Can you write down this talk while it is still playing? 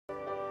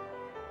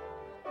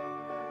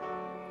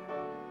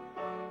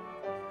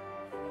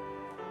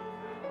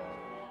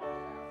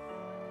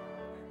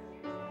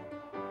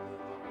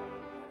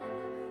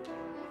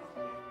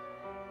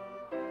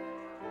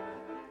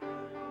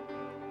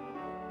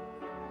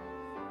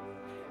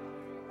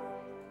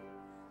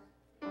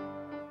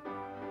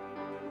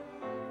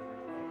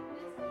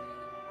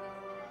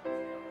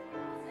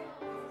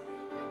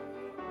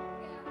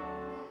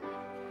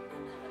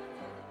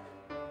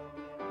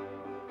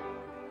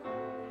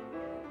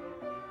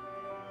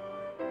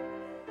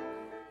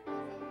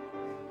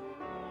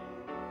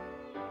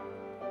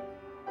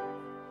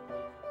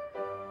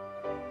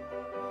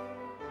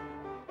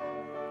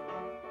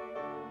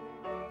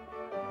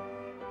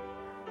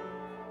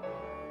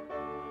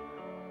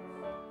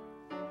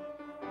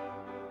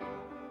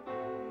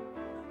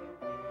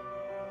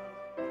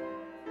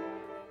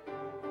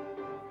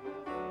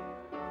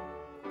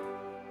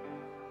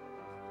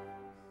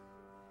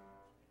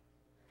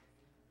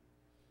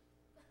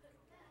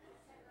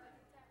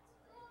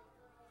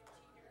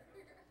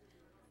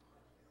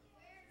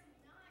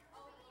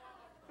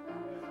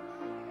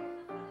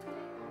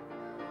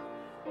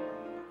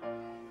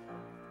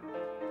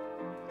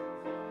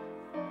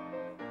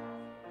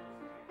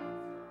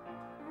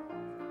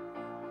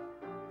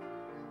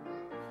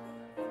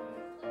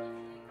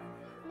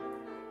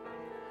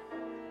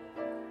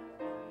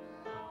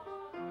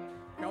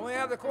we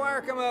have the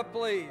choir come up,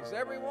 please?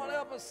 Everyone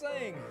help us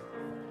sing.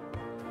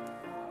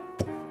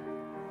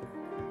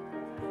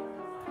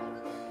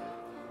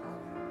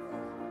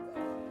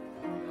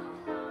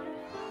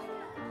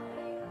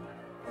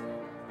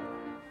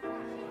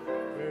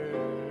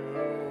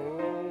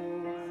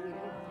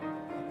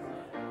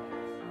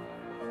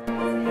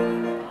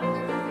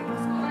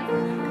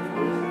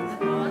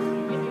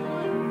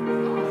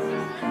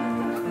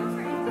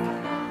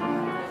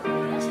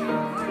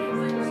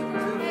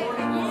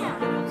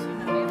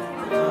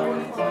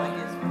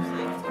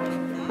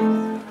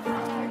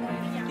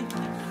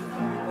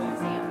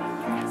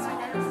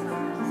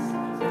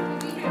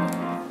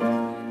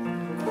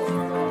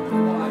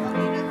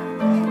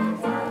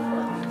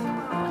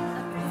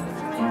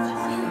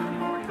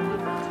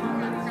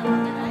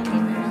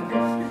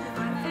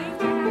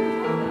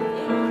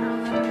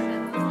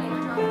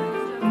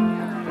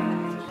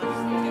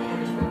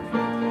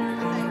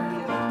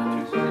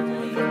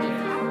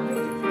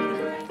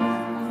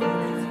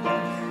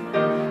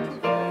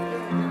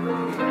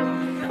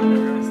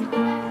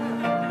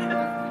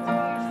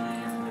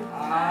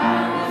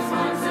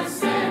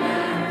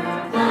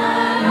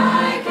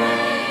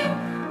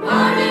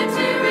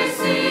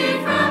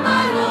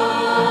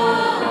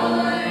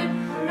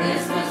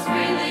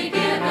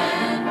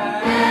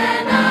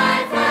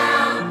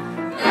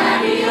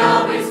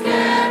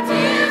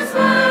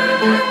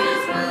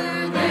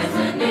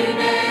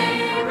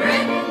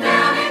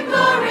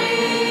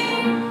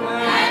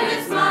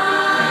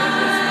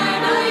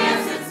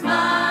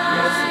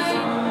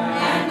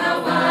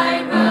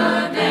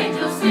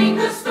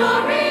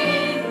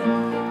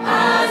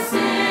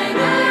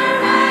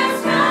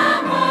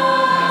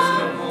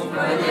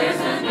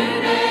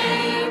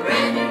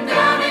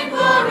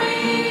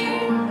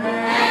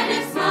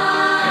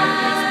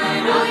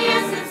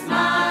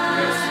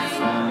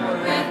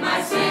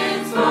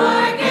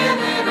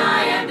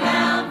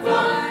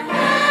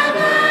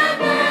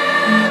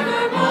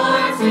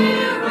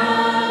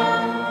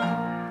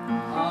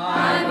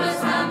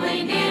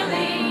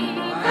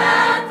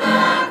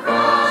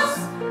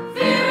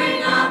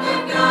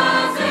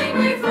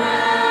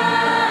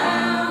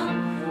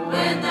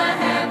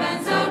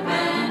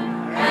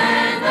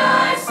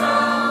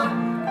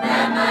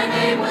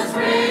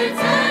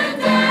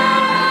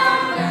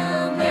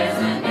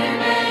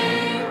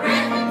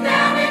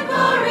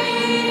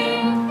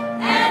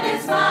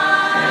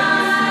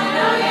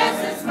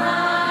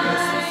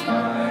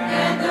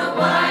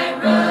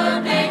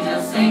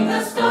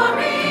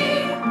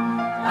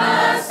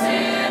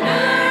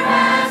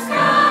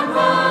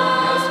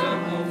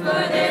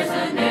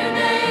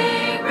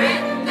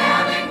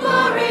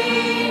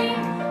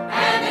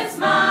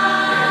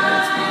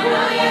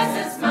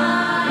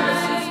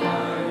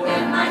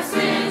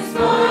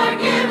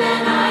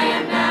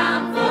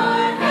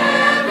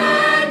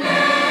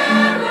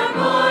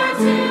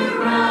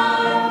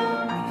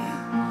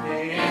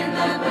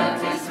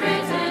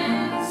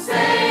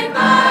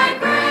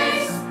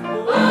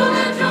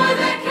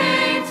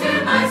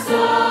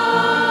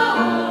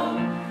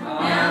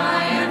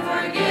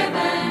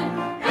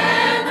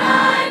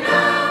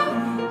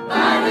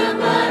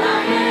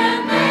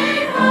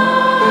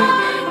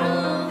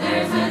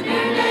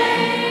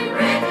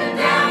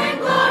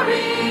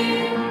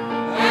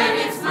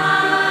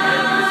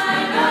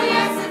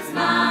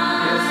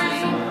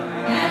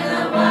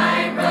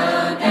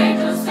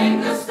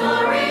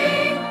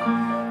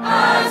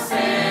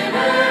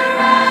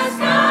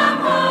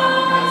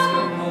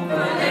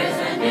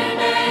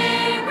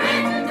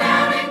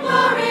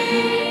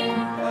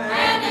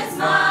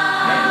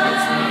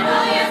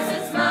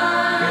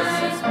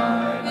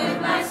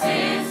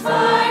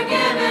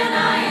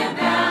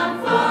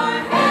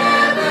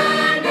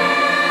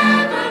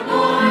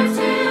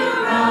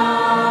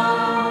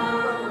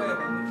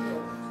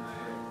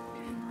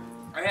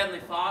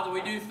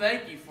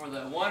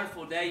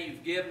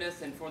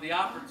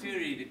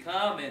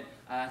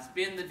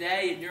 Spend the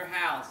day in your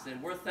house,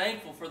 and we're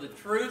thankful for the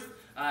truth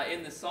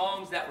in the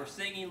songs that we're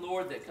singing,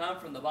 Lord, that come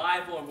from the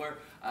Bible, and we're,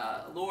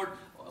 Lord,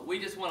 we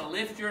just want to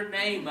lift your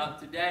name up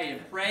today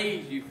and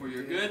praise you for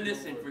your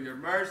goodness and for your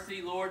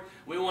mercy, Lord.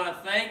 We want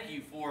to thank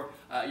you for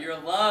your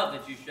love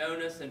that you've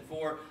shown us, and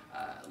for,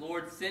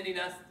 Lord, sending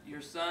us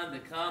your Son to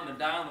come and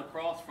die on the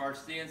cross for our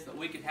sins so that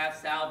we could have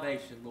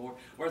salvation, Lord.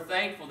 We're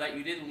thankful that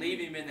you didn't leave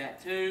him in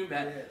that tomb,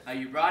 that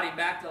you brought him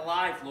back to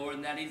life, Lord,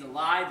 and that he's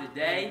alive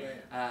today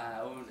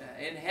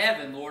in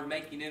heaven, Lord,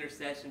 making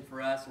intercession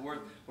for us.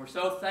 We're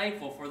so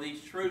thankful for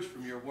these truths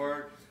from your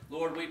word.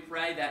 Lord, we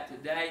pray that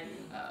today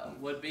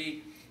would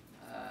be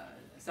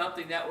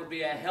something that would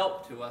be a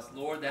help to us,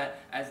 Lord, that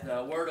as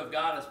the Word of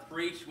God is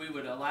preached, we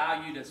would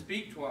allow you to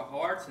speak to our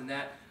hearts, and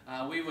that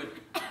we would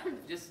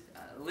just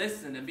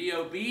listen and be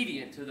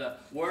obedient to the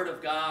Word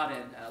of God,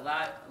 and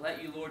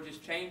let you, Lord,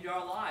 just change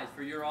our lives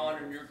for your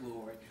honor and your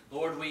glory.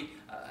 Lord, we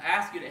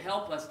ask you to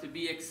help us to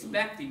be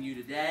expecting you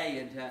today,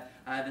 and to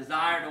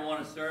desire to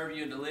want to serve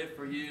you and to live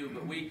for you.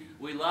 But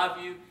we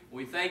love you.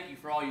 We thank you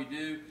for all you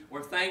do.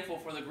 We're thankful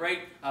for the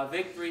great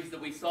victories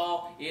that we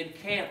saw in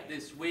camp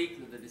this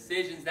week, the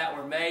decisions that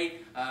were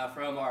made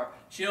from our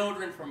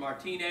children, from our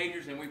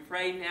teenagers. And we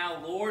pray now,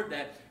 Lord,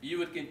 that you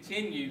would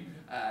continue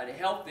to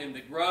help them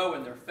to grow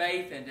in their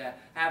faith and to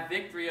have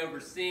victory over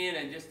sin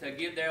and just to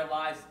give their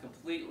lives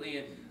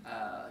completely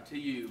to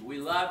you. We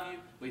love you.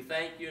 We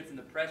thank you. It's in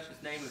the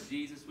precious name of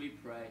Jesus we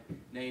pray.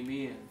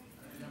 Amen.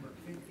 Number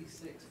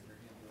 56.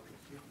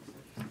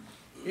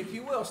 If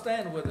you will,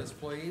 stand with us,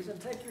 please, and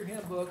take your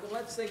hymn book, and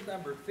let's sing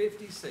number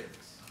 56.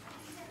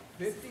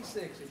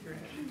 56 is your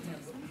hymn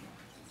book.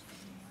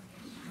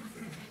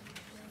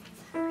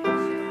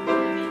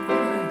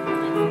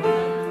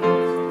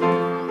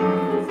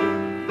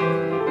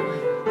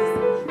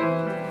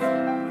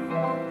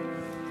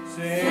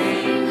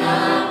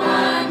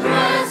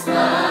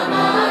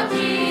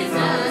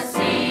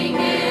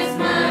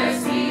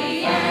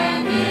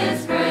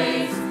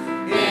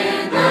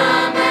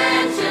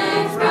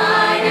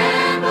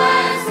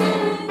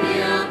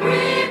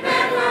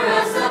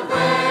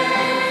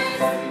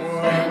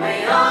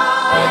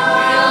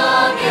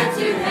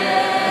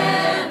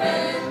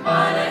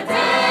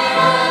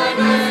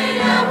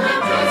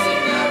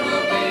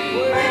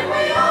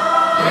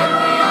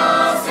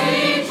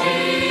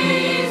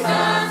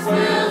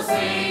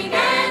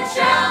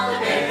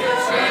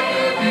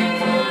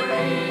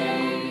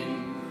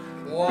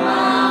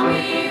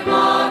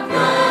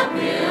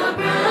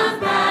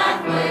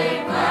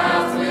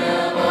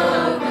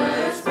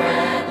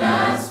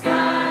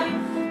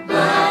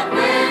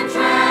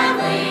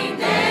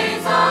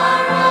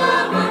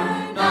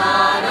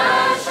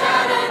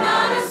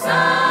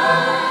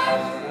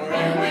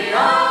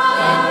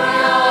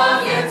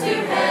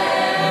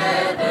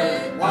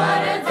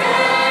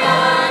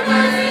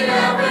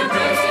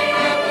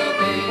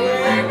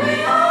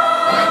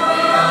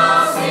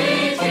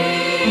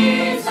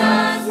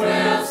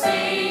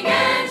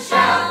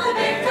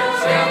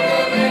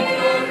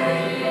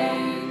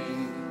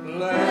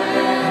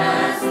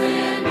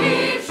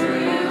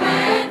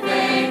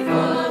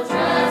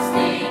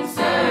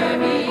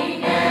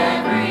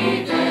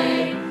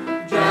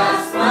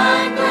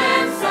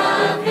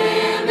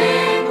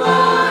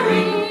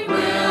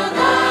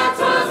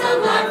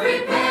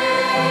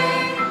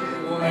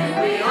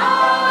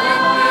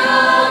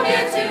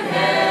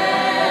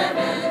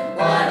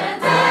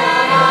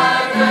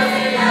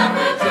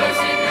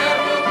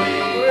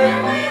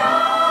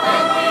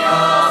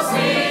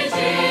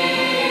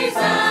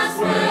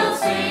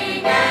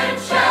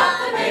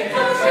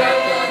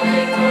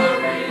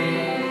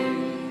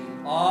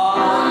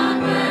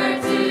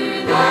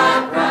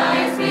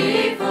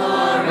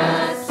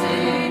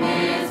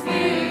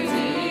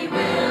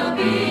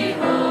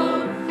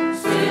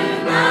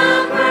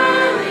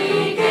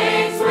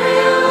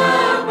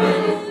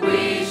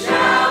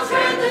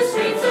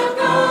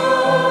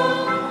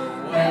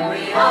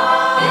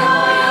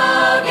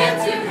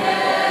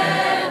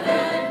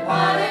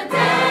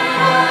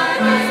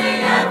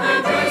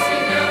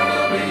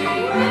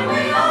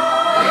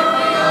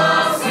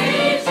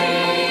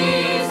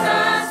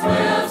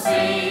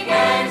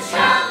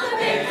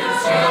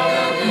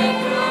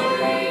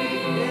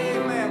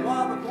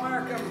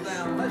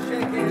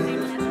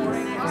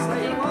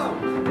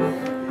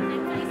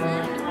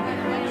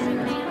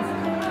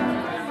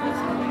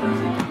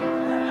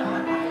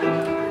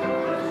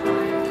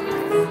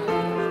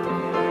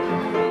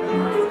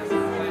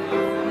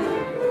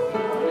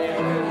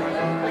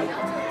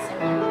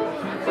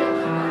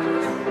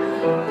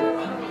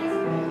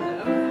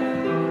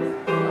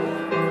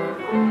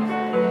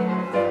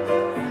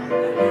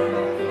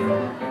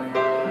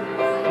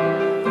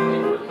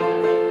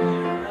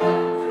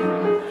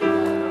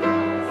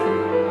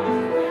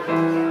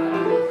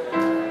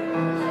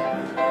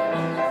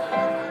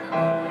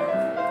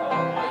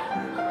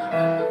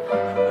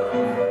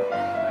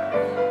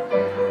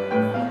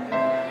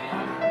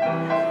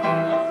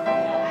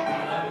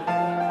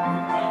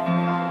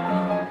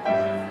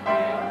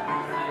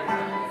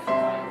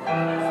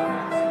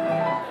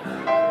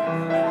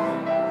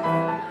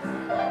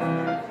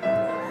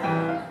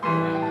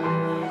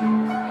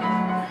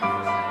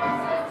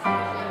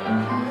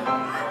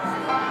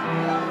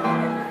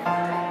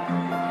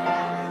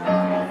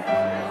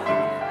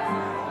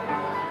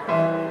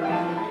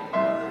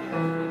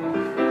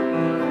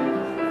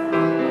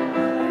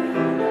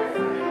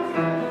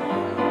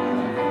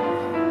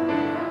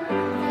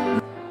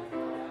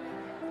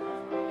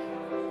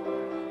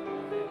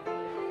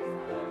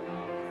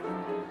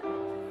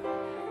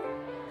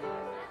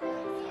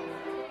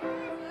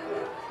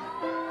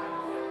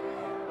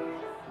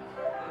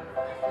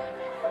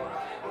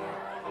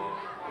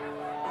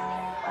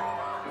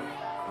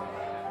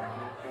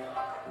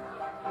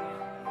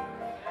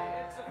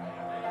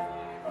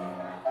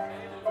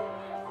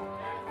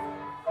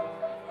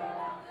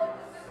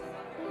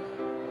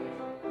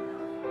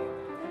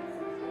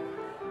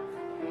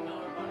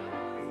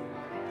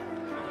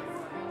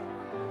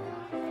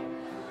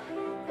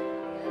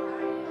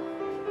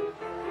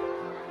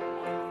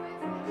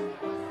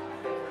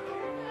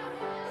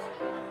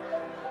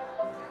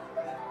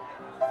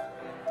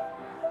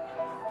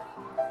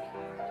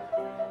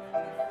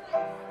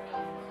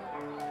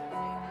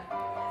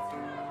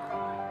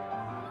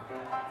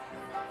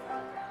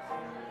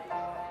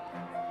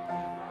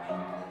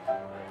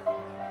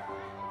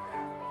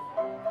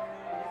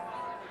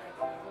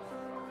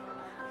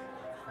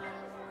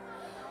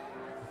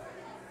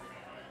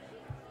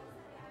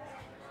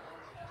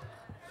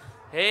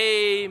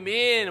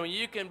 Amen. Well,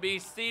 you can be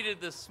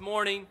seated this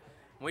morning.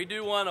 We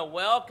do want to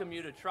welcome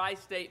you to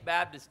Tri-State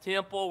Baptist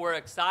Temple. We're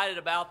excited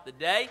about the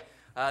day.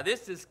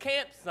 This is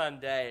Camp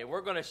Sunday.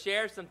 We're going to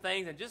share some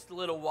things in just a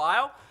little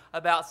while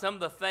about some of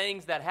the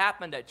things that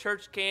happened at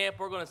church camp.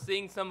 We're going to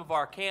sing some of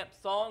our camp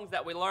songs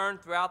that we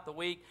learned throughout the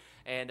week,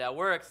 and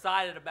we're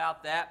excited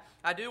about that.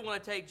 I do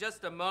want to take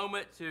just a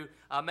moment to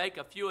make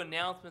a few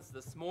announcements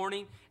this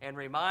morning and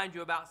remind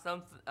you about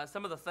some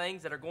of the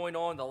things that are going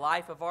on in the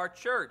life of our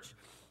church.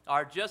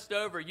 Our Just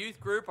Over youth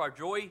group, our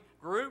Joy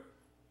group,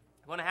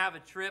 we're going to have a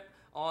trip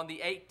on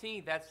the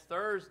 18th. That's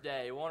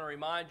Thursday. I want to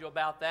remind you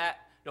about that.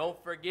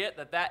 Don't forget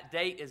that that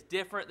date is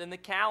different than the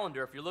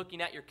calendar. If you're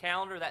looking at your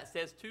calendar, that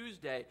says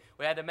Tuesday.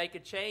 We had to make a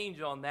change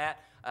on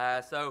that.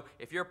 So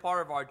if you're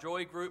part of our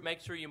Joy group,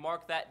 make sure you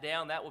mark that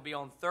down. That will be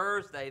on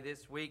Thursday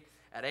this week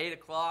at 8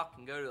 o'clock.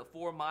 And go to the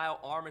 4 Mile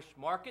Amish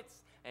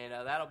Markets, and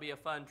that'll be a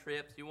fun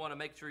trip. So you want to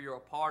make sure you're a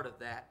part of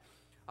that.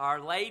 Our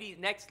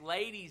next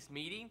ladies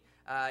meeting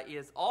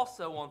is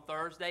also on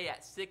Thursday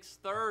at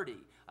 6:30.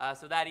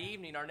 So that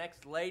evening, our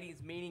next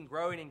ladies meeting,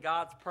 Growing in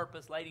God's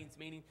Purpose ladies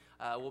meeting,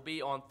 will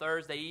be on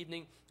Thursday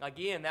evening.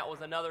 Again, that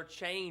was another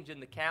change in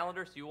the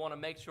calendar, so you want to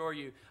make sure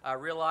you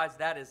realize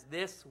that is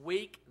this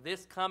week,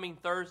 this coming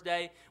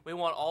Thursday. We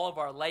want all of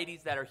our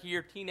ladies that are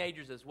here,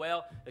 teenagers as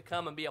well, to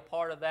come and be a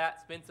part of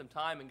that, spend some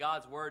time in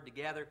God's Word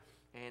together,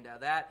 and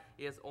that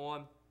is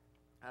on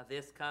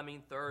this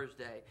coming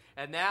Thursday.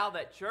 And now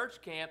that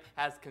church camp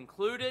has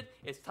concluded,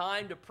 it's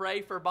time to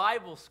pray for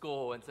Bible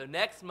school. And so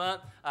next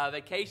month,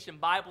 Vacation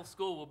Bible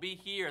School will be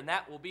here, and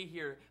that will be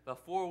here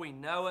before we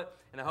know it.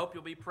 And I hope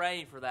you'll be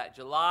praying for that.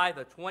 July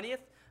the 20th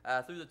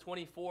through the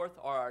 24th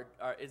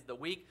is the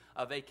week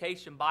of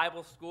Vacation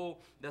Bible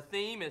School. The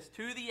theme is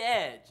To the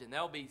Edge, and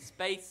there'll be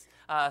space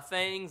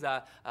things.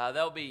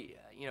 There'll be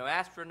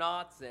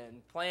astronauts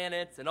and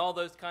planets and all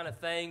those kind of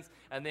things.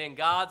 And then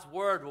God's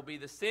Word will be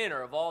the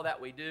center of all that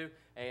we do.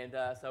 And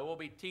so we'll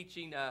be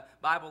teaching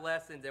Bible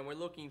lessons, and we're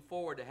looking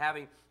forward to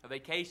having a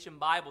Vacation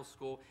Bible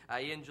School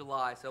in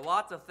July. So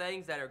lots of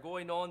things that are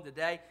going on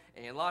today,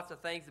 and lots of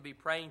things to be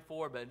praying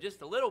for. But in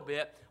just a little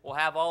bit, we'll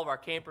have all of our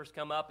campers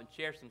come up and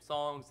share some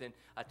songs and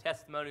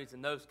testimonies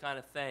and those kind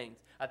of things.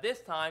 At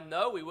this time,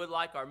 though, we would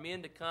like our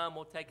men to come.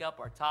 We'll take up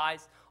our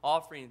tithes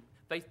offering,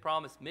 Faith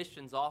Promise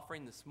Missions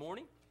offering this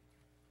morning.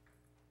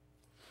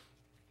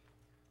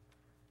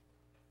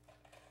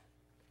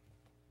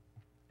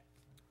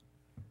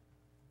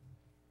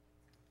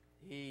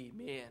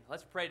 Amen.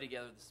 Let's pray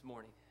together this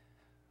morning.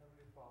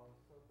 Heavenly Father,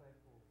 so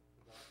thankful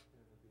for the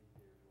opportunity to be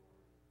here,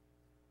 Lord.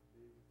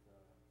 Be with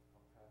our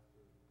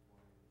pastor this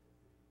morning as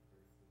he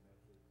brings the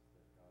message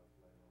that God's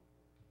laid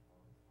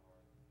on his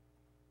heart.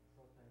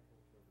 So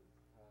thankful for this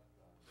past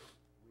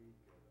week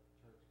of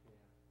church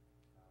camp,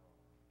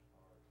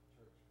 our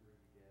church grew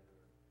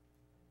together,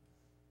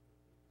 and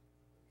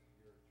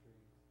your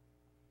truth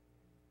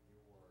and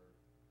your word.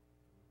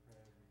 And we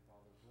pray, Heavenly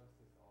Father, bless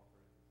this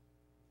offering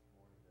this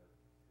morning that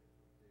it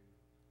will do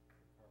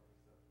the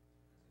purpose of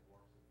and the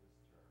works of this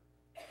church.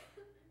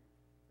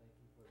 Thank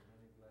you for the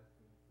many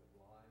blessings of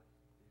life.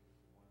 Be with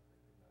the ones that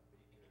could not be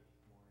here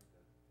this morning,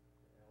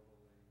 the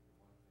elderly, the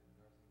ones in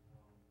nursing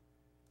homes,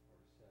 or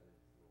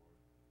shut-ins, Lord.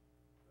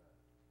 But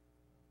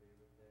be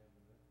with them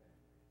and their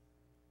families.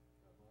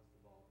 But most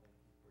of all, thank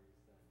you for your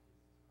Son,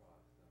 Jesus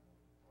Christ, dying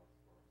on the cross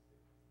for our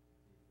sins.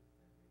 In Jesus'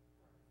 name we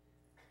pray.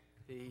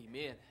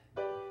 Amen.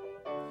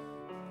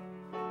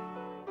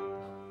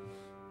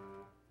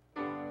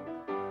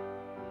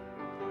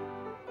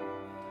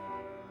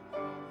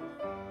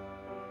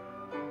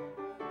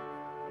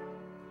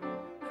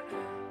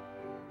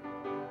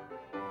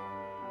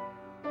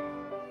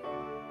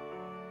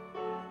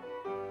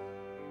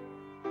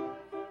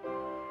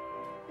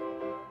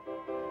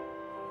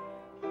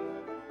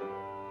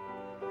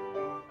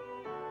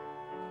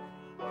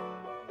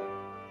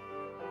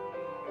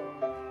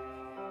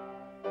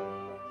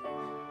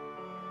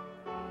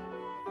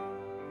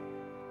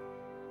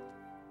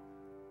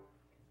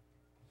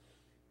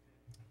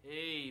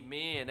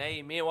 Amen.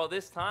 Amen. Well,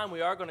 this time we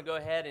are going to go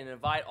ahead and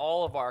invite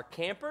all of our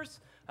campers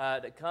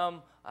to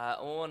come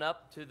on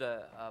up to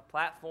the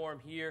platform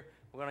here.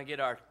 We're going to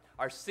get our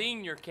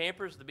senior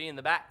campers to be in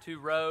the back 2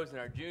 rows, and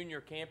our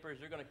junior campers,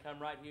 they're going to come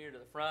right here to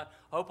the front.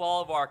 Hope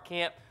all of our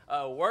camp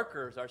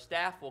workers, our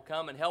staff, will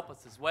come and help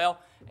us as well.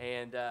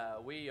 And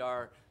we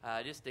are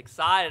just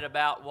excited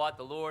about what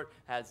the Lord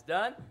has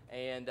done.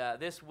 And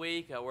this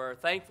week, we're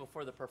thankful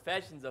for the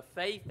professions of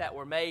faith that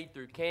were made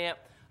through camp.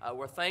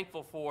 We're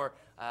thankful for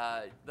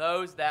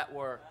those that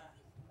were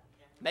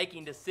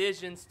making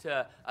decisions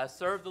to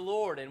serve the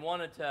Lord and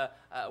wanted to,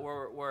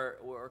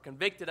 were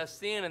convicted of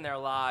sin in their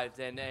lives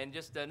and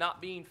just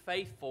not being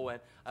faithful and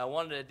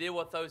wanted to deal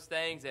with those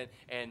things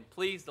and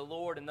please the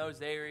Lord in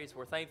those areas.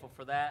 We're thankful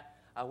for that.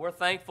 we're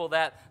thankful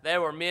that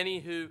there were many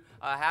who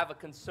have a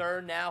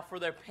concern now for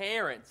their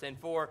parents and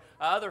for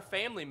other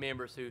family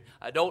members who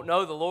don't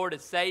know the Lord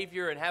as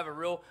Savior and have a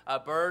real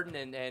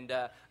burden and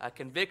a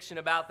conviction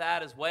about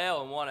that as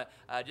well and want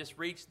to just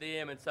reach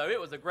them. And so it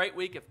was a great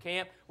week of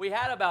camp. We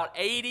had about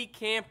 80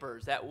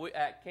 campers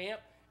at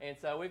camp. And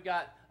so we've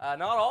got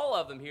not all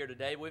of them here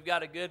today. We've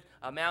got a good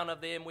amount of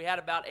them. We had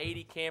about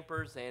 80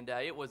 campers, and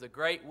it was a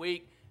great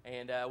week.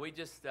 And we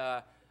just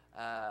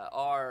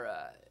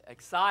are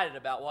excited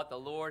about what the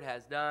Lord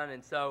has done.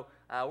 And so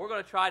we're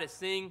going to try to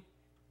sing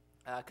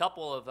a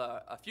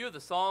few of the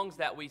songs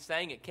that we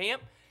sang at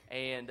camp,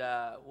 and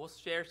we'll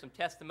share some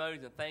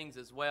testimonies and things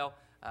as well.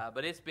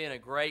 But it's been a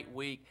great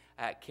week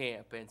at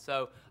camp. And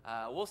so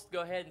we'll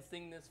go ahead and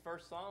sing this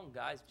first song,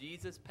 guys.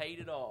 Jesus Paid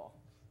It All.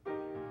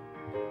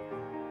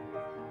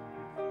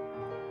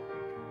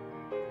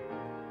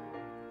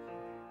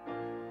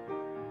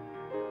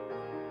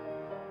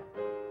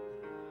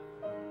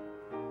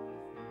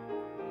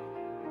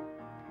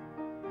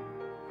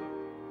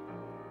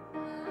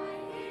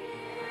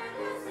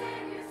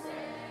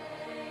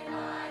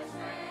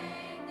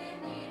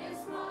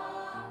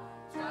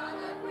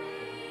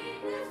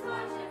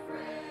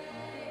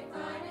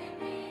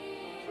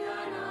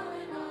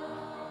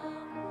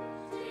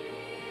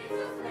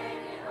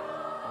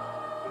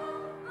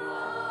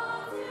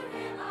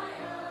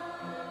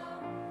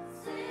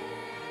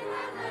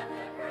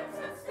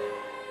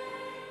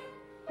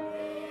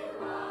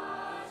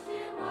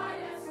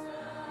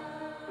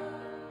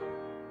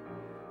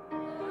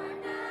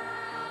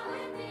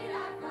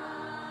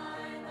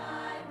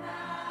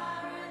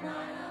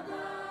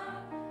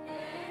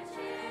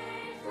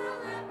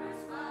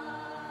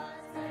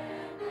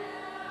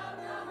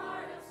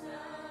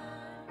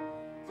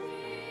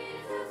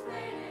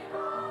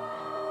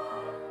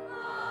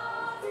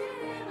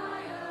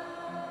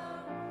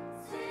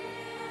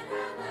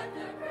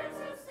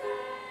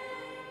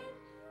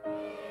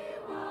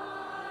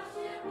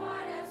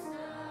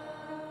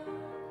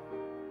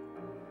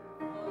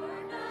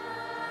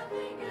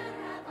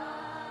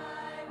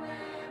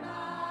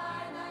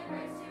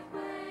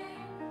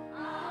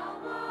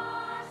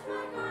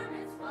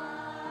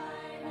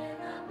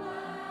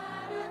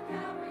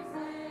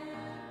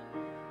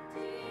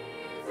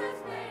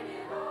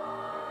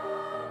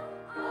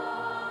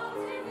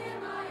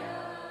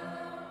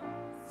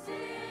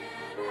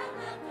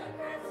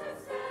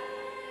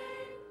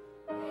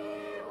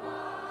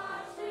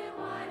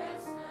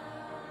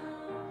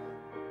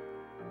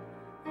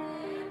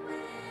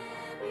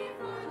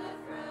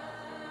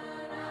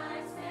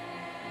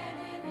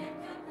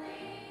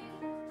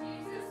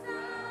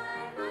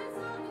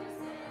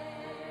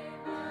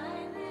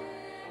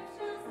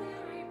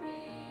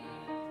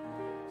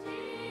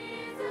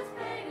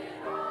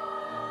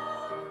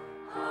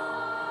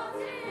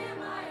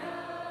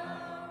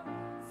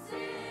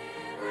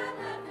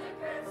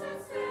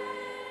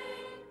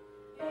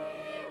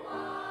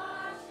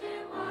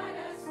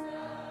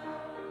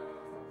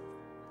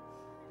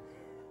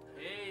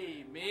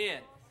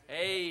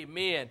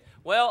 Amen.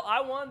 Well,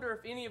 I wonder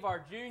if any of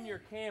our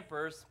junior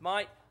campers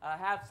might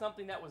have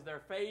something that was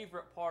their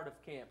favorite part of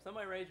camp.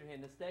 Somebody raise your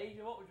hand.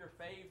 Nastasia, what was your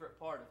favorite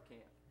part of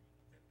camp?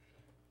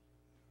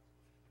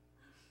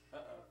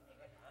 Uh-oh.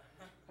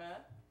 Huh?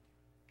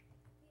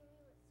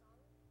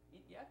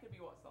 Yeah, it could be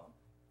what song?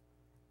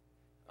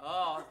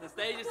 Oh,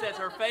 Nastasia says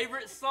her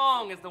favorite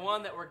song is the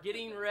one that we're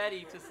getting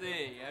ready to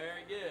sing. Yeah,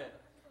 very good.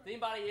 Does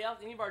anybody else,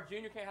 any of our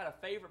junior camp had a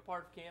favorite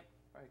part of camp?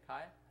 All right,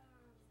 Kaya?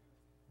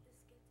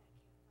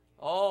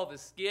 Oh, the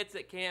skits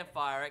at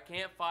campfire. At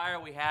campfire,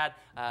 we had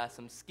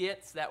some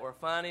skits that were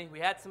funny. We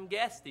had some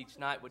guests each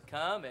night would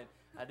come and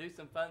do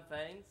some fun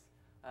things.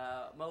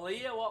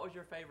 Malia, what was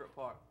your favorite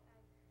part?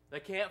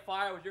 The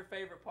campfire was your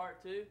favorite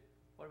part too?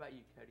 What about you,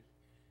 Cody?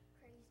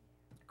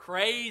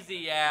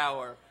 Crazy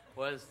Hour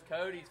was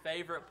Cody's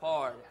favorite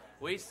part.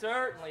 We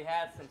certainly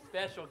had some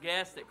special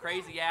guests at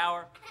Crazy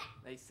Hour.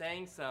 They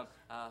sang some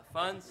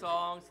fun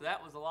songs, so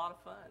that was a lot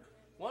of fun.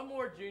 One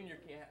more junior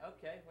camp.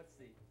 Okay, let's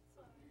see.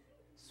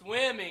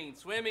 Swimming.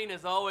 Swimming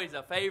is always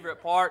a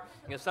favorite part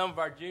of some of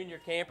our junior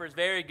campers.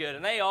 Very good.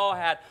 And they all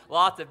had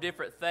lots of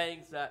different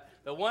things.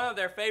 But one of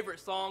their favorite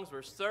songs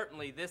was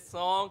certainly this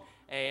song.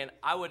 And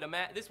I would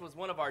imagine this was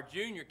one of our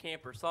junior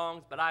camper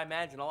songs, but I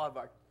imagine a lot of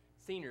our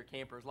senior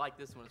campers like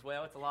this one as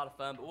well. It's a lot of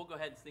fun, but we'll go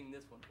ahead and sing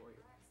this one for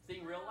you.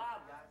 Sing real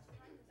loud, guys.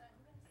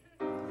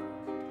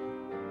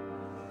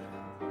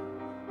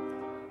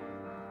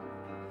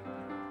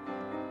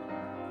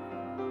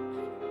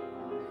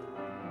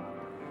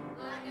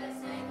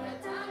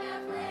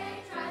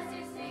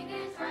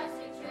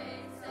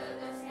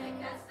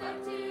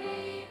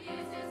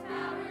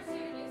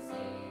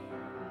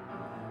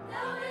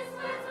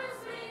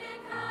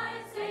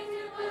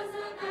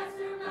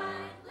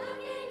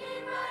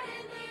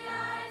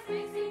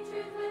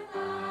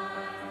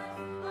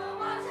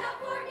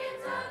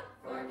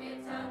 Fork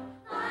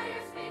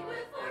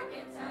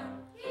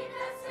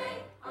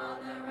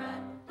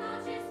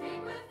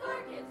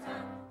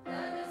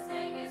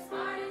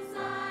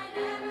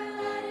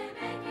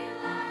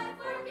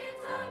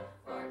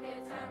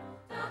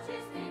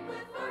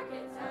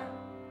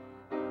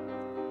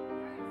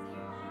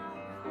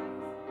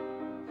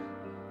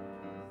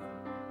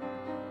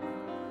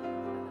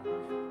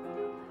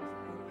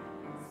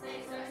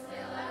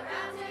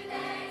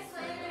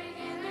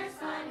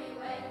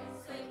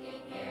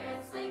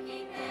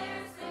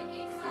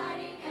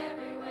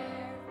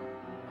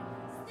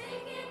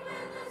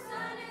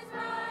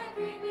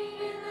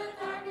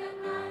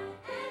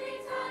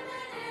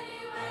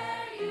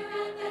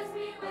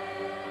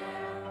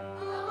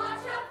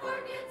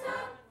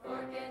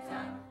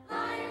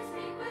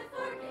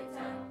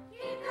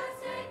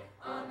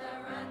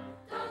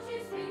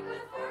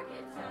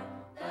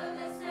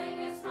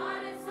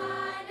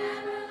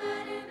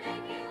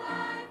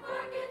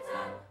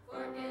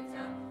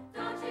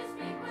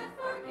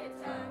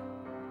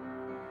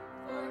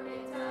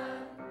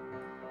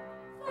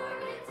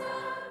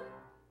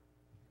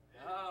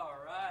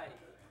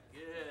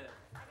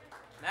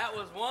That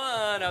was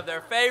one of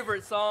their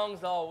favorite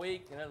songs all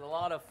week, and it was a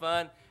lot of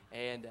fun.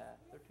 And there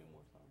are two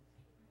more songs.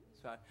 That's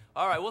fine.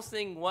 All right, we'll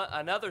sing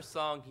another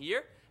song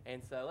here.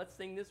 And so let's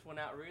sing this one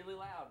out really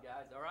loud,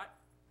 guys. All right?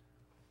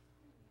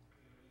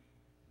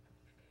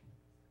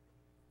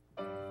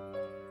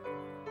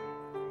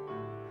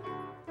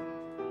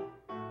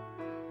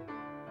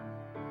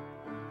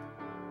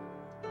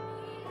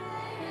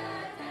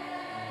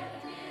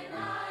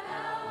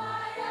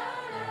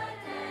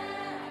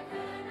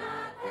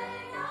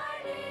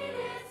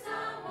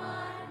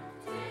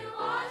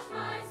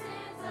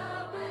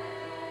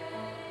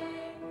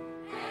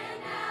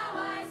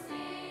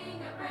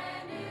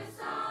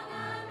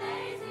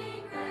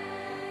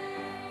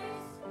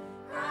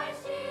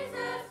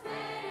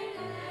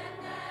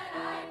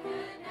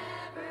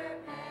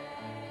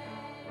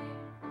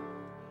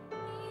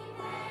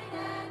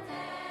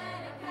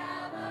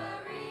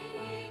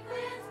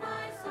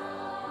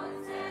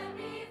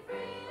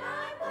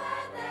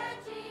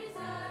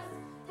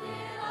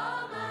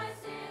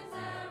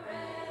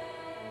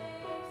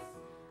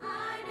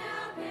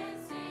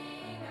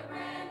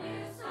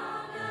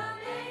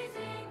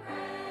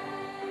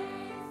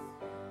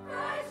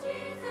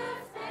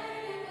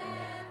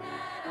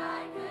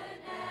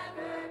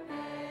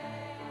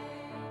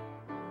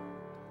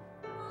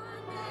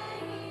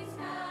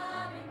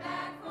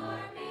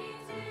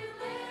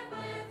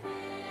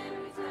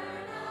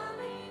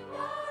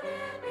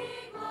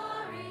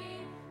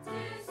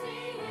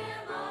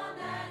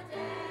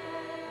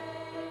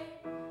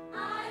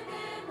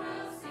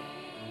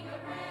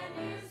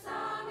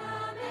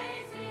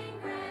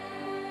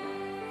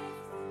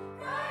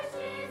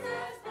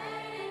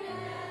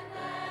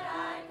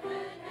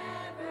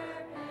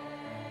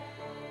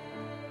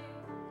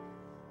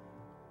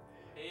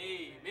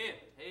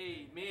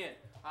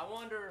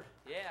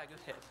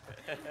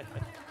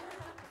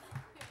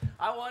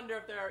 I wonder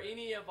if there are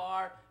any of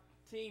our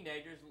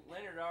teenagers.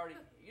 Leonard already,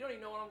 you don't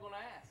even know what I'm going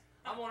to ask.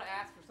 I'm going to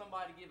ask for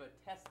somebody to give a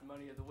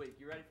testimony of the week.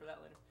 You ready for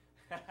that, Leonard?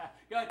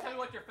 Go ahead, tell me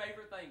what your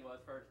favorite thing was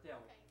first. Tell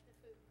me.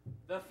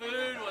 The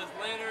food was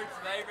Leonard's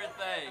favorite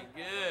thing.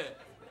 Good,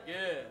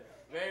 good,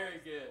 very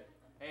good.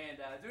 And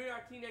do any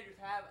of our teenagers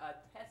have a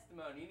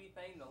testimony,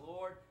 anything the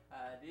Lord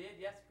did?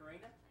 Yes,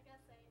 Karina? I got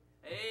saved.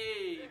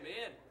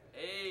 Amen.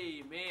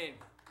 Amen.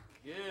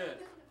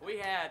 Good. We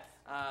had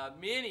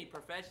many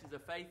professions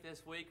of faith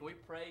this week, and we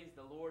praise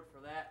the Lord for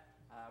that.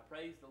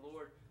 Praise the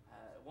Lord,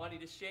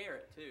 wanting to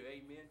share it too.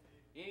 Amen.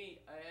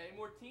 Any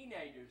more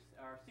teenagers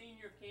or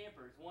senior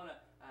campers want to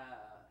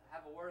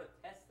have a word of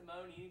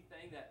testimony?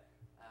 Anything that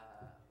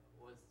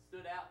was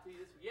stood out to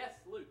you this week? Yes,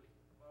 Luke.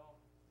 Well,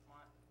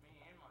 me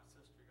and my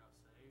sister got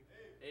saved.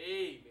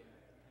 Amen.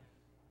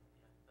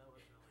 Yeah, that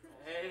was really awesome.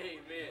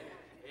 Amen.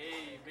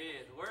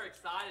 Amen. We're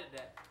excited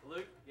that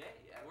Luke,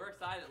 we're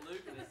excited that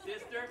Luke and his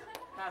sister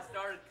have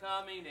started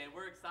coming, and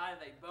we're excited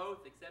they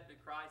both accepted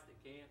Christ at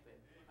camp. And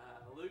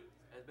Luke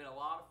has been a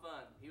lot of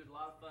fun. He was a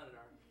lot of fun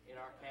in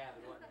our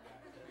cabin, wasn't he?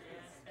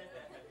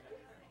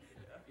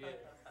 Good.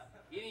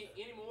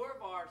 Any more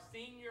of our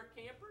senior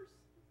campers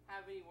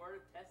have any word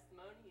of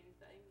testimony?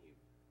 Anything you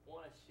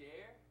want to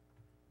share?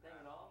 Anything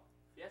at all?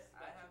 Yes.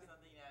 I have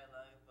something I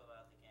love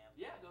about the camp.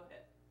 Yeah, go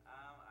ahead.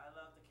 I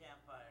love the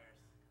campfires.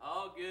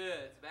 Oh,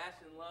 good.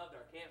 Sebastian loved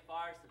our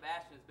campfire.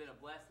 Sebastian has been a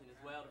blessing as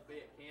well to be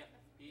at camp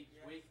each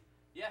week.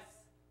 Yes,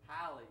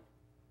 Hallie.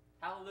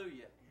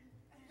 Hallelujah.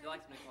 She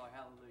likes me to call her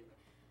Hallelujah.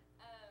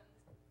 I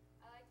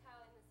liked how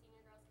in the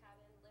senior girls'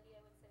 cabin, Lydia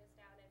would sit us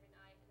down every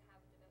night and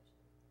have a devotion.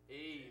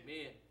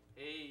 Amen.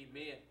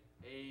 Amen.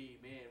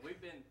 Amen.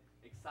 We've been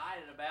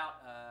excited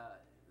about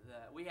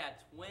we had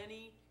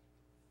 20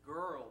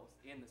 girls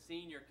in the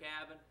senior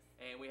cabin,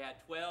 and we had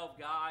 12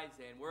 guys,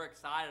 and we're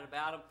excited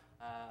about them.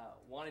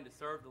 Wanting to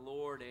serve the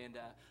Lord, and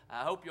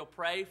I hope you'll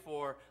pray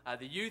for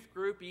the youth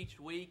group each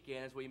week,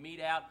 and as we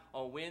meet out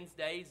on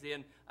Wednesdays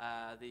in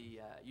the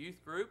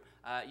youth group.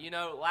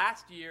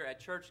 Last year at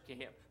church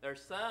camp,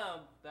 there's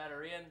some that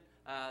are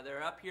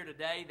they're up here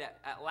today that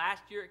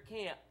last year at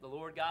camp, the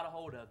Lord got a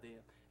hold of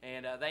them,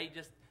 and they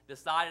just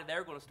decided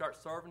they're going to start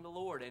serving the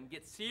Lord and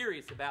get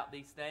serious about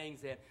these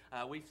things.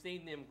 And we've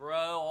seen them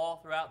grow all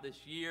throughout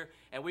this year,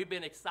 and we've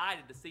been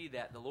excited to see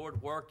that, the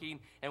Lord working,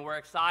 and we're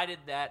excited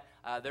that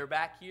they're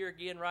back here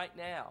again right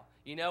now.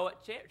 You know,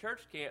 at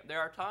church camp, there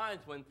are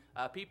times when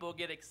people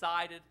get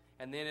excited,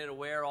 and then it'll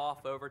wear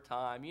off over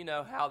time. You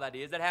know how that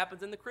is. That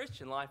happens in the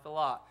Christian life a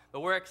lot.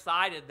 But we're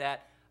excited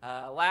that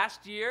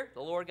last year,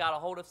 the Lord got a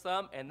hold of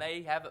some, and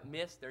they haven't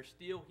missed. They're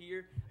still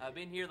here,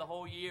 been here the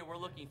whole year. We're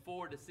looking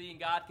forward to seeing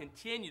God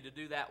continue to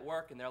do that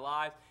work in their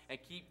lives and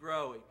keep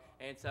growing.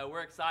 And so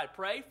we're excited.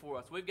 Pray for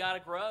us. We've got to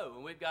grow,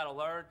 and we've got to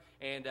learn,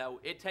 and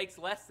it takes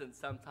lessons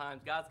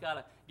sometimes. God's got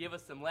to give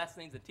us some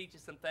lessons and teach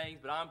us some things,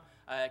 but I'm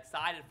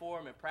excited for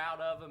them and proud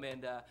of them,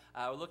 and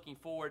we're looking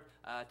forward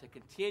to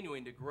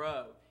continuing to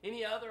grow.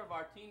 Any other of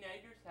our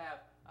teenagers have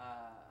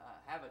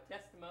a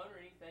testimony or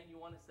anything you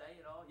want to say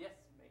at all? Yes,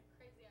 ma'am.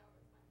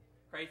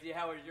 Crazy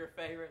Hour is your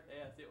favorite?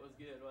 Yes, it was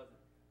good, wasn't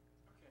it?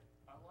 Okay,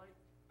 I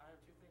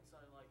have two things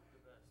I like the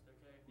best,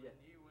 okay? Yeah.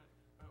 When you went,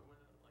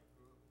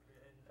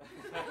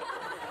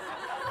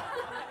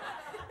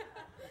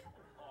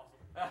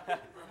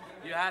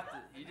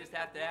 You just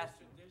have to ask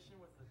them. Tradition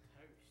with the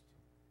toast.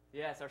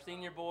 Yes, our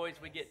senior boys,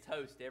 we get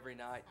toast every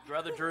night.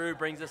 Brother Drew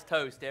brings us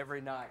toast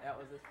every night. That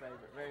was his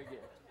favorite. Very good.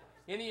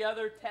 Any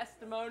other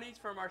testimonies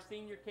from our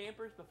senior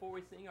campers before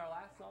we sing our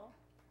last song?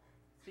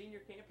 Senior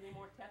campers, any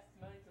more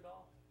testimonies at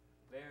all?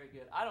 Very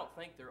good. I don't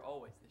think they're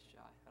always this shy.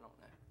 I don't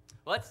know.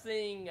 Let's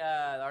sing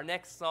our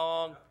next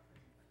song.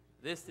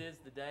 This is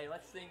the day.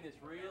 Let's sing this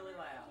really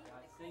loud,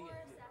 guys. Sing it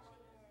good.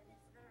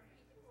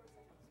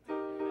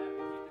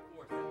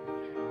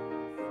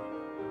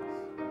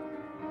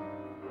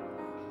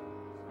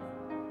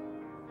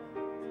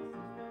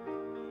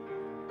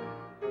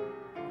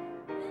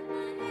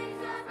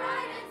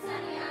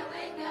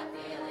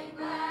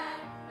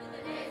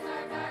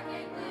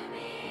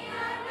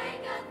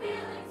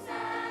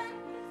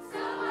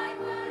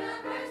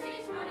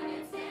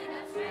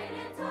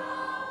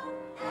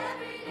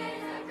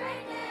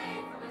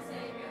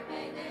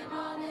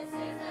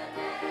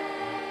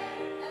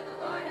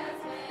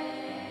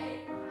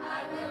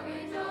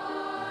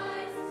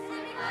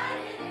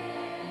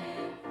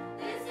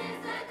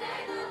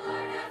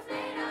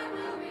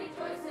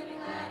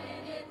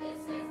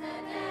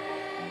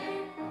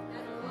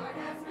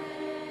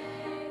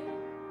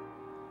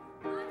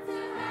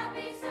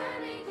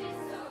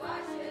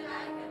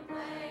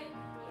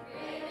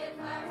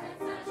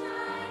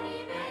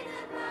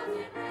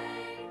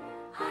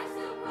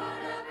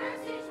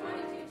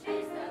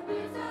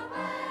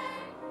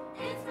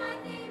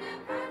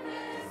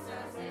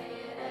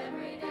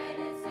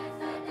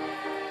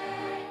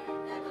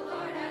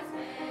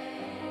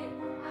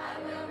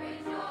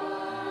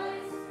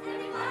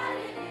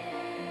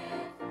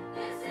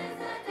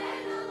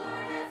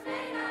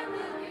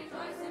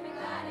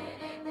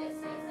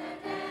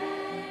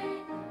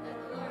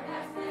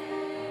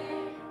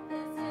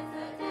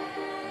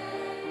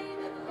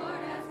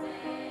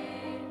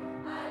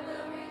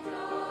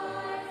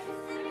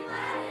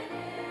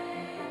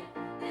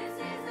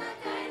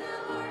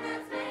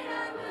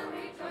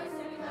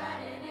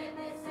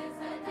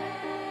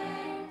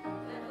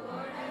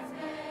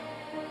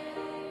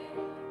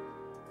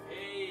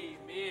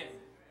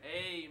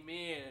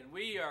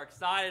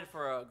 Excited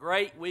for a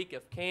great week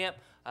of camp.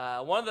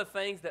 One of the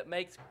things that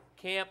makes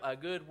camp a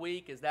good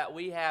week is that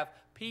we have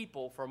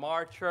people from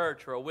our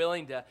church who are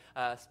willing to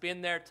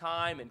spend their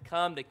time and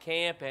come to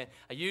camp and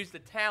use the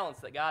talents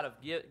that God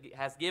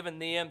has given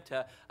them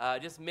to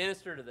just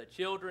minister to the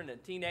children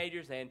and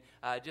teenagers and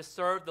just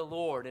serve the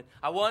Lord. And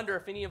I wonder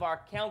if any of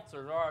our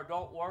counselors or our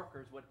adult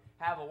workers would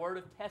have a word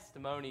of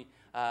testimony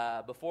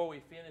before we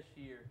finish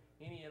here.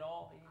 Any at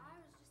all? I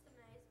was just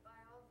amazed by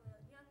all the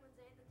young ones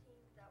and the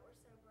teens that were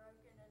so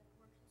broken and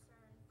were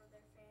concerned for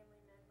their family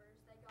members.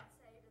 They got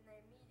saved and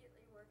they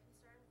immediately were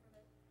concerned for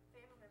their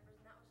family members,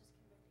 and that was just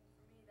convicting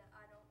for me that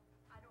I don't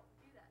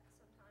do that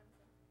sometimes,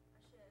 and I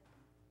should.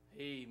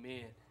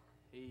 Amen.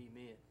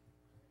 Amen.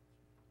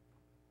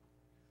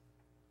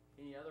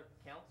 Any other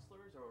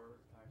counselors or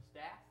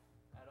staff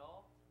at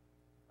all?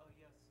 Oh,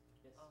 yes.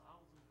 Yes. I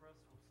was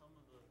impressed with some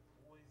of the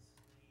boys.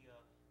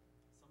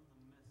 Some of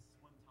them missed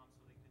swim time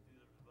so they could do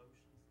their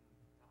devotions,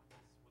 and I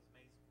just was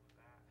amazed with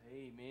that.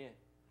 Amen.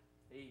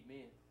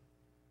 Amen.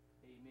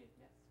 Amen.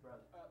 Yes,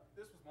 brother.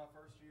 This was my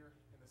first year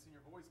in the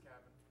senior boys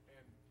cabin,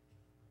 and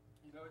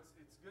you know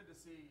it's good to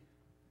see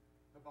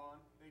the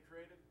bond they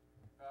created.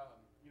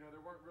 There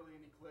weren't really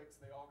any cliques.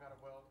 They all got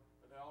along,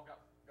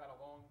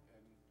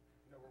 and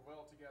were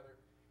well together.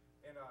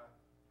 And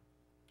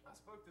I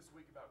spoke this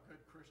week about good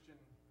Christian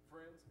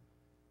friends.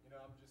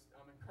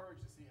 I'm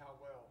encouraged to see how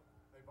well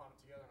they bonded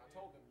together. And I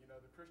told them,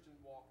 the Christian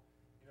walk,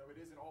 it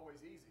isn't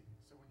always easy.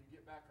 So when you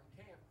get back from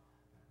camp,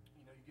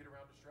 you get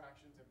around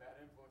distractions and bad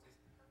influences.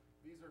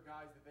 These are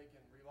guys that they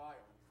can rely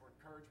on for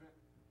encouragement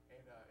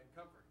and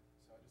comfort.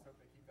 So I just hope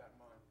they keep that in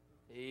mind.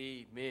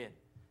 Amen.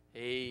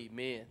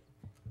 Amen.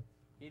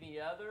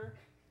 Any other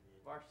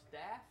of our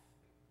staff,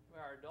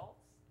 our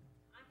adults?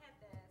 I had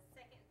the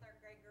second and third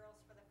grade girls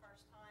for the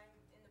first time.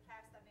 In the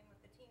past, I've been with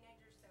the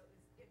teenagers, so it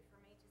was good for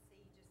me to see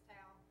just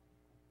how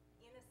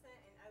innocent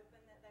and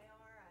open that they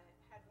are. I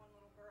had one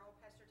little girl,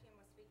 Pastor Tim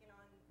was speaking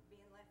on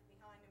being left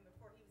behind, and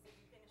before he was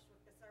even finished with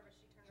the service,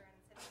 she turned around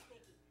and said, "Miss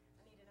Nikki,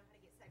 I need to know how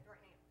to get saved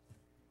right now."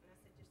 And I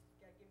said,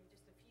 "Just give me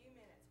just a few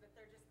minutes," but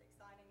they're just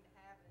exciting to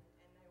have, and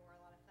they were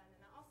a lot of fun.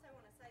 And I also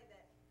want to say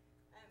that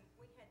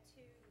we had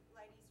two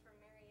ladies from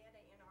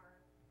Marietta in our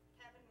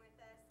cabin with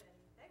us, and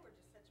they were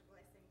just such a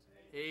blessing to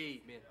me.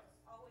 Amen.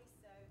 Always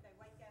so. They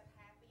wake up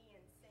happy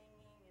and singing,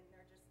 and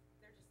they're just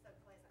so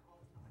pleasant all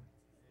the time.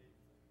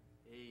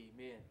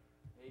 Amen.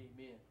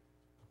 Amen.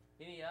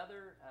 Any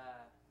other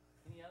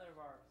of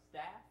our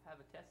staff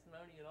have a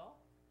testimony at all?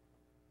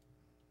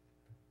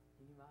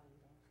 Anybody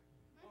at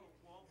all?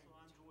 Well, also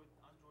I enjoyed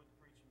the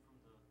preaching from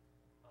the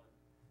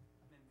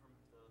men from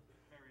the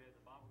Marietta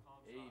Bible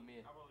College.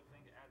 Amen. I really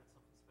think it added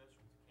something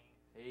special to camp.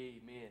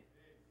 Amen.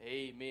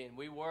 Amen.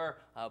 We were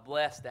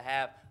blessed to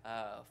have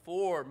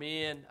 4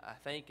 men, I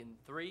think, and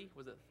 3,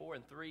 was it 4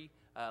 and 3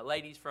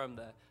 ladies from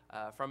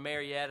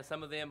Marietta,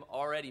 some of them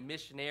already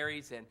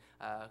missionaries and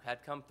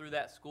had come through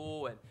that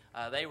school,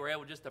 and they were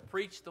able just to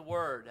preach the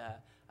word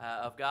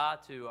of God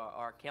to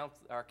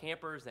our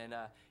campers, and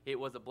it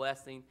was a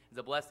blessing. It's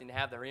a blessing to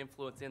have their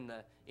influence in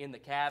the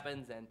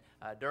cabins and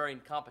during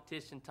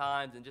competition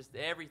times and just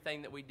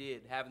everything that we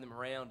did, having them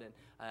around,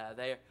 and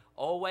they're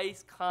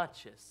always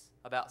conscious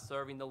about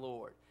serving the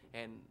Lord.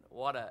 And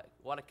what a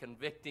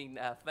convicting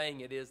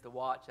thing it is to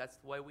watch. That's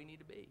the way we need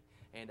to be.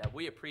 And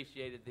we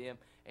appreciated them,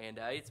 and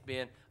it's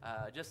been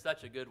just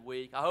such a good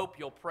week. I hope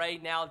you'll pray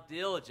now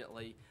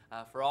diligently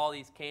for all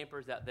these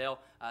campers, that they'll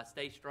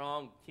stay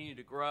strong, continue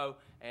to grow,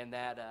 and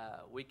that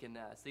we can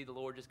see the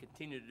Lord just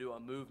continue to do a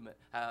movement,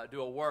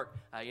 do a work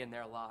in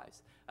their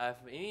lives.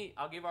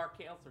 I'll give our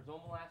counselors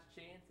one last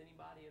chance.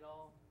 Anybody at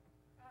all?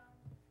 I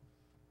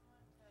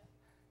want to say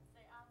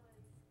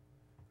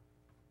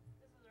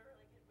this was a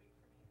really good week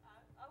for me.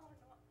 I learned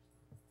a lot,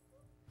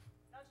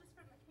 not just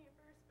from the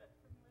campers, but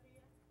from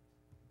Lydia,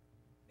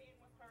 being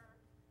with her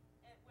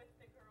and with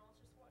the girls,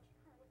 just watching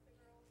her with the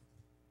girls.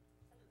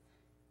 It was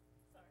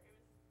just a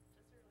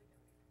really good week.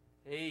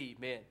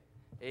 Amen.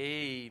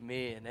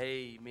 Amen.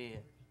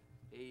 Amen.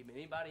 Amen.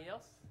 Anybody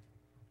else?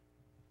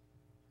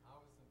 I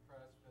was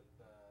impressed with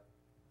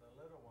the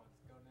little ones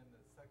going into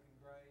second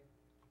grade.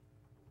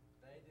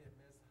 They didn't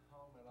miss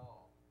home at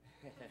all.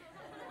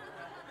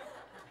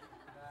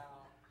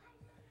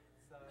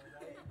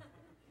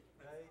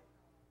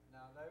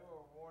 They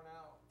were worn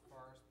out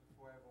first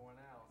before everyone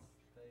else.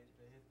 They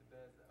hit the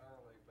bed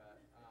early,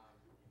 but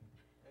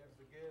it was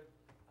a good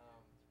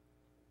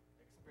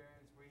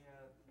experience. We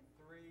had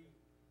 3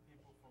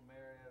 people from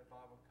Marietta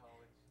Bible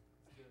College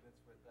students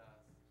with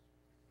us,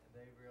 and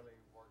they really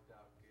worked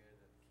out good.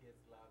 And the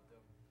kids loved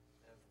them.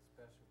 It was a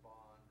special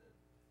bond,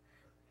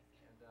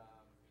 and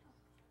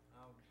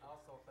I'm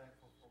also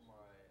thankful for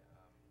my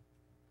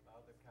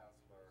other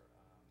counselor,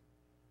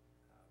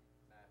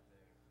 Matt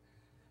New.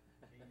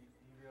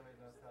 He really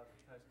knows how to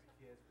touch the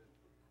kids with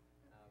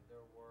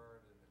their word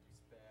and the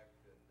respect,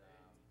 and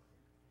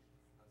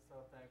I'm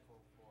so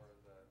thankful for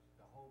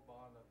the whole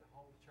bond of the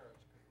whole church,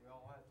 because we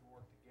all have to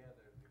work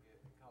together to get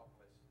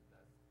accomplished, and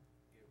that's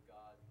give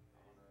God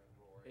honor and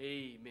glory.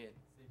 Amen.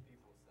 See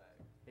people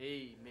saved.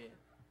 Amen.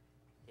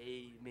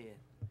 Amen.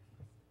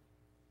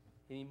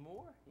 Any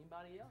more?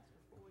 Anybody else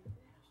before we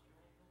finish?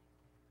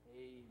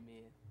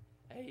 Amen.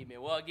 Amen.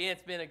 Well, again,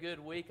 it's been a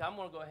good week. I'm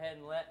going to go ahead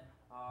and let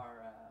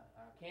our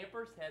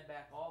campers head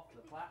back off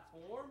the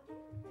platform,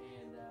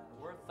 and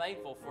we're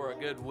thankful for a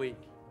good week.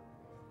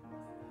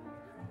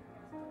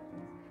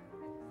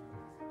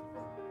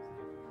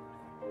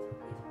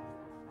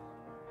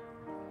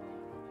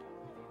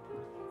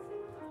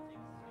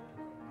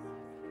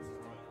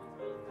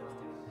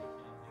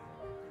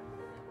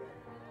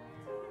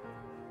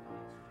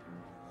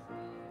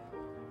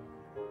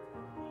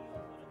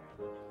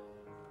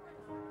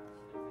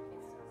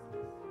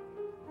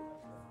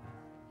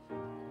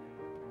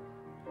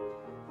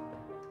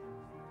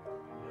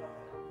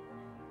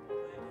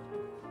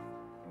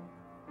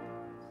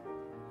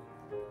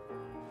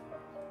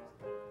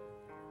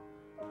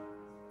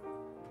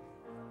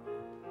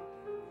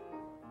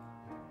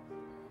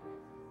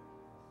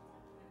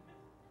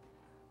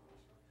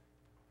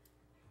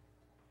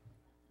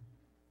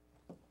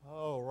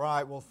 All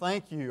right, well,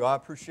 thank you. I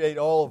appreciate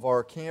all of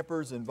our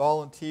campers and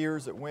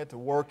volunteers that went to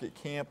work at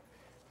camp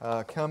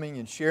coming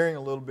and sharing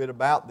a little bit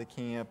about the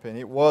camp, and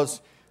it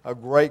was a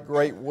great,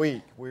 great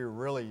week. We were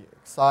really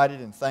excited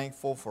and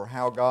thankful for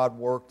how God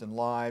worked in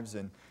lives,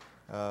 and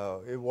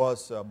it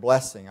was a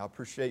blessing. I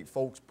appreciate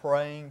folks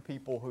praying,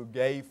 people who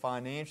gave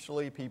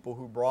financially, people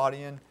who brought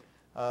in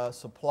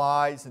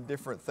supplies and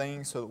different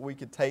things so that we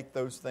could take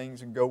those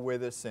things and go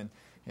with us, and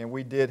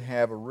we did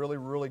have a really,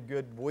 really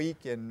good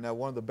week, and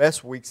one of the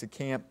best weeks of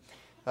camp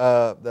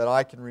that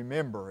I can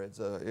remember. It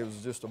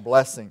was just a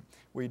blessing.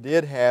 We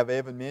did have,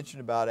 Evan mentioned,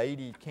 about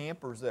 80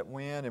 campers that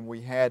went, and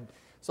we had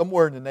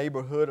somewhere in the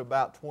neighborhood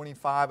about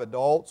 25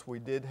 adults. We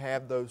did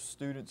have those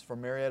students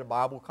from Marietta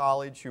Bible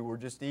College who were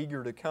just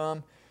eager to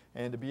come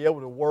and to be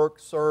able to work,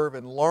 serve,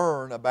 and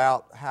learn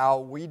about how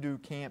we do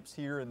camps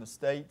here in the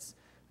States.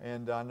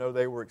 And I know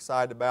they were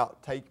excited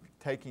about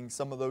taking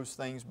some of those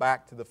things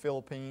back to the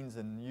Philippines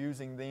and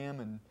using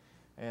them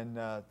and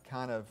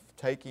kind of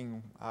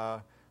taking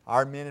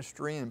our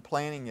ministry and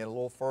planning it a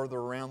little further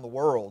around the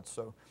world.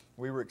 So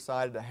we were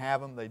excited to have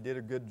them. They did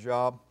a good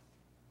job.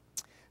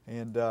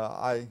 And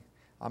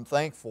I'm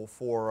thankful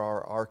for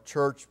our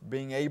church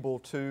being able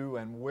to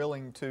and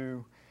willing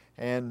to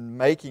and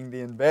making the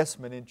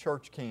investment in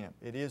church camp.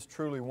 It is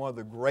truly one of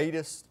the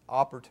greatest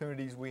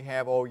opportunities we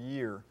have all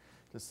year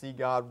to see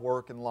God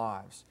work in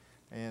lives.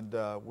 And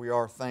we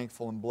are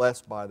thankful and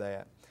blessed by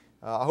that.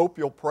 I hope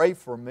you'll pray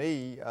for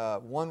me.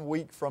 1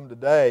 week from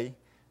today,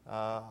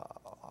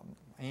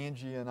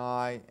 Angie and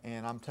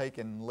I'm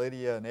taking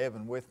Lydia and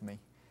Evan with me.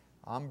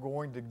 We're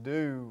going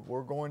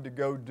to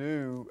go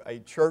do a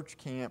church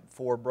camp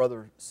for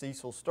Brother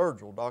Cecil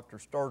Sturgill, Dr.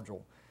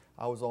 Sturgill.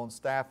 I was on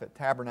staff at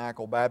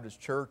Tabernacle Baptist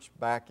Church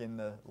back in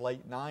the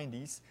late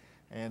 90s,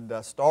 and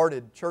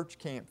started church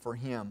camp for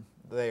him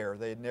there.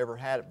 They had never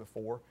had it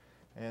before.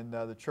 And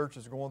the church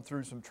is going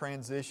through some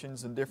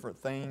transitions and different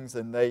things,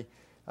 and they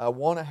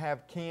want to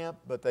have camp,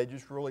 but they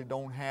just really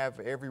don't have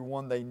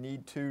everyone they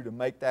need to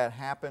make that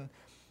happen.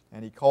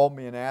 And he called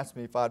me and asked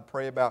me if I'd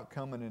pray about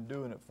coming and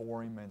doing it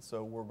for him. And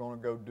so we're going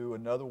to go do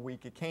another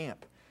week of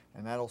camp,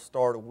 and that'll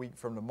start a week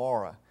from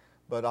tomorrow.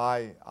 But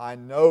I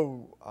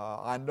know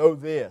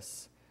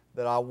this,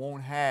 that I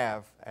won't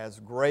have as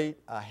great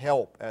a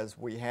help as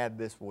we had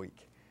this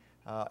week.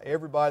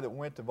 Everybody that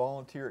went to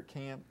volunteer at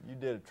camp, you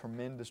did a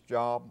tremendous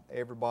job.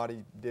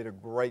 Everybody did a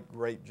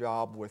great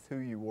job with who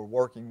you were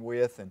working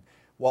with and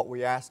what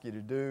we asked you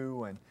to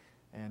do, and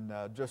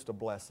just a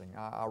blessing.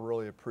 I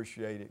really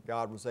appreciate it.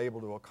 God was able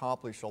to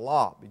accomplish a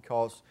lot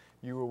because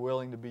you were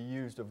willing to be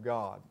used of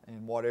God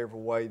in whatever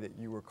way that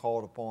you were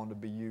called upon to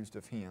be used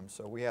of Him.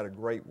 So we had a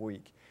great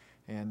week,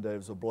 and it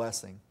was a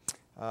blessing.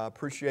 I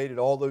appreciated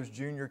all those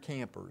junior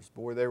campers.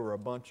 Boy, there were a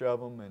bunch of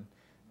them,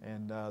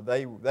 and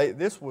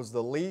this was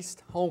the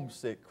least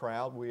homesick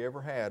crowd we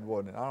ever had,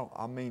 wasn't it?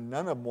 I mean,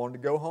 none of them wanted to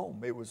go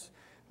home. It was,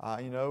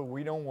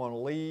 we don't want to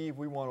leave.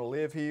 We want to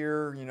live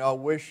here. I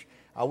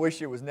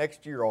wish it was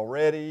next year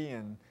already.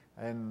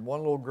 And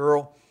one little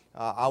girl,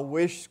 I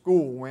wish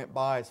school went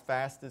by as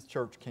fast as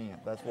church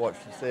camp. That's what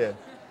she said.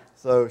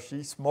 So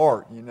she's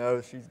smart,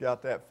 she's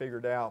got that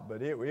figured out.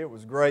 But it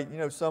was great.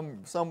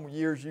 Some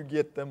years you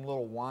get them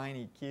little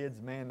whiny kids,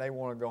 man, they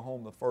want to go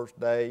home the first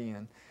day,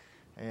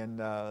 and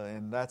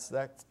that's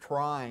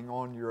trying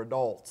on your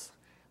adults.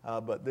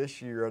 But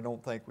this year, I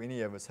don't think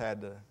any of us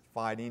had to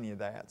fight any of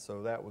that,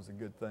 so that was a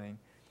good thing.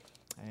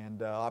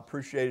 And I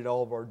appreciated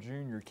all of our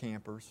junior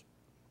campers.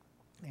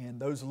 And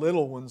those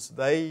little ones,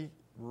 they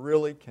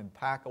really can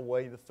pack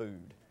away the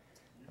food.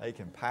 They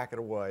can pack it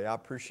away. I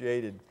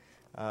appreciated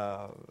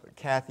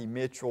Kathy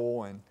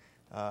Mitchell, and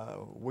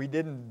we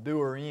didn't do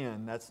her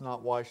in. That's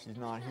not why she's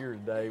not here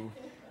today.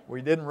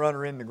 We didn't run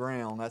her in the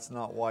ground. That's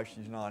not why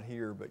she's not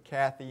here. But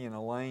Kathy and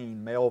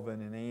Elaine,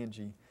 Melvin and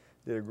Angie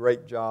did a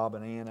great job,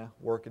 and Anna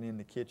working in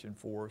the kitchen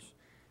for us.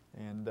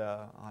 And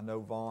I know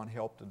Vaughn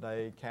helped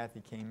today.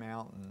 Kathy came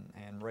out,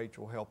 and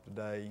Rachel helped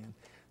today. And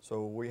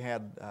so we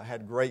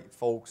had great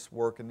folks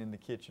working in the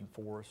kitchen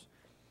for us.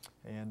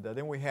 And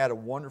then we had a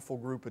wonderful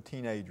group of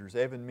teenagers.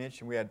 Evan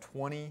mentioned we had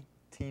 20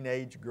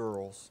 teenage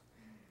girls.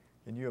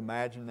 Can you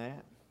imagine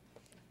that?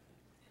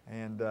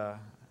 And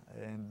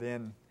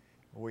then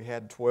we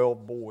had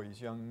 12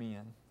 boys, young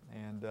men.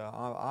 And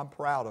I'm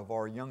proud of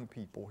our young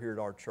people here at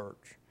our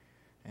church.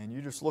 And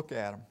you just look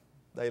at them.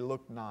 They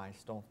look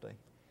nice, don't they?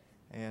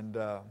 And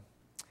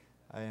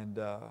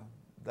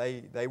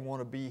they want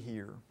to be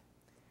here.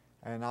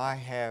 And I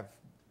have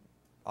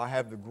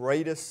the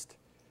greatest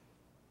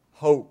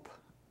hope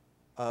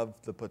of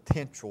the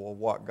potential of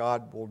what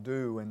God will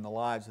do in the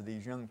lives of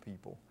these young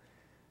people.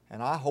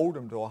 And I hold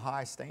them to a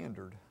high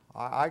standard.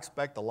 I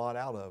expect a lot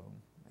out of them.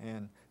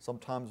 And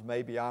sometimes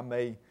maybe I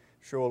may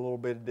show a little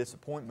bit of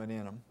disappointment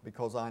in them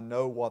because I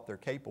know what they're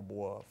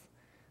capable of.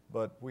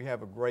 But we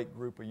have a great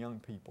group of young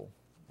people,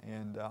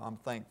 and I'm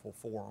thankful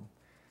for them.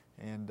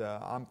 And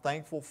I'm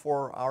thankful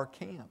for our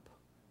camp.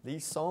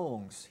 These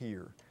songs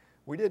here.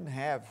 We didn't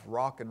have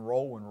rock and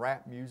roll and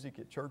rap music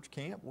at church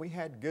camp. We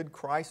had good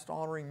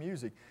Christ-honoring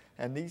music,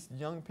 and these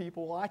young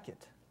people like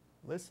it.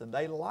 Listen,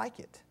 they like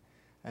it,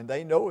 and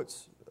they know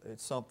it's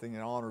something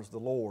that honors the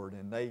Lord,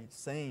 and they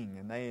sing,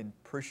 and they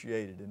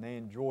appreciate it, and they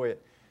enjoy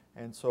it.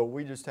 And so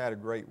we just had a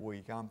great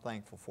week. I'm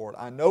thankful for it.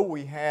 I know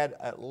we had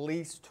at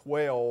least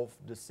 12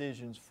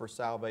 decisions for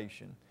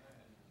salvation.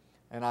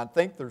 And I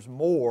think there's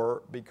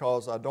more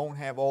because I don't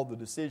have all the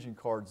decision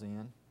cards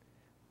in.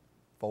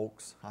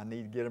 Folks, I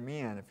need to get them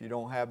in. If you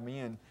don't have them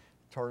in,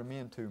 turn them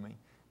in to me.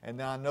 And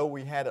then I know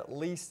we had at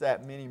least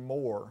that many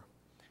more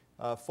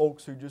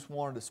folks who just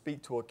wanted to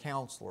speak to a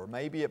counselor.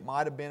 Maybe it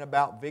might have been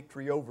about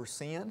victory over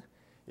sin.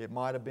 It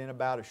might have been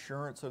about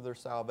assurance of their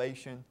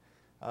salvation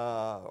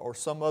or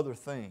some other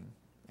thing.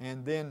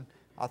 And then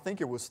I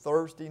think it was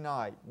Thursday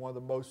night, one of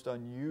the most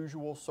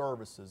unusual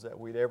services that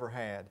we'd ever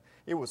had.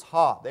 It was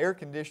hot. The air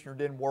conditioner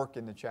didn't work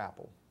in the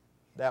chapel.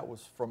 That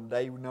was from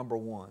day number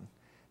one.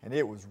 And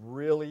it was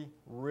really,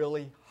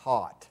 really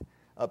hot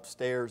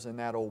upstairs in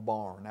that old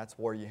barn. That's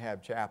where you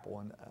have chapel,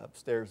 and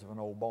upstairs of an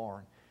old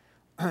barn.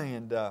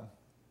 And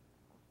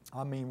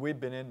I mean, we'd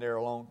been in there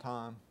a long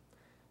time.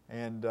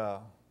 And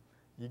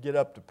you get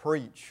up to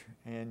preach,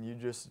 and you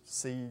just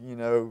see,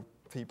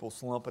 people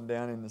slumping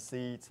down in the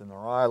seats, and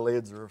their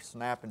eyelids are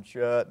snapping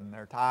shut, and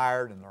they're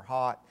tired, and they're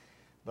hot.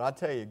 But I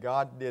tell you,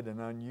 God did an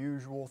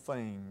unusual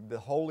thing. The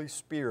Holy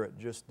Spirit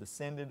just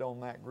descended on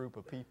that group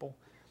of people.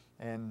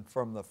 And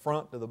from the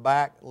front to the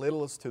back,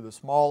 littlest to the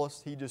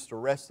smallest, He just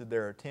arrested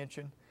their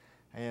attention.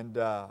 And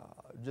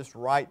just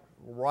right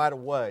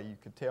away, you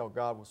could tell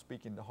God was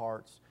speaking to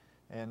hearts.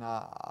 And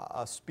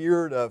a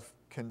spirit of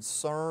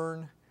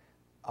concern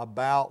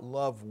about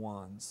loved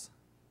ones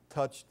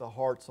touched the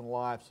hearts and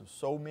lives of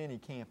so many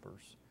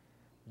campers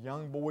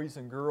young boys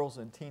and girls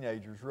and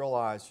teenagers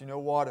realize, you know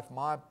what, if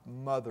my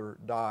mother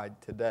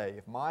died today,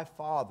 if my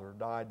father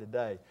died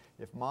today,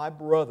 if my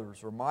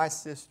brothers or my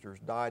sisters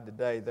died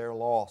today, they're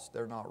lost.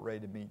 They're not ready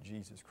to meet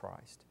Jesus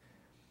Christ.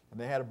 And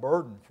they had a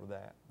burden for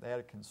that. They had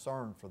a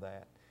concern for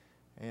that.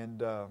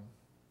 And,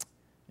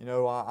 you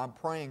know, I'm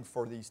praying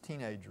for these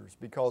teenagers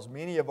because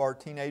many of our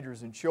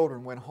teenagers and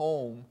children went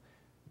home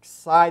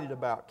excited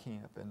about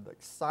camp and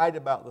excited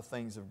about the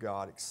things of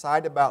God,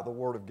 excited about the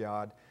Word of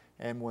God.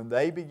 And when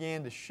they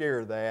began to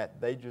share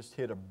that, they just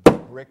hit a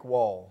brick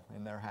wall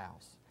in their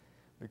house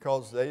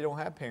because they don't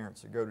have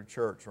parents that go to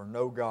church or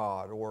know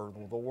God, or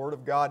the Word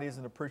of God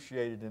isn't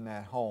appreciated in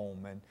that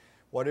home, and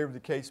whatever the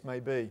case may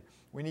be.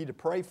 We need to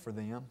pray for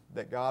them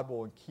that God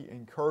will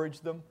encourage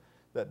them,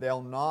 that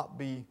they'll not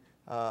be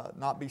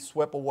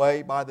swept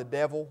away by the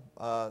devil,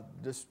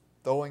 just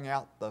throwing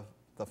out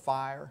the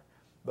fire.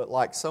 But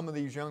like some of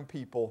these young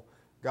people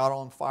got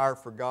on fire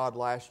for God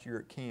last year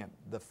at camp,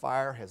 the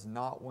fire has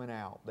not went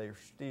out. They're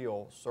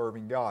still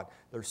serving God.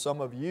 There's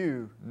some of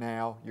you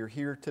now, you're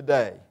here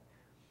today.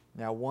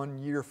 Now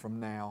 1 year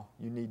from now,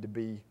 you need to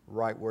be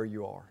right where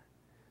you are.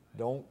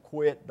 Don't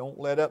quit. Don't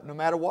let up no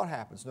matter what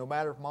happens. No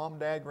matter if mom,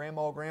 dad,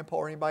 grandma, grandpa,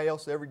 or anybody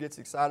else ever gets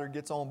excited or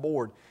gets on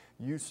board.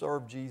 You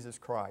serve Jesus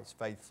Christ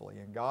faithfully.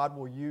 And God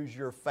will use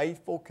your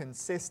faithful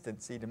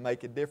consistency to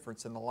make a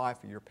difference in the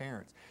life of your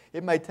parents.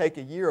 It may take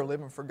a year of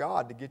living for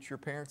God to get your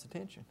parents'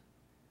 attention.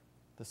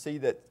 To see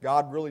that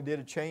God really did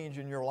a change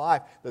in your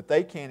life that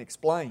they can't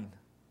explain.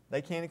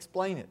 They can't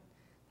explain it.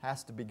 It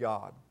has to be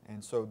God.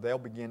 And so they'll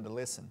begin to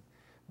listen.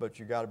 But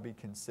you've got to be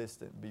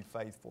consistent and be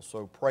faithful.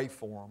 So pray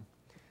for them.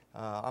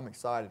 I'm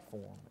excited for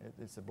them.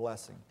 It's a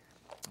blessing.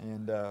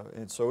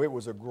 And so it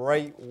was a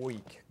great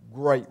week,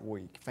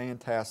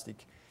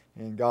 fantastic,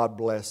 and God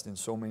blessed in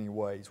so many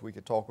ways. We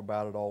could talk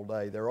about it all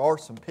day. There are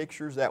some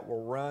pictures that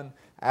will run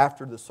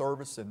after the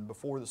service and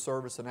before the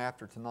service and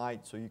after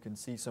tonight, so you can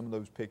see some of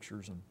those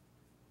pictures and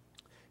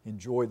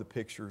enjoy the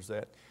pictures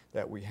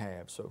that we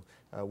have. So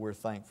we're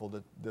thankful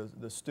that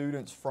the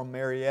students from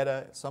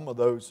Marietta, some of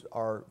those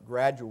are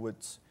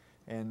graduates,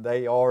 and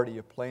they already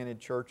have planted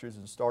churches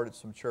and started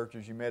some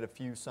churches. You met a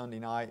few Sunday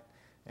night,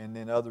 and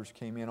then others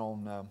came in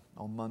on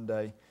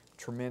Monday.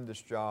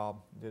 Tremendous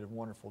job, did a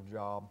wonderful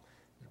job.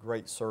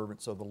 Great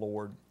servants of the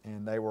Lord.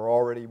 And they were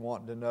already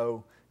wanting to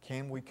know,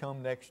 can we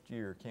come next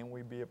year? Can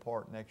we be a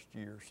part next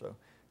year?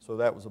 So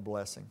that was a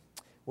blessing.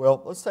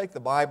 Well, let's take the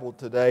Bible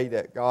today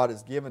that God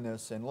has given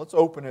us, and let's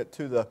open it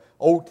to the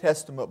Old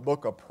Testament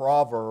book of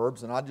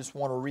Proverbs. And I just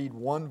want to read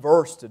one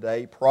verse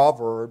today,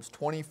 Proverbs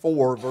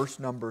 24, verse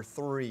number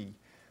 3.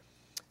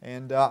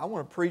 And I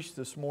want to preach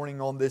this morning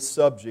on this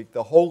subject,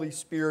 the Holy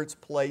Spirit's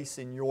place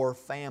in your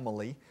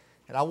family.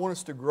 And I want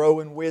us to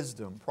grow in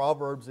wisdom.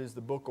 Proverbs is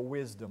the book of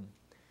wisdom.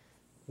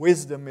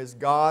 Wisdom is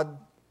God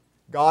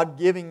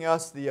giving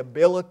us the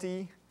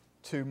ability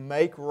to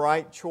make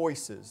right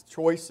choices.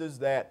 Choices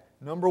that,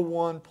 number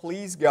one,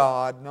 please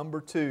God.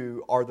 Number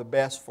two, are the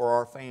best for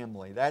our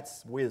family.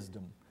 That's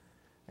wisdom.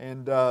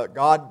 And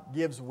God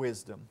gives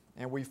wisdom.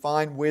 And we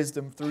find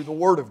wisdom through the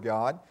Word of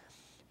God.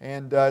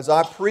 And as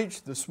I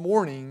preached this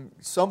morning,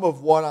 some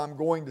of what I'm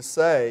going to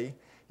say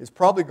is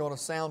probably going to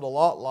sound a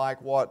lot like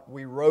what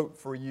we wrote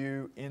for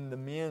you in the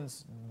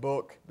men's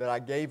book that I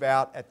gave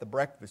out at the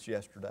breakfast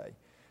yesterday.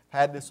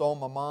 Had this on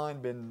my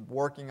mind, been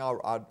working.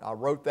 I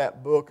wrote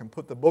that book and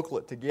put the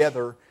booklet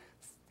together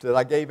that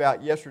I gave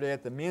out yesterday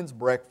at the men's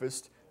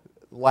breakfast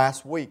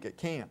last week at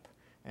camp.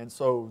 And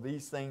so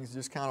these things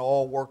just kind of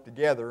all work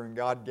together, and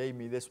God gave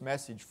me this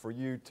message for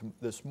you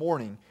this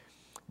morning.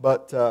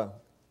 But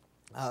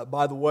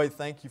by the way,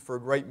 thank you for a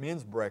great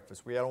men's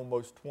breakfast. We had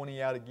almost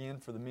 20 out again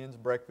for the men's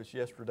breakfast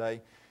yesterday,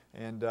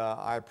 and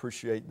I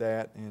appreciate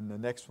that, and the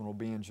next one will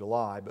be in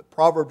July. But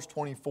Proverbs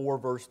 24,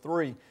 verse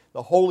 3,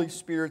 the Holy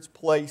Spirit's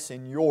place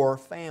in your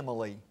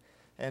family.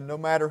 And no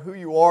matter who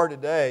you are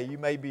today, you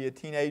may be a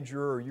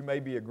teenager or you may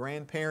be a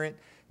grandparent,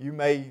 you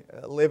may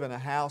live in a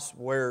house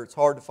where it's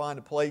hard to find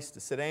a place to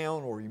sit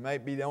down, or you may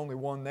be the only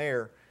one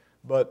there,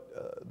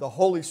 but the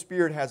Holy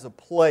Spirit has a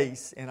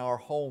place in our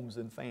homes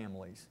and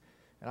families.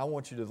 And I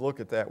want you to look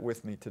at that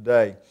with me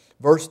today.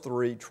 Verse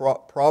 3,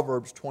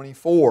 Proverbs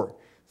 24.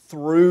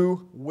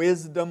 Through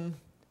wisdom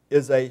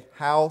is a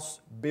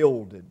house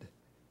builded,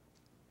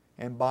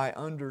 and by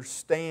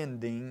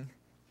understanding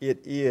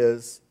it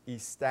is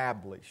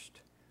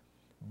established.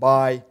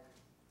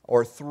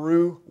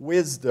 Through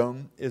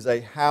wisdom is a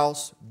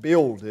house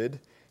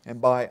builded,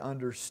 and by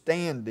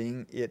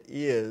understanding it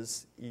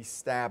is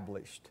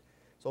established.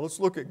 So let's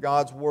look at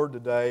God's Word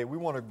today. We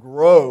want to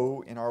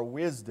grow in our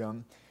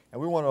wisdom, and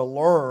we want to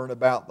learn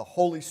about the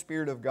Holy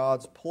Spirit of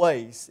God's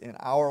place in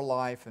our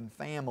life and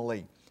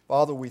family.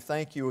 Father, we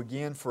thank you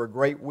again for a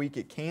great week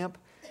at camp.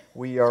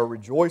 We are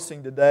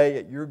rejoicing today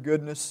at your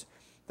goodness.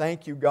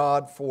 Thank you,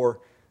 God,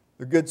 for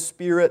the good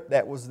spirit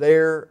that was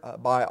there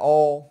by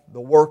all the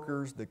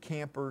workers, the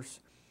campers.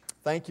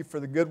 Thank you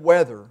for the good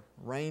weather.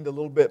 Rained a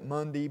little bit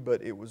Monday,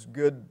 but it was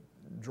good,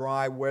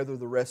 dry weather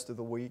the rest of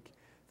the week.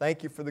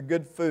 Thank you for the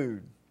good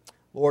food.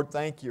 Lord,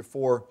 thank you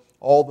for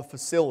all the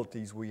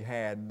facilities we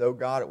had. And though,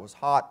 God, it was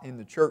hot in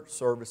the church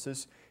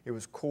services, it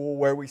was cool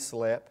where we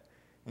slept.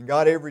 And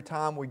God, every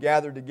time we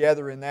gathered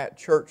together in that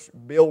church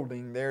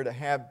building there to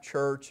have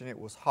church and it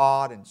was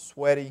hot and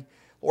sweaty,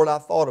 Lord, I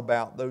thought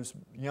about those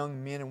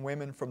young men and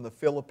women from the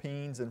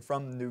Philippines and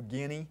from New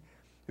Guinea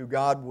who,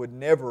 God, would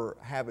never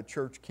have a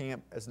church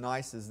camp as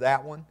nice as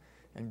that one.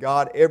 And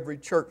God, every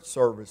church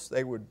service,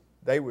 they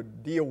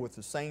would deal with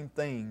the same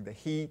thing, the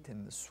heat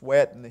and the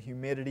sweat and the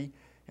humidity.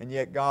 And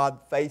yet, God,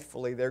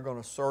 faithfully, they're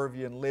going to serve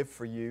you and live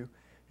for you.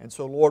 And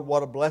so, Lord,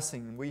 what a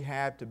blessing we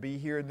have to be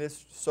here in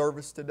this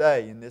service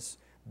today, in this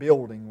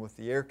building with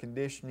the air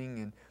conditioning.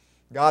 And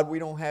God, we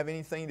don't have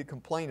anything to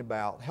complain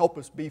about. Help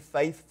us be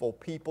faithful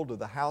people to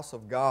the house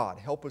of God.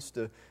 Help us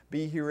to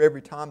be here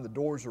every time the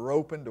doors are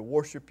open to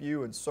worship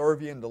you and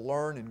serve you and to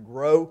learn and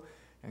grow.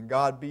 And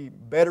God, be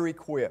better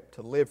equipped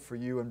to live for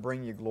you and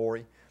bring you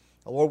glory.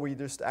 Lord, we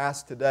just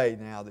ask today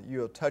now that you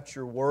will touch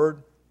your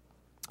word.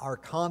 Our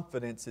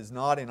confidence is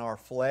not in our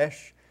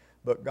flesh,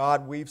 but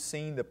God, we've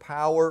seen the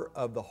power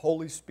of the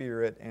Holy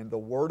Spirit and the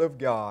Word of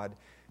God.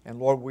 And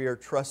Lord, we are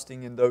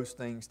trusting in those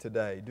things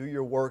today. Do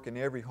your work in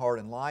every heart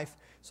and life.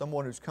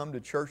 Someone who's come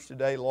to church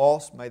today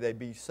lost, may they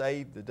be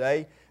saved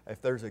today.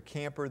 If there's a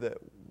camper that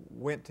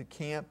went to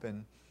camp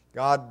and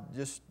God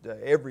just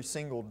every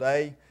single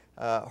day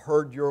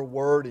heard your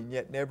word and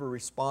yet never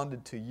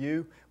responded to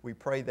you, we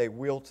pray they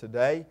will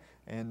today.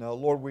 And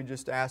Lord, we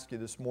just ask you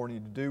this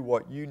morning to do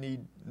what you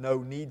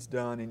know needs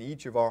done in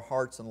each of our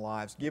hearts and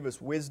lives. Give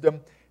us wisdom.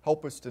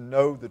 Help us to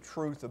know the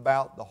truth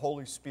about the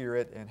Holy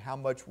Spirit and how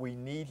much we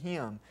need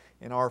Him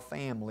in our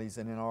families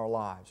and in our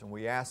lives. And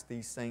we ask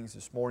these things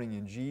this morning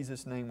in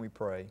Jesus' name we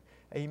pray.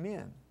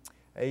 Amen.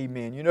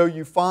 Amen. You know,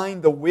 you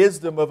find the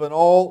wisdom of an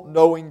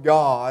all-knowing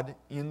God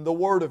in the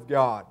Word of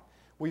God.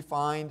 We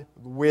find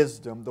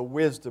wisdom, the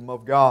wisdom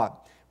of God.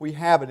 We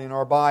have it in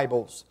our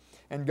Bibles.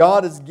 And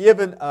God has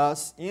given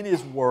us in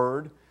His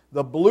Word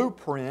the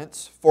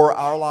blueprints for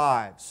our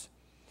lives.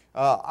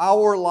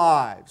 Our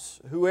lives,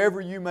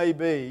 whoever you may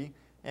be,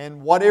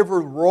 and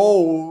whatever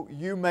role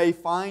you may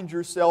find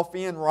yourself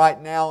in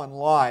right now in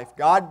life,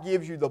 God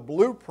gives you the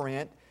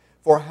blueprint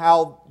for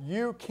how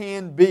you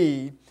can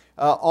be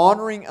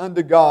honoring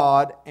unto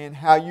God and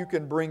how you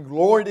can bring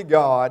glory to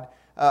God,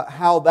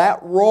 how that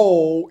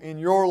role in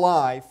your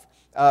life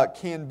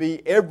can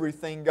be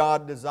everything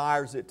God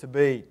desires it to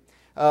be.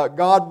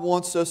 God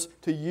wants us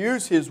to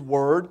use His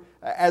Word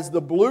as the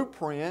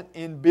blueprint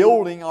in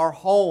building our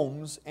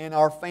homes and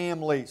our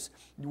families.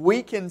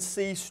 We can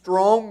see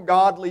strong,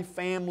 godly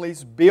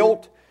families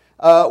built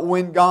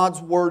when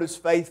God's Word is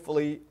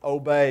faithfully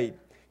obeyed.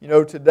 You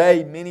know,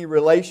 today many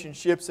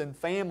relationships and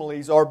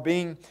families are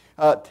being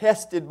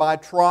tested by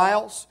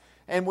trials,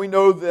 and we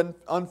know that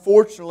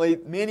unfortunately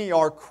many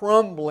are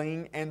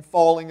crumbling and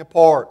falling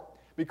apart.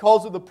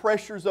 Because of the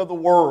pressures of the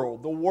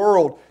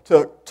world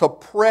to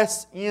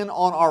press in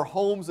on our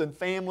homes and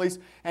families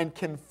and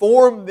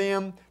conform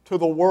them to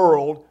the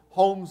world,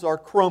 homes are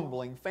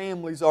crumbling,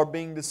 families are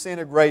being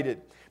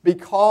disintegrated.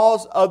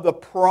 Because of the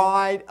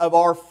pride of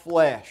our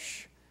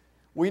flesh.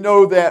 We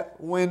know that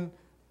when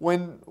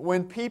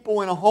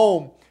people in a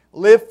home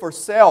live for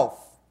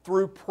self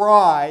through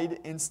pride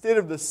instead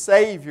of the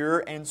Savior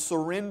and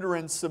surrender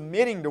and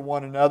submitting to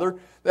one another,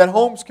 that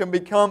homes can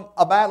become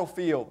a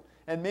battlefield.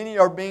 And many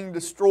are being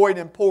destroyed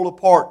and pulled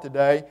apart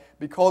today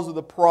because of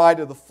the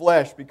pride of the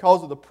flesh,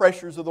 because of the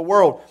pressures of the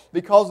world,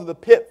 because of the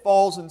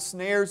pitfalls and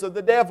snares of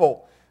the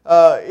devil.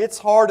 It's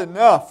hard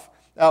enough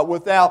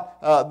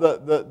without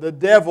the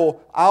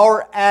devil,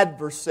 our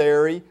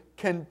adversary,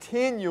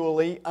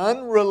 continually,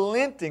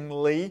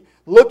 unrelentingly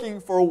looking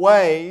for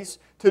ways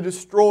to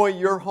destroy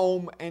your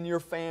home and your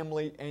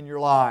family and your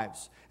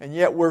lives. And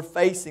yet we're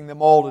facing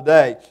them all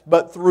today.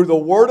 But through the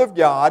Word of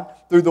God,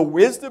 through the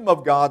wisdom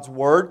of God's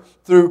Word,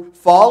 through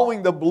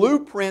following the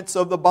blueprints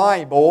of the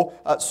Bible,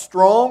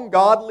 strong,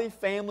 godly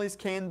families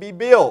can be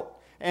built.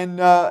 And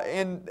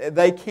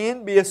they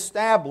can be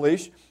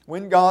established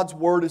when God's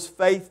Word is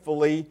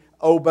faithfully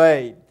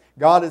obeyed.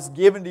 God has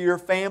given to your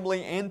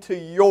family and to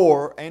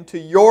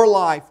your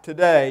life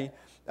today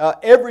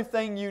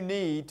everything you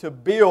need to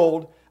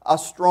build a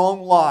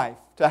strong life,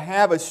 to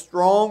have a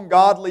strong,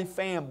 godly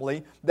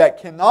family that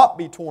cannot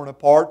be torn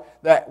apart,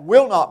 that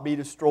will not be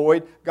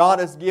destroyed. God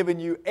has given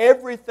you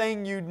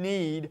everything you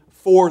need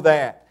for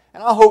that.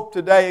 And I hope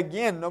today,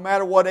 again, no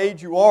matter what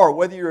age you are,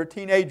 whether you're a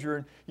teenager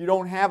and you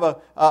don't have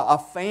a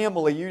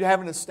family, you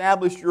haven't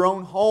established your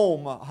own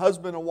home, a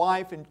husband and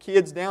wife and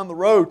kids down the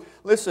road,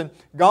 listen,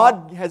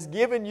 God has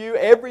given you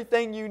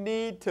everything you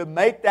need to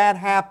make that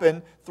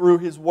happen through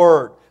His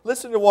Word.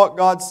 Listen to what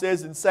God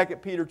says in 2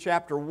 Peter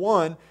chapter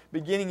 1,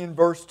 beginning in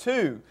verse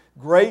 2.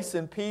 Grace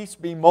and peace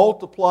be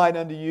multiplied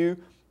unto you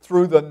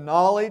through the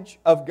knowledge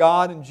of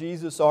God and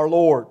Jesus our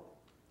Lord,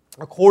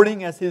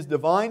 according as His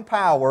divine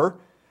power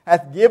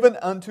hath given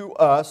unto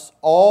us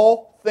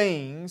all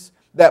things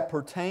that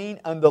pertain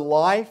unto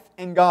life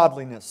and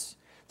godliness,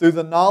 through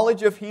the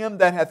knowledge of Him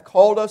that hath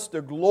called us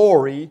to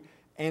glory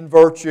and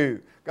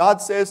virtue.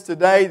 God says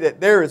today that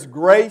there is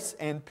grace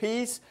and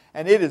peace,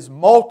 and it is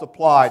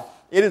multiplied.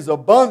 It is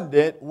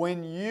abundant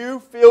when you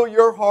fill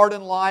your heart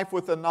and life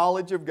with the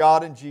knowledge of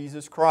God and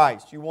Jesus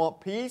Christ. You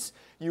want peace?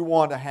 You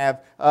want to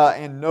have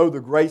and know the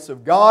grace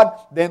of God?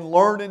 Then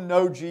learn and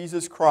know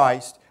Jesus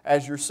Christ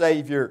as your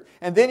Savior.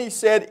 And then he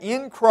said,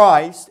 in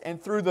Christ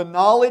and through the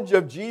knowledge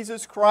of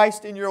Jesus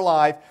Christ in your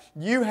life,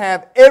 you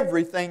have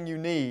everything you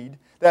need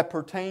that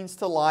pertains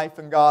to life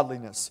and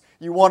godliness.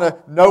 You want to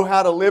know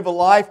how to live a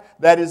life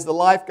that is the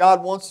life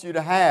God wants you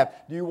to have.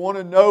 Do you want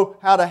to know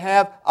how to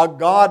have a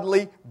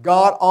godly,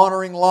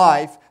 God-honoring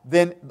life?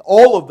 Then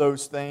all of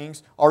those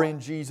things are in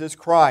Jesus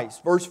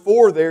Christ. Verse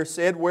 4 there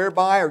said,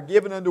 whereby are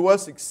given unto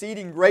us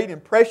exceeding great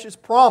and precious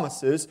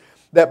promises,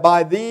 that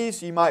by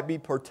these ye might be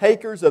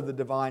partakers of the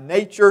divine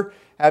nature,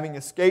 having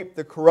escaped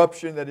the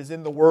corruption that is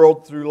in the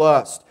world through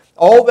lust.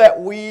 All that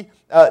we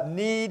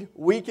need,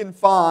 we can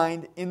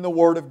find in the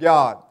Word of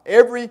God.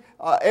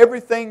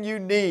 Everything you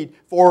need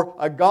for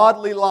a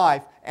godly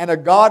life and a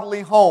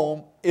godly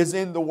home is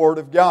in the Word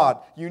of God.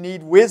 You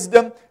need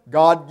wisdom,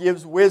 God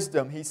gives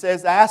wisdom. He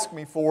says, ask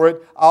me for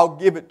it, I'll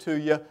give it to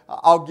you,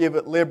 I'll give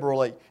it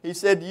liberally. He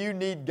said, you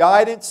need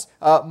guidance,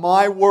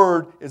 my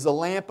Word is a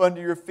lamp unto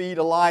your feet,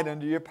 a light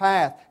unto your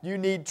path. You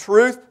need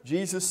truth,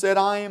 Jesus said,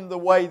 I am the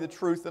way, the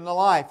truth, and the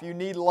life. You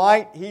need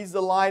light, He's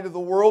the light of the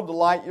world to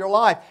light your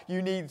life.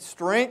 You need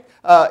strength,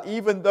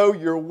 even though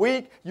you're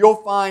weak, you'll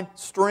find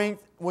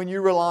strength when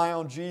you rely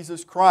on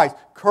Jesus Christ.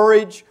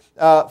 Courage,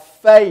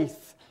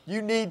 faith.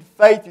 You need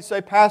faith. You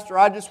say, Pastor,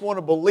 I just want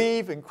to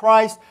believe in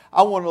Christ.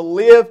 I want to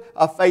live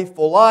a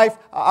faithful life.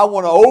 I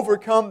want to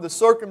overcome the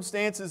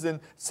circumstances and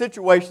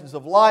situations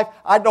of life.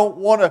 I don't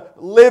want to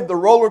live the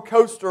roller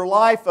coaster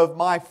life of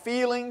my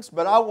feelings,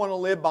 but I want to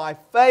live by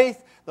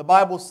faith. The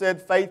Bible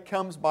said faith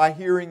comes by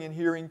hearing, and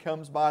hearing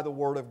comes by the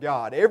Word of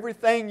God.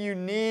 Everything you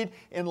need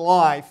in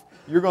life,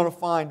 you're going to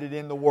find it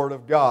in the Word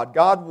of God.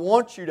 God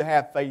wants you to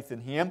have faith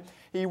in Him.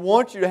 He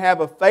wants you to have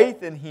a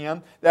faith in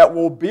Him that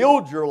will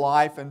build your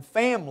life and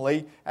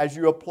family as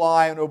you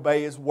apply and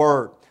obey His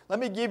Word. Let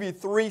me give you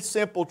 3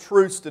 simple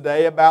truths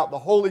today about the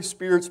Holy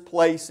Spirit's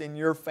place in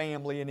your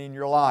family and in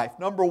your life.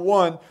 Number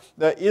 1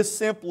 is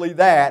simply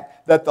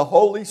that the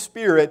Holy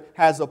Spirit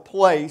has a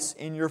place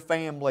in your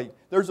family.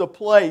 There's a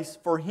place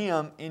for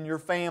Him in your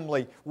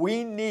family.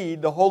 We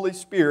need the Holy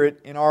Spirit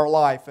in our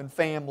life and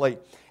family.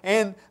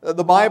 And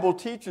the Bible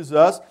teaches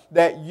us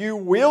that you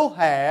will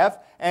have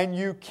and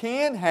you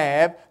can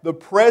have the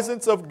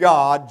presence of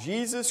God,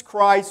 Jesus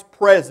Christ's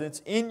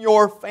presence in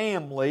your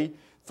family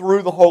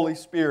through the Holy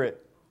Spirit.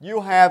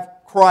 You have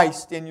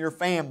Christ in your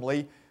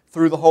family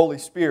through the Holy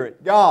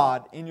Spirit.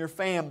 God in your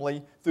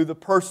family through the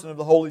person of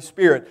the Holy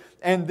Spirit.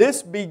 And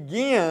this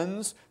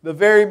begins the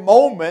very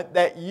moment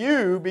that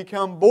you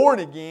become born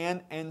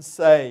again and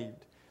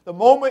saved. The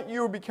moment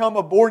you become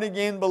a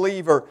born-again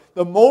believer,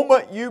 the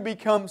moment you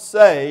become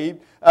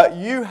saved,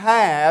 you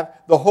have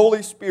the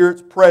Holy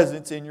Spirit's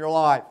presence in your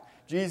life.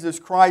 Jesus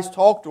Christ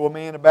talked to a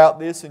man about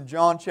this in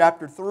John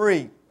chapter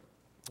 3,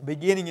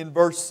 beginning in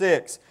verse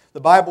 6.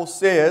 The Bible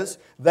says,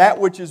 that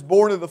which is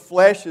born of the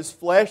flesh is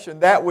flesh,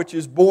 and that which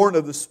is born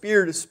of the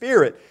Spirit is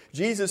spirit.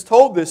 Jesus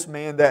told this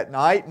man that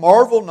night,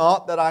 marvel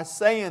not that I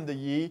say unto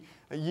ye,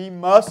 ye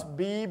must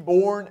be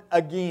born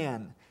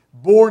again.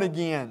 Born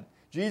again.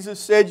 Jesus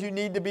said you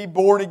need to be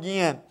born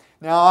again.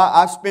 Now,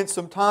 I spent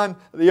some time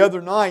the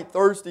other night,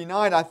 Thursday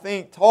night, I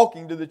think,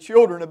 talking to the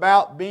children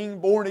about being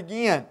born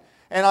again.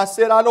 And I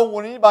said, I don't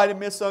want anybody to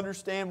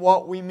misunderstand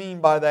what we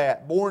mean by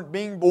that.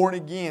 Being born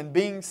again,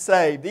 being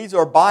saved. These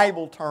are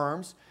Bible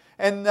terms.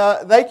 And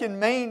they can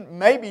mean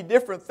maybe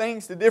different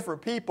things to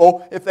different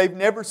people if they've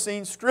never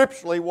seen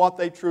scripturally what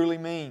they truly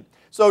mean.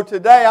 So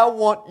today I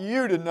want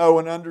you to know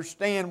and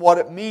understand what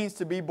it means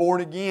to be born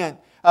again.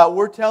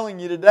 We're telling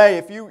you today,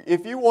 if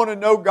you want to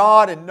know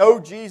God and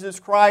know Jesus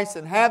Christ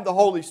and have the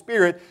Holy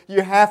Spirit,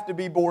 you have to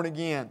be born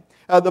again.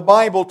 The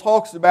Bible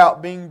talks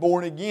about being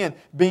born again,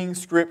 being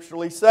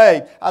scripturally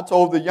saved. I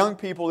told the young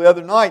people the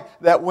other night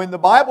that when the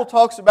Bible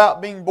talks about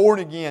being born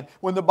again,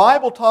 when the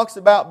Bible talks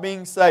about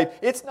being saved,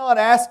 it's not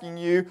asking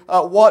you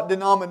what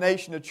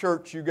denomination of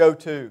church you go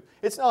to.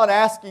 It's not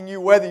asking you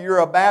whether you're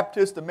a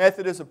Baptist, a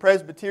Methodist, a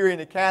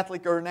Presbyterian, a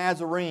Catholic, or a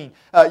Nazarene.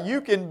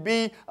 You can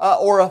be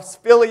or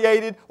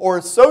affiliated or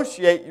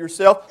associate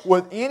yourself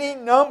with any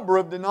number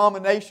of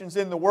denominations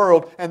in the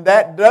world, and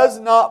that does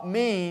not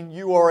mean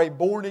you are a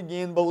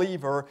born-again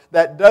believer.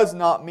 That does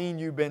not mean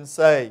you've been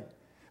saved.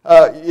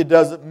 It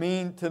doesn't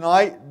mean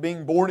tonight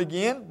being born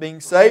again,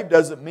 being saved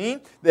doesn't mean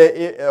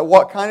that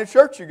what kind of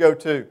church you go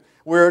to.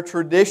 We're a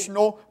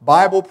traditional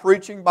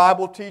Bible-preaching,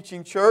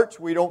 Bible-teaching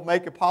church. We don't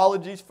make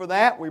apologies for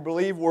that. We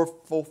believe we're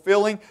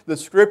fulfilling the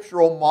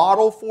scriptural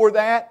model for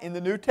that in the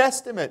New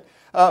Testament.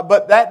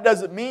 But that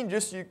doesn't mean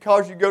just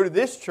because you go to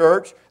this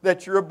church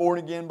that you're a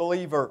born-again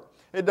believer.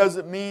 It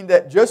doesn't mean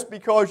that just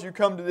because you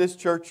come to this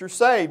church you're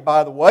saved,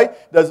 by the way.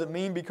 It doesn't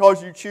mean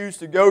because you choose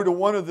to go to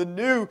one of the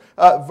new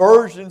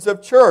versions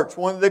of church,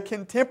 one of the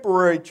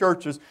contemporary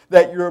churches,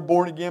 that you're a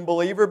born-again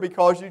believer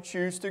because you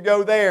choose to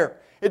go there.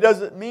 It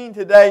doesn't mean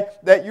today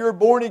that you're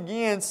born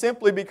again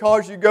simply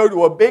because you go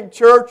to a big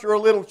church or a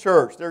little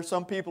church. There are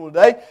some people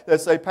today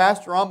that say,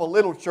 Pastor, I'm a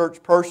little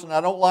church person.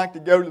 I don't like to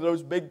go to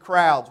those big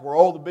crowds where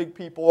all the big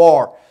people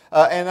are.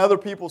 And other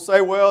people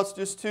say, well, it's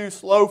just too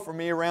slow for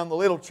me around the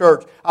little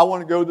church. I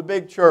want to go to the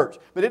big church.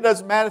 But it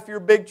doesn't matter if you're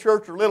a big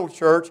church or little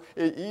church.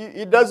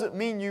 It doesn't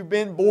mean you've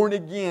been born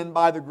again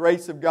by the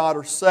grace of God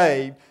or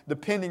saved,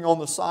 depending on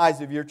the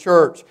size of your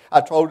church. I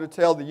told to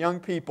tell the young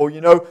people,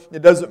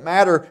 it doesn't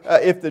matter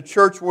if the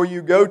church where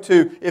you go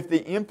to, if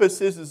the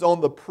emphasis is on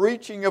the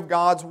preaching of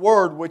God's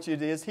Word, which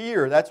it is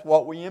here. That's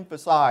what we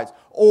emphasize.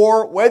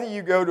 Or whether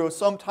you go to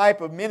some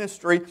type of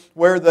ministry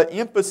where the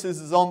emphasis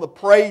is on the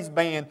praise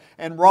band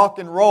and rock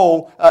and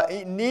roll,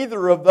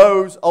 neither of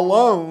those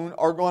alone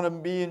are going to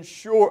be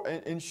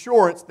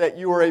insurance that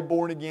you are a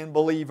born-again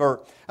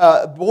believer.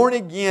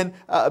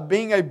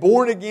 Being a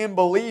born-again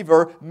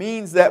believer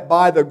means that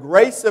by the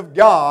grace of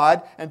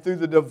God and through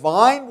the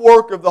divine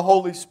work of the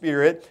Holy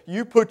Spirit,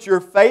 you put your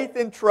faith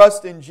and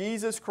trust in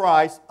Jesus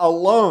Christ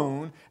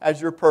alone as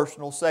your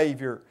personal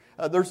Savior.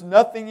 There's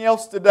nothing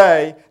else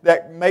today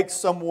that makes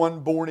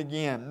someone born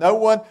again.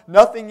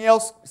 Nothing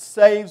else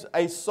saves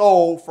a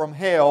soul from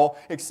hell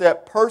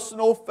except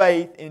personal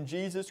faith in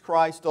Jesus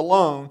Christ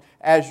alone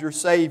as your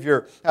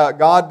Savior. It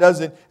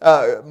doesn't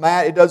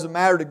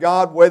matter to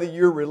God whether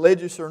you're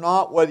religious or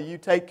not, whether you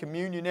take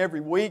communion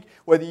every week,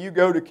 whether you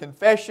go to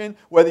confession,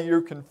 whether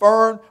you're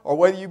confirmed, or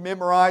whether you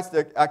memorize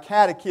a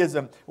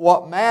catechism.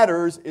 What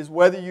matters is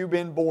whether you've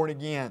been born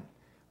again.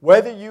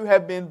 Whether you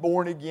have been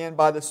born again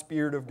by the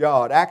Spirit of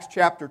God. Acts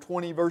chapter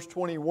 20, verse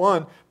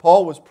 21,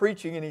 Paul was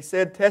preaching and he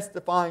said,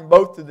 testifying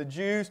both to the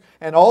Jews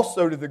and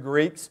also to the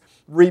Greeks,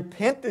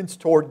 repentance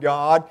toward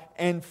God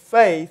and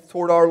faith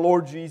toward our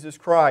Lord Jesus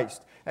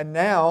Christ. And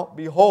now,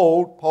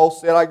 behold, Paul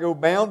said, I go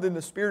bound in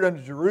the Spirit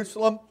unto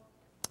Jerusalem,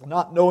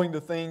 not knowing the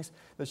things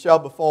that shall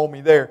befall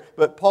me there.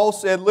 But Paul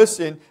said,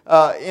 listen,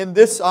 in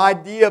this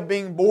idea of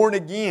being born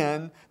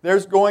again,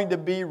 there's going to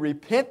be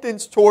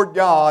repentance toward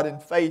God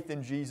and faith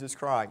in Jesus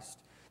Christ.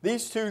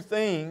 These two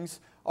things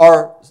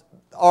are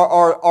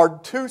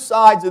two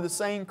sides of the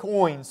same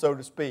coin, so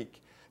to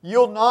speak.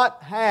 You'll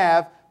not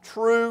have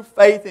true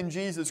faith in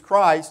Jesus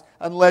Christ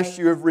unless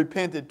you have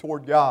repented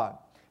toward God.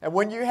 And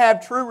when you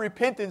have true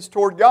repentance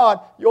toward God,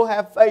 you'll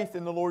have faith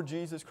in the Lord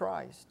Jesus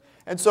Christ.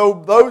 And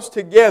so those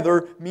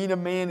together mean a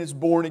man is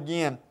born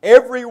again.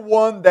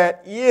 Everyone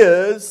that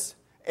is,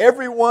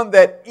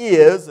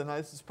 and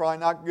this is probably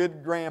not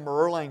good grammar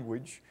or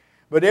language,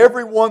 but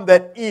everyone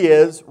that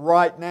is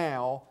right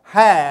now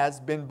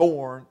has been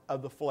born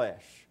of the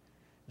flesh.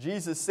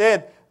 Jesus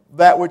said,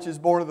 that which is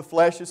born of the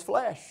flesh is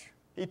flesh.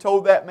 He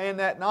told that man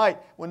that night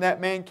when that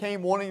man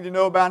came wanting to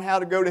know about how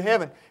to go to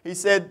heaven. He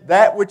said,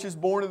 that which is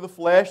born of the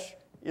flesh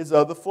is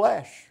of the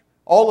flesh.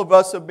 All of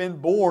us have been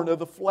born of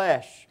the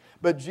flesh.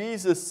 But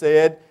Jesus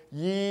said,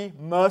 ye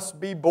must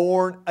be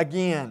born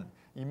again.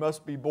 You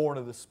must be born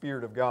of the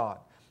Spirit of God.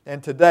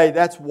 And today,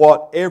 that's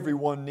what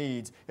everyone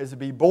needs, is to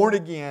be born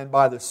again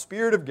by the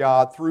Spirit of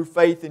God through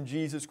faith in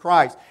Jesus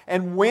Christ.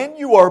 And when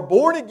you are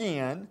born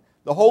again,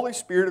 the Holy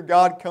Spirit of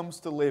God comes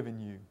to live in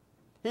you.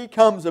 He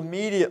comes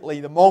immediately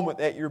the moment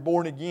that you're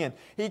born again.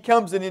 He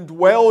comes and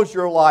indwells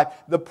your life,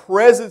 the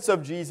presence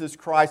of Jesus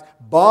Christ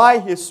by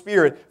His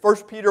Spirit. 1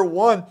 Peter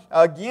 1,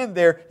 again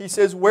there, he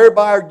says,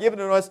 whereby are given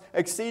to us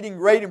exceeding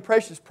great and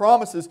precious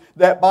promises,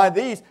 that by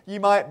these ye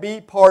might be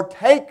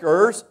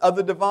partakers of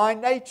the divine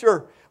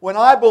nature. When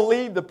I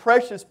believe the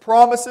precious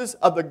promises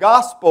of the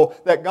gospel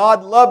that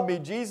God loved me,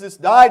 Jesus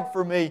died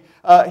for me,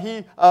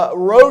 He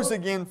rose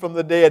again from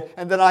the dead,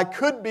 and that I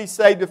could be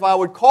saved if I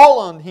would call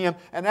on Him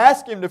and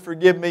ask Him to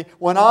forgive me.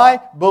 When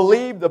I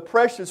believed the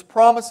precious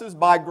promises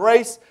by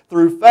grace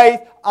through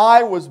faith,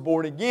 I was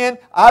born again.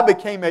 I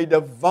became a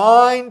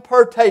divine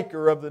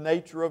partaker of the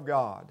nature of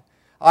God.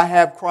 I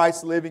have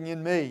Christ living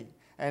in me,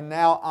 and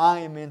now I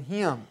am in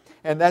Him.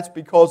 And that's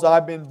because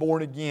I've been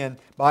born again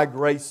by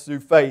grace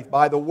through faith,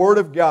 by the Word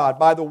of God,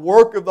 by the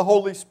work of the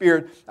Holy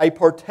Spirit, a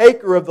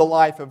partaker of the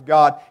life of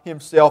God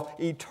Himself,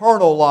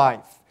 eternal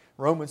life.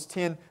 Romans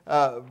 10,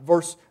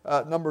 verse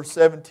number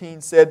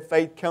 17 said,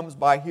 faith comes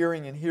by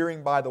hearing, and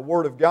hearing by the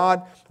Word of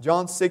God.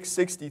 John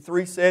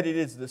 6:63 said, it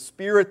is the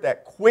Spirit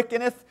that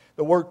quickeneth.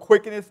 The word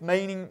quickeneth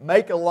meaning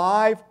make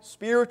alive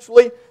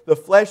spiritually. The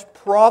flesh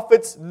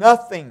profits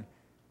nothing.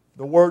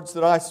 The words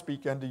that I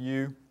speak unto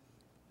you,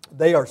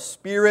 they are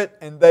spirit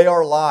and they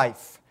are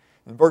life.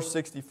 And verse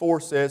 64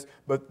 says,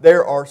 but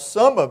there are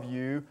some of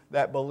you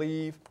that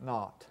believe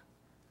not.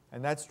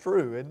 And that's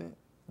true, isn't it?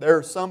 There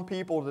are some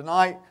people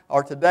tonight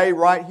or today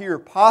right here,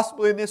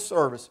 possibly in this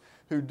service,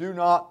 who do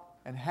not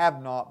and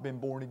have not been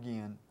born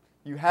again.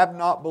 You have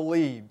not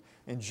believed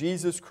in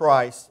Jesus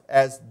Christ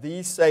as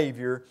the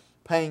Savior,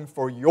 paying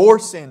for your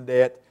sin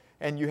debt,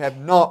 and you have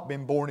not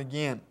been born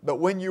again. But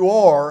when you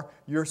are,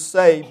 you're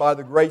saved by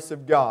the grace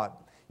of God.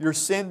 Your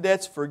sin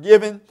debt's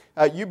forgiven.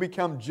 You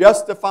become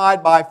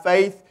justified by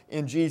faith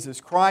in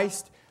Jesus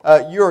Christ.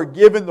 You are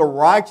given the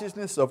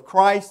righteousness of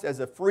Christ as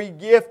a free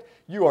gift.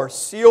 you are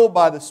sealed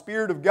by the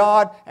Spirit of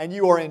God, and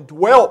you are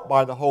indwelt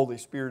by the Holy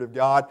Spirit of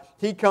God.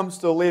 He comes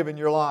to live in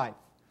your life.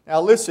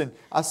 Now listen,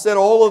 I said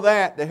all of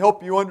that to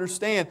help you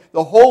understand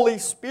the Holy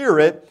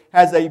Spirit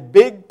has a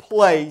big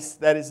place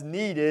that is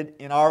needed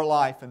in our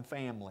life and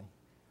family.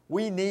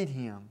 We need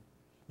Him.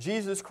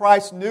 Jesus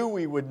Christ knew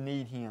we would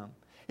need Him.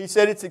 He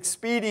said, it's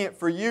expedient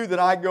for you that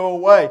I go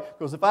away,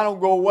 because if I don't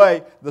go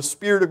away, the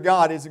Spirit of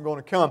God isn't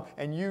going to come,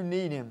 and you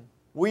need Him.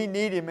 We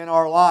need Him in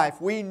our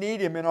life. We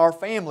need Him in our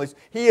families.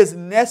 He is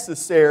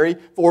necessary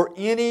for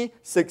any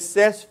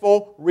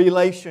successful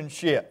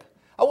relationship.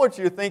 I want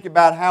you to think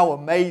about how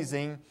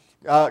amazing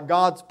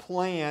God's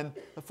plan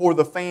for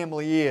the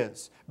family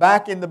is.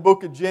 Back in the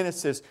book of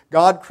Genesis,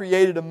 God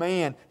created a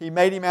man. He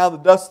made him out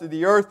of the dust of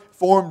the earth,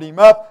 formed him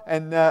up,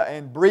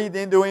 and breathed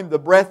into him the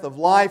breath of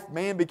life.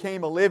 Man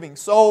became a living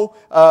soul.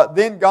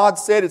 Then God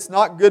said it's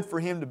not good for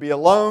him to be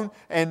alone,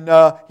 and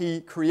He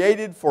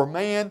created for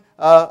man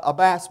a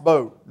bass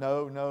boat.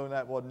 No,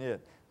 that wasn't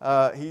it.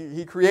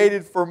 He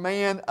created for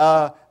man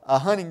a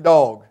hunting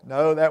dog.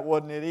 No, that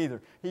wasn't it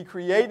either. He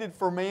created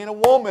for man a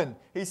woman.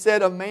 He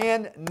said a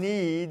man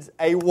needs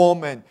a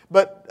woman.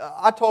 But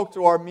I talked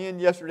to our men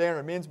yesterday on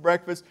our men's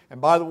breakfast. And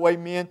by the way,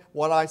 men,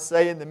 what I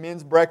say in the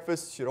men's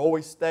breakfast should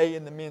always stay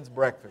in the men's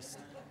breakfast.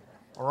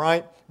 All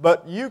right?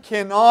 But you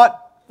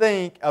cannot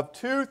think of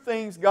two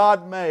things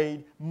God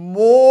made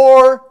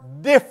more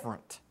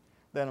different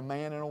than a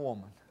man and a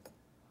woman.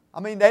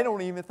 I mean, they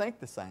don't even think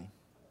the same.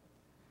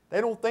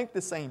 They don't think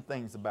the same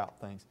things about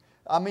things.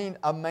 I mean,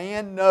 a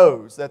man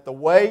knows that the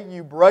way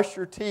you brush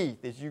your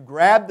teeth is you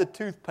grab the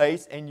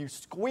toothpaste and you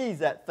squeeze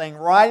that thing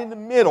right in the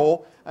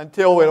middle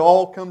until it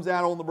all comes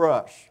out on the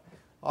brush.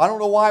 I don't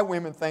know why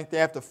women think they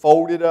have to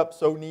fold it up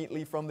so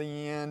neatly from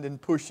the end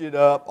and push it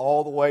up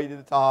all the way to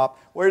the top.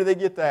 Where do they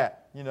get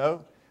that, you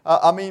know?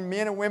 I mean,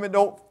 men and women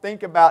don't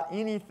think about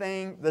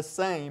anything the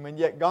same, and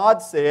yet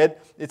God said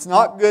it's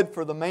not good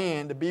for the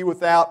man to be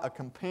without a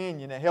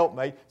companion, a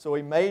helpmate, so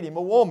He made him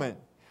a woman.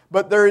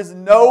 But there is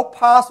no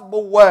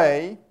possible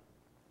way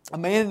a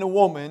man and a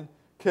woman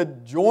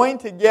could join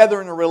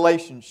together in a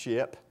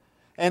relationship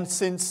and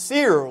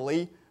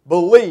sincerely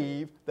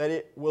believe that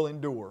it will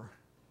endure.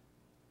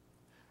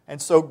 And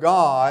so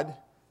God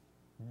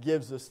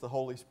gives us the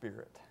Holy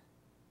Spirit.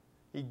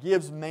 He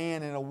gives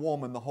man and a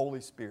woman the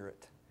Holy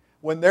Spirit.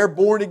 When they're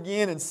born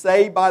again and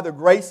saved by the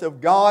grace of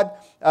God,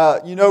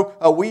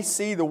 we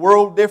see the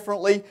world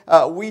differently.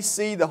 We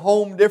see the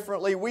home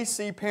differently. We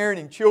see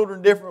parenting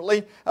children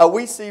differently.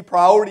 We see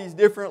priorities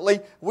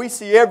differently. We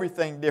see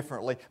everything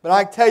differently. But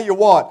I tell you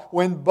what,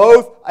 when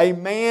both a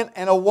man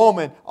and a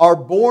woman are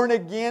born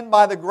again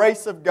by the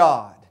grace of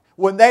God,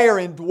 when they are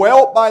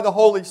indwelt by the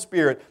Holy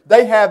Spirit,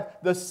 they have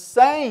the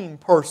same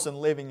person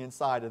living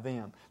inside of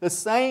them. The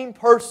same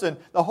person,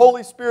 the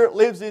Holy Spirit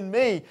lives in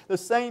me. The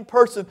same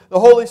person, the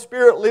Holy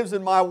Spirit lives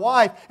in my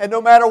wife. And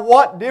no matter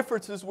what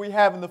differences we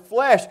have in the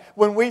flesh,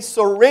 when we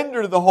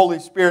surrender to the Holy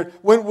Spirit,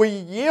 when we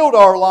yield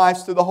our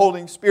lives to the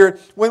Holy Spirit,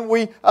 when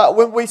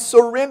we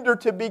surrender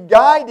to be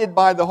guided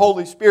by the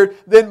Holy Spirit,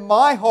 then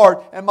my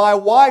heart and my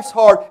wife's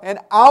heart and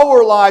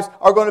our lives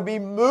are going to be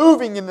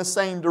moving in the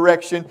same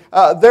direction.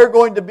 They're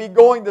going to be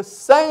going the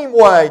same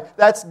way.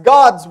 That's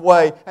God's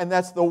way, and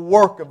that's the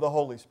work of the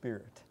Holy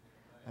Spirit.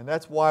 And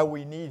that's why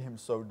we need Him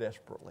so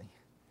desperately.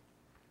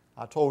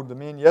 I told the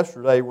men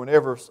yesterday,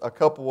 whenever a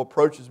couple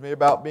approaches me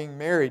about being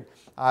married,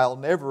 I'll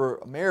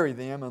never marry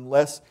them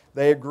unless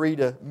they agree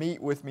to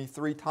meet with me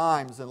 3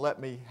 times and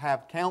let me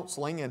have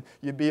counseling, and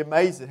you'd be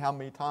amazed at how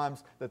many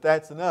times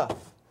that's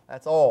enough.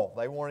 That's all.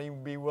 They won't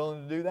even be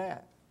willing to do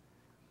that.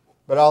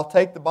 But I'll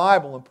take the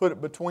Bible and put it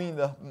between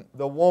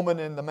the woman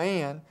and the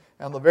man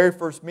on the very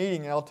first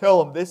meeting, and I'll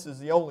tell them this is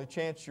the only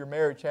chance your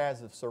marriage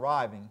has of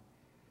surviving,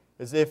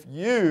 is if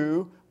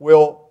you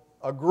will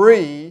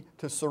agree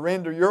to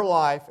surrender your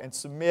life and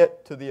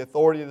submit to the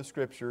authority of the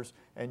Scriptures,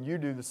 and you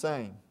do the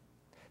same.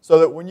 So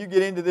that when you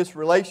get into this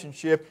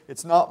relationship,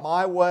 it's not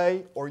my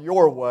way or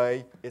your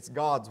way, it's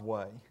God's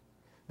way.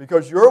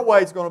 Because your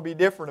way is going to be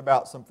different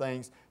about some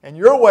things, and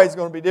your way is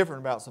going to be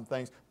different about some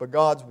things, but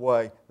God's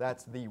way,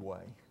 that's the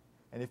way.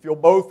 And if you'll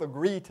both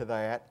agree to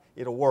that,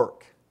 it'll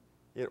work.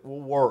 It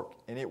will work,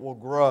 and it will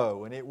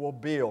grow, and it will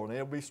build, and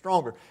it will be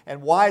stronger.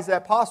 And why is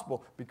that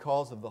possible?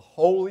 Because of the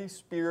Holy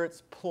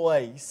Spirit's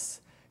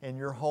place in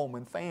your home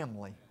and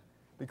family.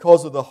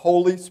 Because of the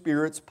Holy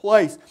Spirit's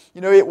place.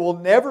 You know, it will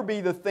never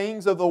be the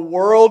things of the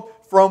world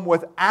from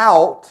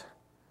without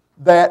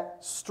that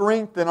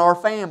strengthen our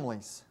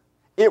families.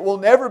 It will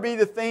never be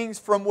the things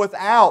from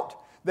without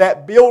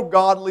that build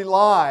godly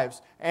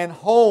lives and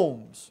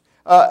homes.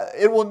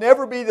 It will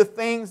never be the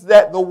things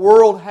that the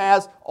world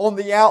has on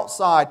the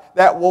outside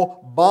that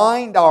will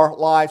bind our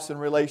lives and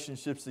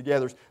relationships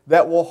together,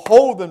 that will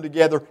hold them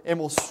together and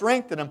will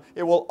strengthen them.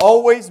 It will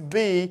always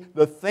be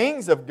the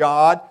things of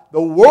God,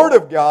 the Word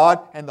of God,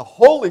 and the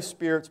Holy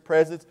Spirit's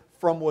presence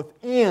from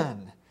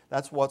within.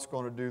 That's what's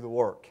going to do the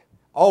work.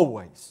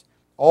 Always.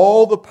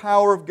 All the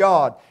power of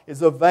God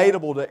is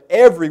available to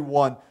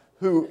everyone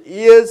who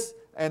is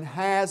and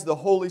has the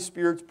Holy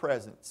Spirit's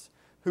presence.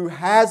 who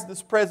has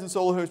this presence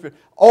of the Holy Spirit,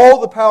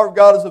 all the power of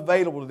God is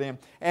available to them.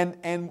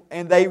 And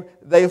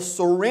they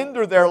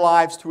surrender their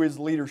lives to His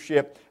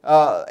leadership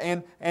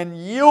and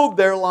yield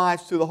their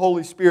lives to the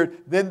Holy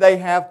Spirit. Then they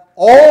have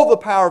all the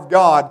power of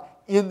God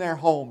in their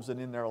homes and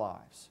in their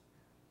lives.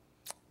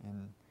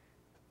 And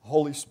the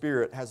Holy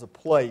Spirit has a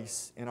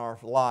place in our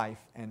life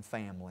and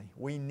family.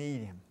 We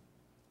need Him.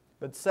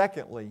 But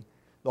secondly,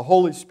 the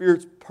Holy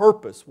Spirit's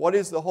purpose. What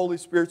is the Holy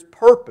Spirit's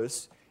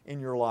purpose in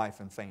your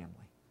life and family?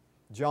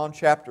 John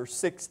chapter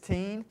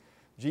 16,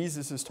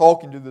 Jesus is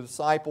talking to the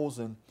disciples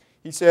and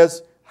He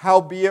says,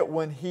 "Howbeit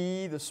when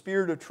He, the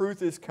Spirit of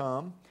truth, is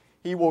come,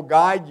 He will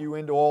guide you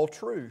into all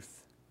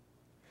truth.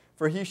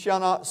 For He shall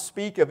not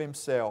speak of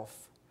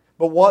Himself,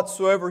 but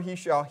whatsoever He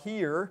shall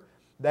hear,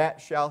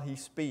 that shall He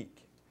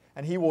speak.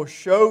 And He will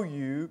show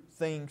you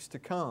things to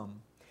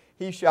come.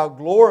 He shall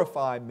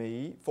glorify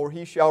Me, for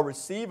He shall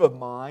receive of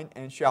mine,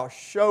 and shall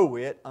show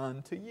it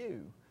unto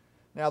you."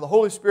 Now, the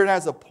Holy Spirit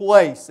has a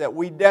place that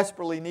we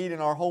desperately need in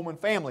our home and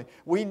family.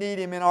 We need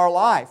Him in our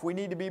life. We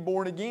need to be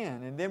born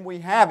again. And then we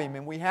have Him,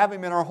 and we have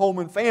Him in our home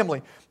and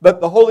family.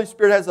 But the Holy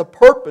Spirit has a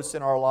purpose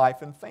in our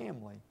life and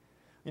family.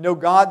 You know,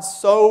 God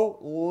so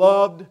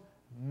loved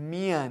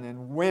men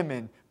and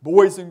women,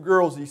 boys and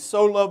girls. He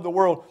so loved the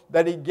world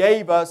that He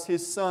gave us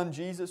His Son,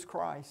 Jesus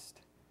Christ.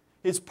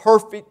 His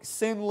perfect,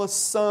 sinless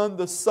Son,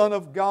 the Son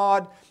of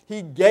God.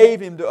 He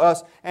gave Him to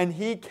us, and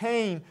He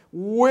came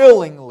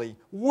willingly,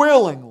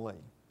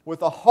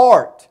 with a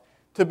heart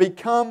to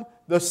become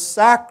the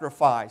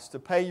sacrifice to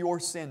pay your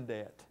sin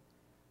debt.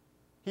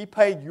 He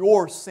paid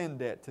your sin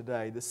debt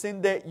today, the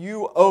sin debt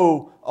you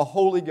owe a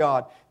holy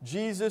God.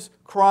 Jesus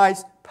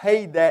Christ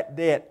paid that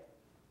debt.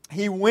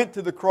 He went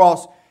to the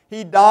cross.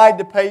 He died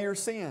to pay your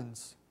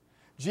sins.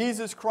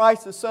 Jesus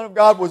Christ, the Son of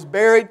God, was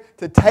buried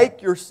to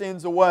take your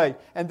sins away.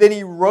 And then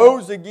He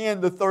rose again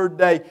the third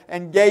day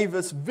and gave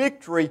us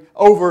victory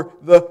over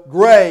the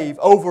grave,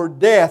 over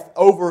death,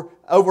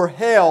 over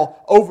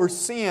hell, over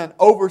sin,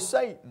 over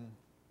Satan.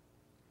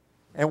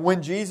 And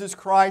when Jesus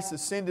Christ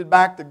ascended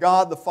back to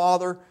God the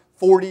Father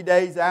 40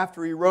 days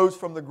after He rose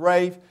from the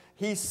grave,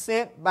 He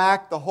sent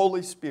back the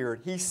Holy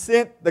Spirit. He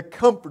sent the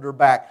Comforter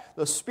back,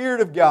 the Spirit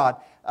of God.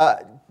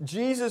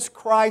 Jesus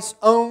Christ's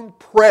own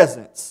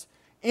presence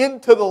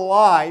into the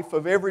life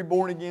of every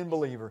born-again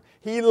believer.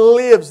 He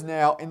lives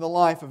now in the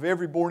life of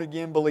every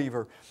born-again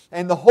believer.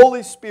 And the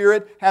Holy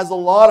Spirit has a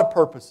lot of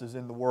purposes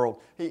in the world.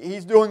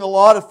 He's doing a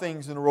lot of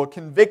things in the world,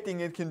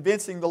 convicting and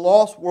convincing the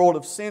lost world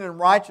of sin and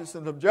righteousness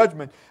and of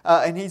judgment.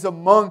 And He's in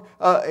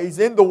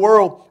the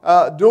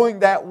world doing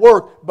that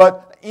work.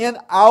 But in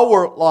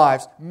our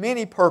lives,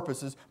 many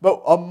purposes,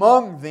 but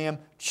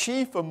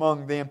chief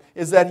among them,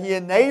 is that He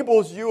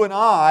enables you and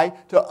I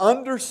to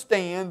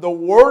understand the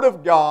Word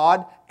of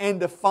God and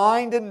to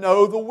find and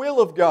know the will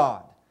of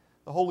God.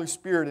 The Holy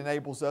Spirit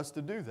enables us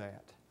to do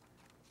that.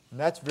 And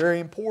that's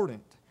very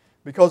important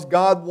because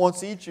God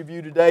wants each of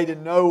you today to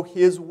know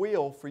His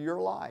will for your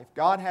life.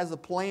 God has a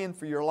plan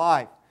for your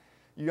life.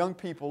 You young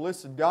people,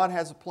 listen, God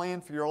has a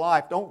plan for your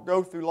life. Don't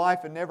go through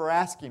life and never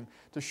ask Him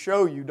to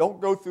show you. Don't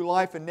go through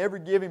life and never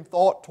give Him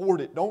thought toward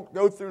it. Don't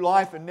go through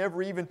life and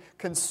never even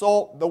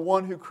consult the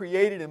One who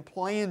created and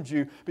planned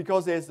you,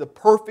 because He has the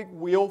perfect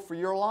will for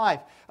your life.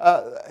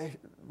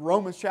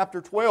 Romans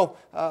chapter 12,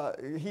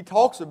 he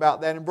talks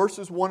about that in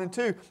verses 1 and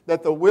 2,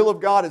 that the will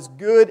of God is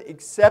good,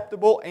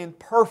 acceptable, and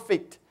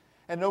perfect.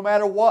 And no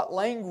matter what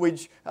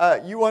language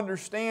you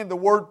understand, the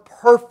word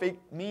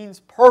perfect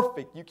means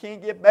perfect. You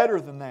can't get better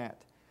than that.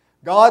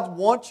 God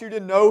wants you to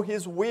know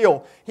His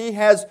will. He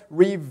has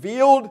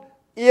revealed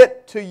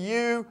it to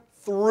you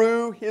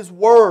through His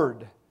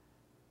Word.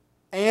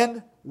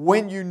 And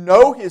when you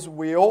know His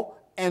will,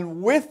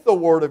 and with the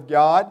Word of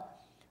God,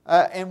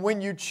 and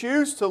when you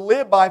choose to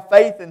live by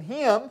faith in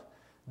Him,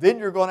 then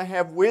you're going to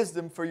have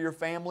wisdom for your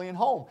family and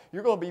home.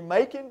 You're going to be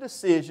making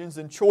decisions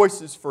and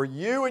choices for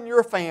you and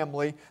your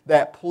family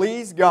that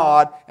please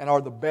God and are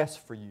the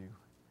best for you.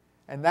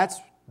 And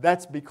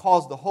that's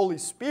because the Holy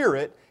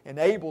Spirit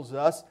enables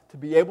us to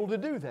be able to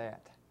do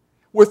that.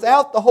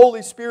 Without the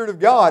Holy Spirit of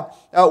God,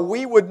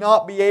 we would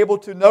not be able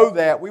to know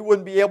that. We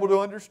wouldn't be able to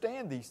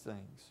understand these things.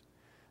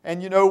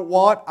 And you know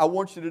what? I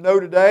want you to know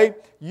today,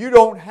 you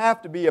don't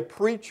have to be a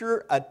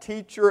preacher, a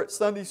teacher at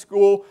Sunday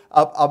school,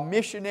 a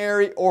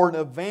missionary, or an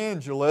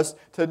evangelist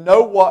to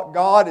know what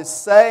God is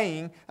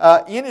saying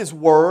in His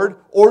Word,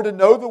 or to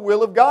know the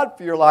will of God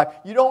for your life.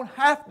 You don't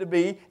have to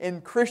be in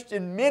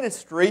Christian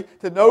ministry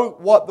to know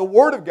what the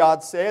Word of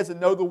God says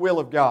and know the will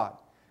of God.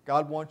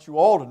 God wants you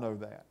all to know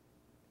that.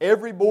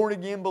 Every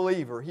born-again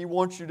believer, He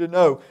wants you to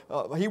know.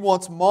 He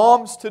wants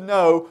moms to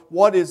know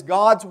what is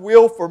God's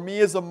will for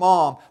me as a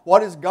mom.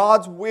 What is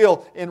God's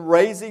will in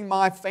raising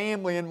my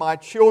family and my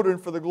children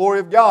for the glory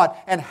of God.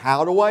 And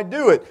how do I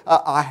do it?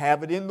 I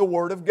have it in the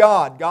Word of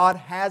God. God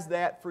has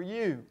that for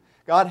you.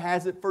 God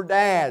has it for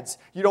dads.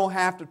 You don't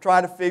have to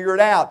try to figure it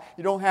out.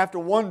 You don't have to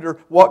wonder,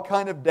 what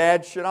kind of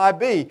dad should I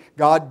be?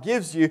 God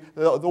gives you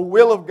the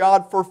will of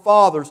God for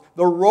fathers,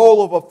 the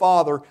role of a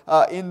father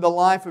in the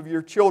life of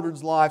your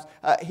children's lives.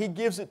 He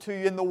gives it to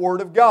you in the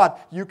Word of God.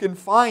 You can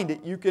find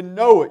it. You can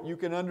know it. You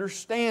can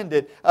understand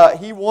it.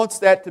 He wants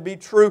that to be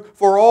true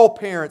for all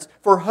parents,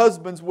 for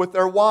husbands with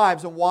their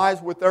wives and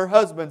wives with their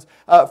husbands,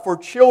 for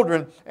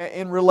children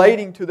in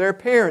relating to their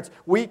parents.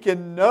 We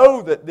can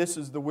know that this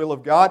is the will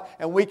of God,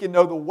 and we can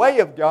know the way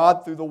of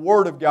God through the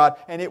Word of God,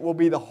 and it will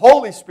be the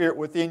Holy Spirit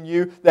within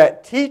you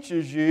that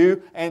teaches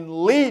you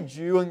and leads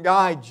you and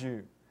guides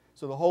you.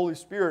 So the Holy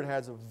Spirit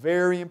has a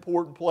very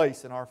important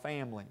place in our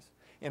families,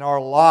 in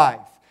our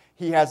life.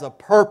 He has a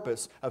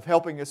purpose of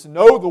helping us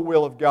know the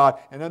will of God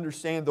and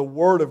understand the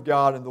Word of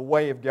God and the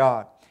way of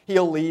God.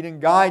 He'll lead and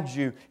guide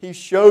you. He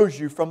shows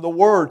you from the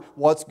Word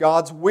what's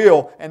God's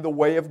will and the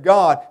way of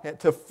God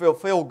to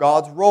fulfill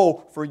God's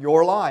role for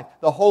your life.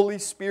 The Holy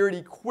Spirit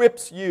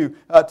equips you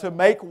to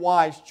make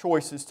wise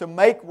choices, to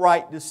make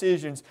right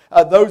decisions,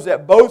 those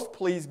that both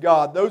please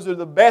God. Those are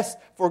the best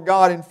for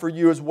God and for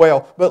you as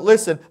well. But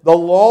listen, the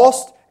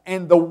lost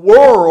and the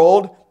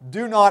world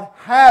do not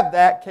have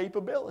that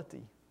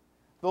capability.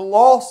 The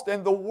lost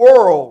and the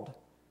world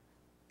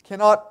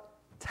cannot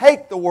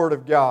take the Word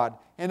of God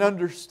and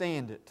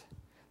understand it.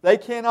 They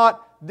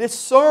cannot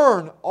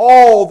discern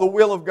all the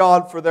will of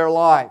God for their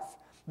life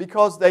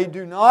because they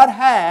do not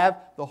have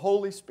the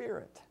Holy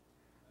Spirit,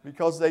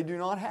 because they do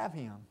not have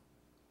Him.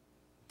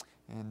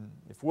 And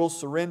if we'll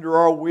surrender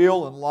our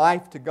will and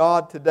life to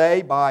God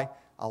today by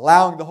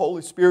allowing the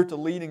Holy Spirit to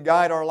lead and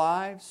guide our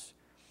lives,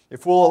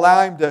 if we'll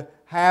allow Him to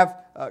have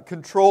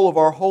control of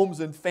our homes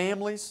and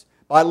families,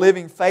 by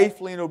living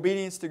faithfully in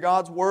obedience to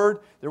God's Word,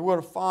 then we're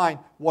going to find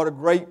what a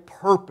great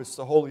purpose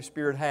the Holy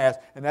Spirit has,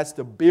 and that's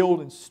to build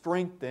and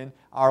strengthen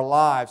our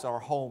lives, our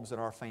homes, and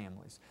our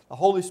families. The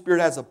Holy Spirit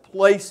has a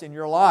place in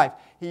your life.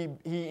 He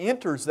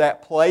enters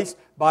that place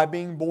by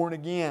being born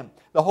again.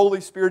 The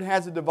Holy Spirit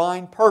has a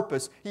divine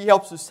purpose. He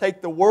helps us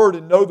take the Word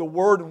and know the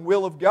Word and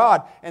will of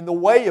God and the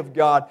way of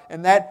God,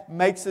 and that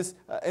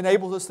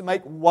enables us to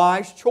make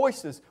wise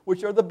choices,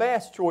 which are the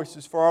best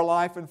choices for our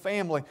life and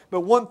family.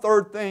 But one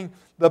third thing,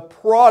 the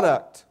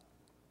product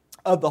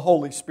of the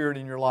Holy Spirit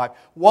in your life.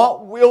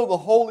 What will the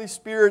Holy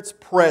Spirit's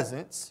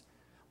presence,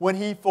 when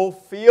He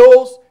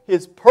fulfills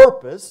His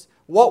purpose,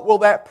 what will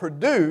that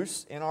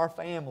produce in our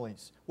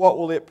families? What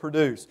will it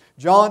produce?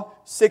 John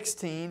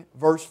 16,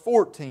 verse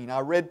 14. I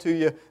read to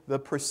you the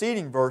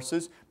preceding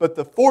verses, but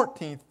the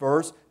 14th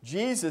verse,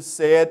 Jesus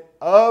said,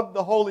 of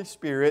the Holy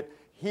Spirit,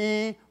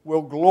 He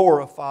will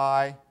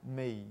glorify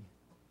me.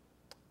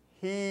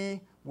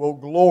 He will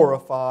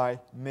glorify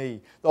me.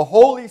 The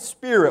Holy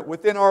Spirit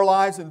within our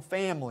lives and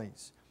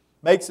families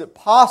makes it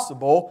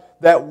possible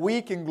that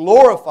we can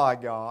glorify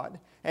God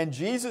and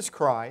Jesus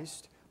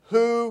Christ,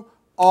 who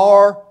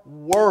are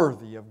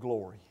worthy of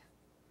glory.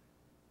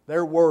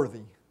 They're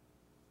worthy.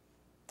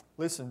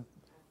 Listen,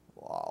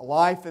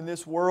 life in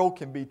this world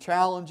can be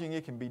challenging,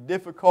 it can be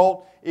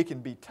difficult, it can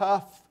be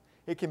tough.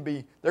 There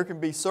can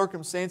be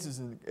circumstances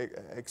and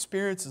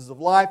experiences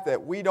of life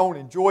that we don't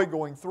enjoy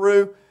going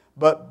through.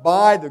 But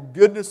by the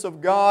goodness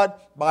of God,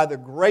 by the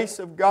grace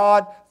of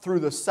God, through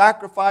the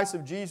sacrifice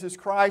of Jesus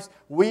Christ,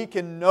 we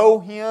can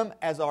know Him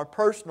as our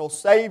personal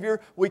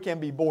Savior. We can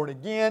be born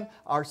again.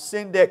 Our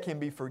sin debt can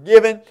be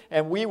forgiven.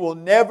 And we will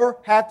never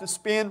have to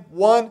spend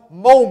one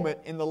moment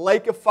in the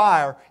lake of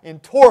fire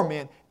in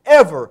torment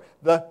ever.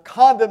 The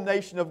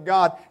condemnation of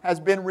God has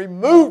been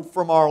removed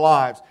from our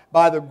lives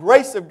by the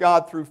grace of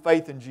God through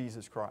faith in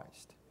Jesus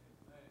Christ.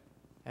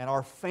 And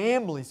our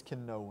families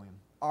can know Him.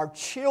 Our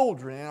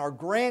children and our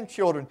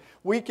grandchildren,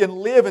 we can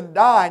live and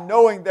die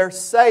knowing they're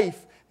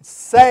safe,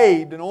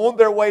 saved, and on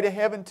their way to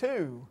heaven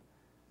too.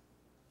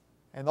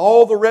 And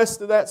all the rest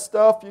of that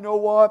stuff, you know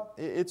what?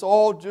 It's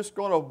all just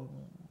going to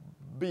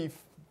be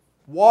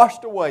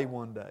washed away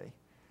one day.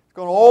 It's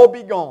going to all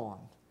be gone.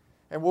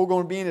 And we're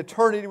going to be in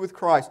eternity with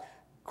Christ.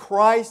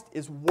 Christ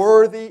is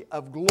worthy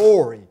of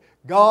glory.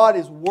 God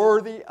is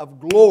worthy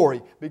of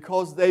glory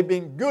because they've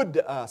been good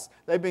to us.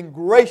 They've been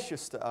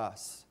gracious to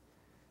us.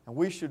 And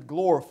we should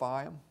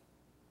glorify Him.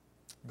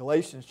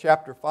 Galatians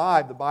chapter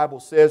 5, the Bible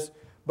says,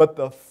 but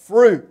the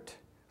fruit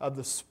of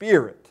the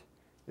Spirit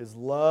is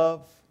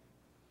love,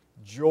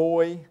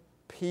 joy,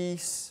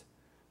 peace,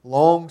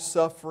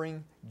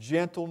 long-suffering,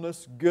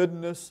 gentleness,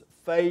 goodness,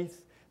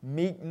 faith,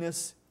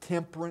 meekness,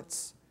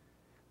 temperance.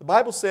 The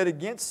Bible said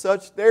against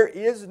such there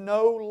is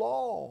no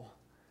law.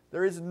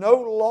 There is no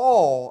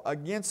law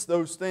against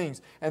those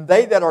things. And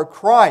they that are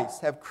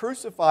Christ have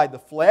crucified the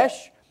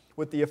flesh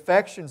with the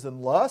affections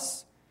and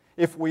lusts.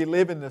 If we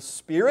live in the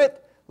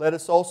Spirit, let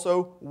us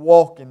also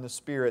walk in the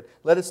Spirit.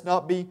 Let us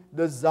not be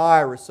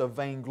desirous of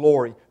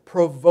vainglory,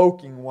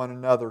 provoking one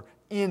another,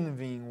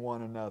 envying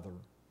one another.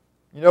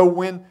 You know,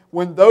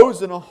 when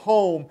those in a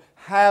home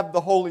have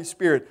the Holy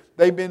Spirit,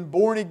 they've been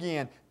born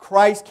again,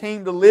 Christ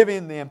came to live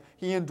in them,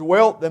 He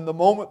indwelt them the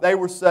moment they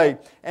were saved.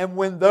 And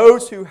when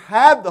those who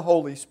have the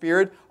Holy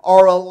Spirit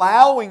are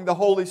allowing the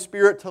Holy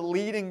Spirit to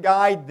lead and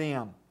guide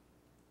them,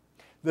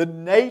 the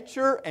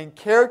nature and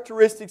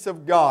characteristics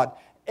of God,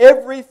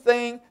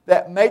 everything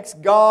that makes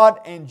God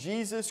and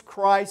Jesus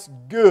Christ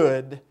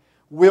good,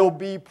 will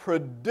be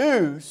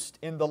produced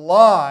in the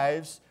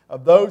lives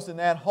of those in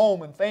that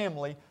home and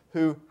family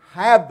who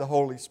have the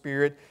Holy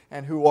Spirit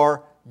and who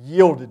are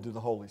yielded to the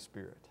Holy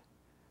Spirit.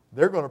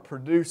 They're going to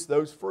produce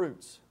those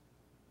fruits.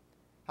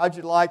 How'd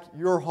you like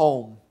your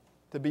home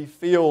to be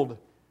filled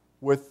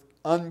with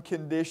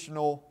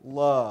unconditional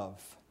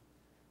love,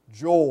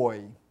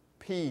 joy,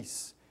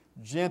 peace,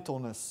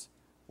 gentleness,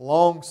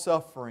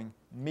 long-suffering,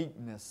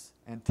 meekness,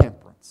 and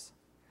temperance?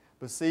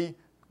 But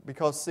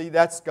because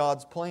that's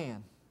God's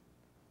plan.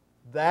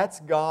 That's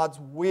God's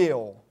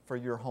will for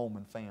your home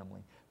and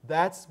family.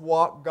 That's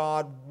what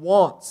God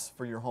wants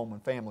for your home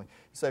and family.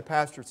 You say,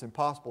 Pastor, it's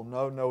impossible.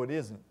 No, it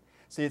isn't.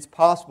 See, it's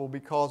possible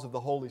because of the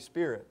Holy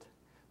Spirit.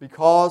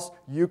 Because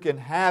you can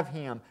have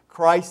Him,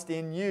 Christ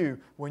in you,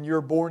 when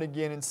you're born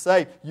again and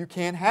saved. You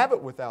can't have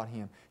it without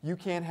Him. You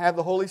can't have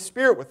the Holy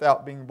Spirit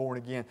without being born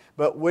again.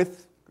 But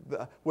with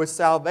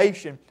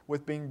salvation,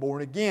 with being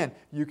born again,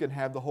 you can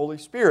have the Holy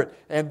Spirit.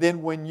 And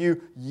then when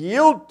you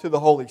yield to the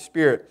Holy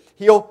Spirit,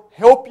 He'll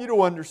help you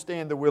to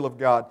understand the will of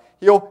God.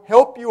 He'll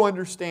help you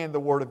understand the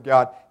Word of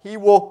God. He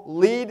will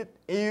lead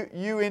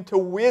you into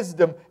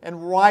wisdom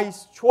and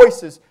wise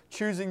choices,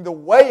 choosing the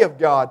way of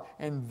God.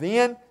 And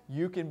then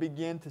you can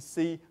begin to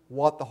see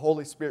what the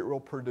Holy Spirit will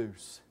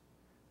produce.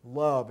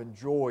 Love and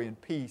joy and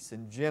peace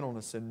and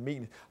gentleness and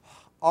meekness.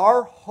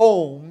 Our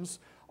homes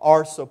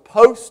are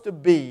supposed to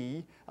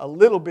be a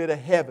little bit of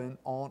heaven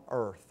on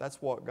earth.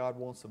 That's what God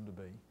wants them to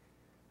be.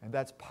 And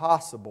that's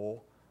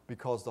possible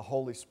because the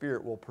Holy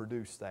Spirit will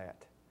produce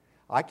that.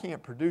 I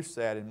can't produce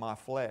that in my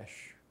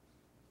flesh.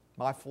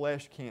 My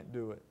flesh can't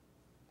do it.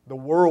 The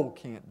world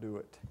can't do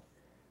it.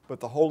 But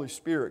the Holy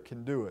Spirit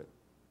can do it.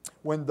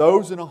 When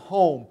those in a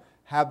home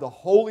have the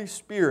Holy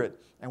Spirit,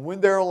 and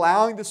when they're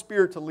allowing the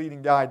Spirit to lead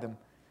and guide them,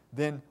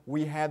 then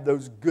we have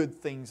those good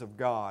things of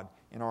God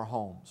in our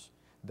homes.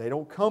 They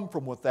don't come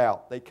from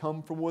without. They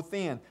come from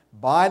within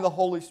by the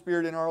Holy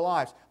Spirit in our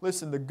lives.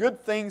 Listen, the good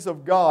things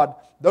of God,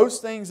 those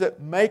things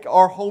that make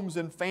our homes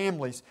and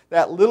families,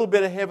 that little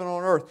bit of heaven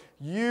on earth,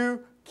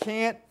 you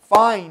can't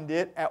find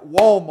it at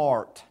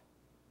Walmart.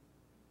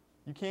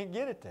 You can't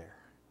get it there.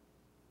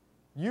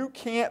 You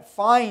can't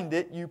find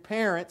it, you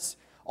parents,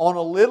 on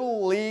a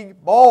little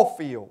league ball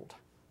field.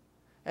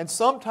 And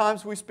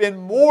sometimes we spend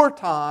more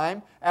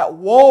time at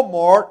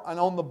Walmart and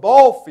on the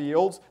ball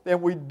fields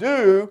than we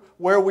do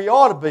where we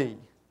ought to be.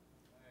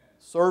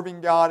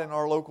 Serving God in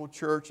our local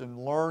church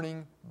and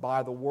learning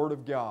by the Word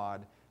of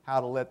God how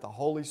to let the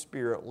Holy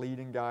Spirit lead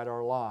and guide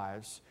our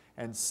lives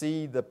and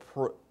see the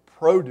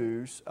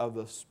produce of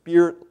the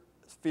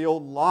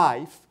Spirit-filled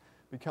life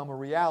become a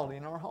reality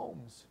in our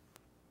homes.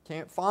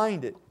 Can't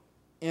find it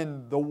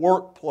in the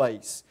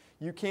workplace.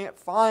 You can't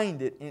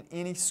find it in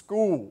any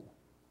school.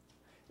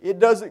 It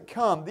doesn't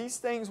come. These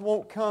things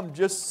won't come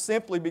just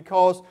simply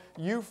because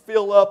you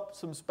fill up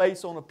some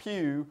space on a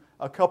pew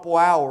a couple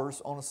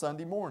hours on a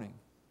Sunday morning.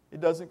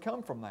 It doesn't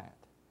come from that.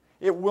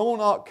 It will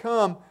not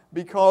come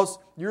because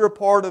you're a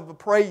part of the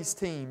praise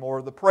team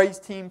or the praise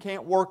team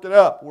can't work it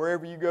up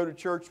wherever you go to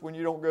church when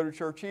you don't go to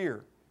church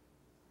here.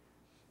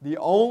 The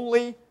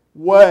only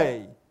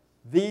way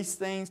these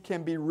things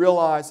can be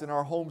realized in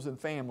our homes and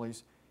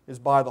families is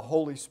by the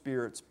Holy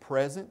Spirit's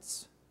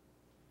presence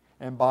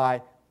and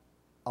by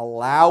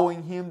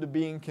allowing Him to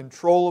be in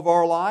control of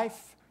our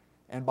life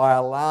and by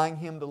allowing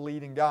Him to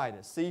lead and guide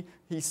us. See,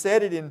 He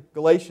said it in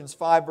Galatians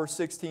 5 verse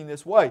 16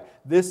 this way,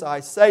 "This I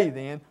say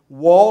then,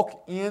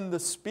 walk in the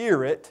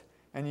Spirit,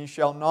 and ye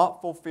shall not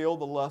fulfill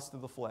the lust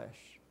of the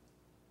flesh."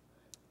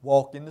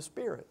 Walk in the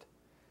Spirit.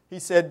 He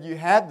said, you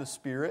have the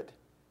Spirit,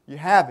 you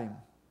have Him,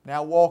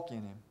 now walk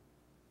in Him.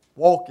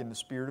 Walk in the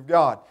Spirit of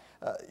God.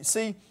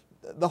 See,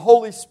 the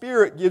Holy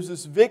Spirit gives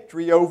us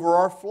victory over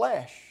our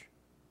flesh.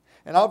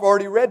 And I've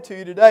already read to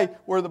you today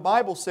where the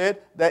Bible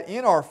said that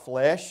in our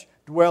flesh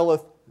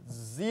dwelleth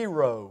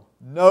zero,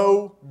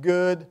 no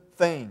good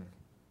thing.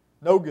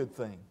 No good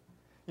thing.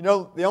 You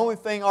know, the only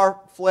thing our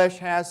flesh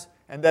has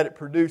and that it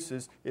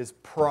produces is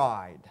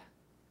pride.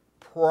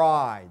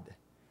 Pride,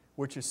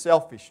 which is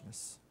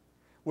selfishness.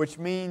 Which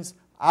means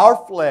our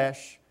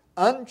flesh,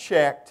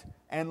 unchecked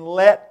and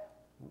let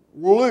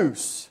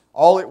loose,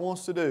 all it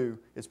wants to do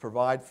is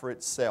provide for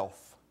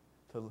itself.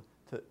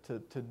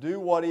 To do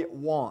what it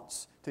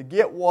wants, to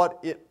get what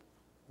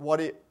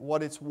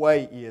its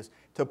way is,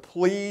 to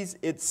please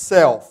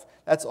itself.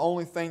 That's the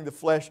only thing the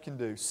flesh can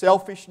do.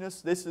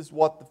 Selfishness, this is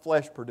what the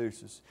flesh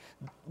produces.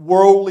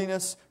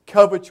 Worldliness,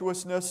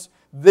 covetousness,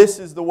 this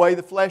is the way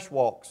the flesh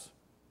walks.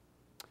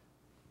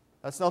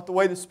 That's not the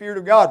way the Spirit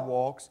of God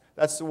walks.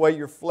 That's the way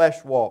your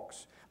flesh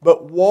walks.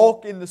 But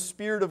walk in the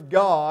Spirit of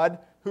God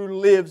who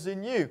lives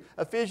in you.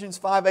 Ephesians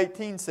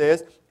 5:18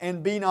 says,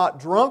 "And be not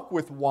drunk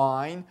with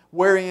wine,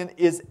 wherein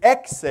is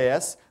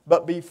excess,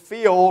 but be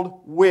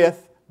filled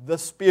with the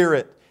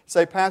Spirit."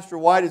 Say, Pastor,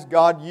 why does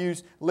God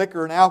use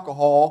liquor and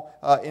alcohol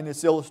in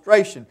this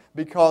illustration?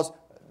 Because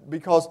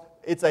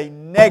it's a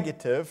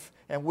negative,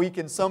 and we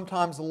can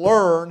sometimes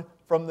learn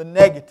from the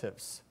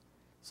negatives.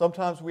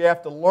 Sometimes we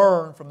have to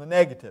learn from the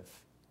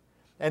negative.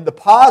 And the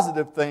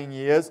positive thing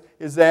is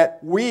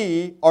that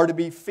we are to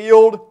be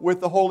filled with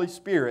the Holy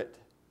Spirit.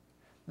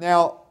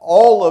 Now,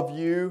 all of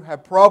you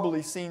have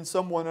probably seen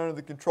someone under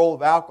the control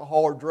of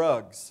alcohol or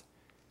drugs.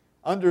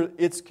 Under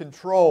its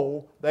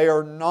control, they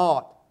are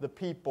not the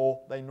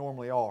people they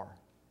normally are.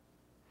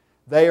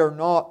 They are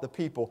not the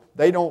people.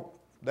 They don't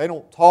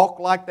talk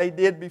like they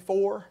did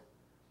before.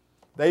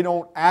 They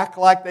don't act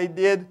like they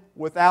did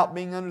without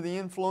being under the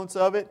influence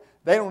of it.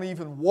 They don't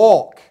even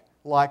walk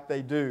like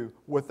they do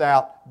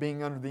without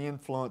being under the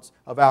influence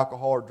of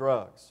alcohol or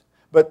drugs.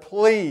 But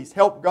please,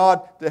 help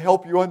God to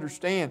help you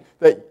understand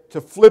that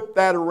to flip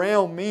that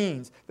around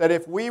means that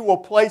if we will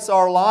place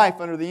our life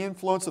under the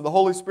influence of the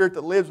Holy Spirit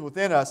that lives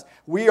within us,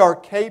 we are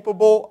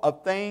capable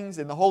of things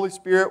in the Holy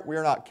Spirit we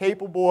are not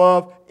capable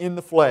of in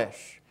the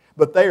flesh.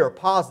 But they are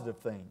positive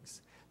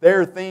things. They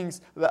are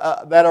things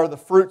that are the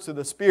fruits of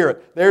the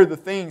Spirit. They are the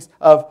things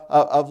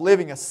of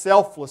living a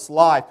selfless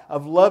life,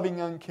 of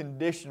loving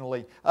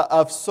unconditionally,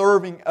 of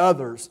serving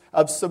others,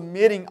 of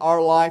submitting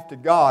our life to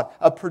God,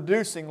 of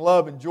producing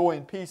love and joy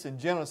and peace and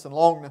gentleness and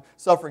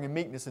long-suffering and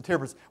meekness and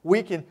temperance.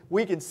 We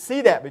can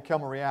see that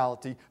become a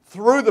reality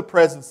through the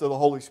presence of the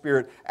Holy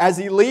Spirit as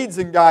He leads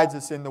and guides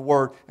us in the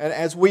Word. And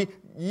as we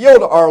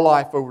yield our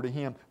life over to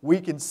Him,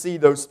 we can see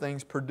those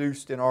things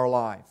produced in our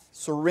life.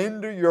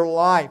 Surrender your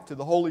life to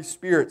the Holy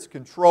Spirit's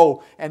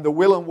control and the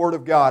will and Word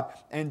of God.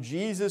 And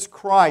Jesus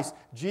Christ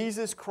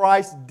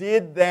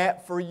did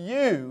that for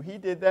you. He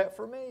did that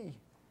for me.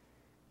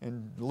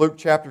 In Luke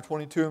chapter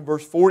 22 and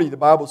verse 40, the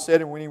Bible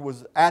said, "And when He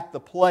was at the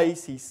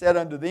place, He said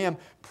unto them,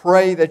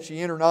 Pray that ye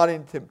enter not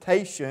into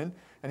temptation.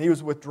 And He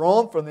was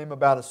withdrawn from them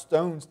about a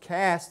stone's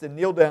cast, and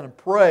kneeled down and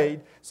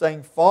prayed,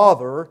 saying,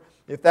 Father,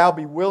 if Thou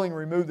be willing,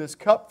 remove this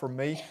cup from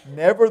me.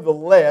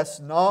 Nevertheless,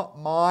 not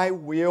my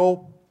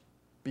will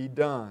be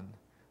done,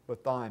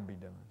 but Thine be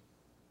done."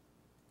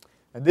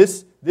 And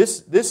this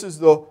is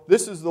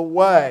the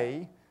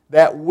way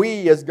that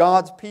we, as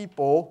God's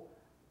people,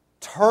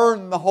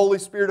 turn the Holy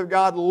Spirit of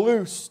God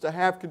loose to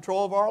have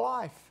control of our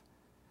life.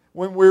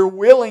 When we're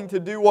willing to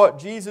do what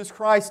Jesus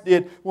Christ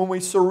did, when we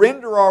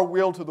surrender our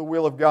will to the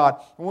will of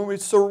God, when we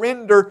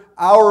surrender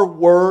our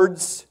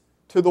words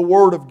to the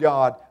Word of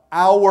God,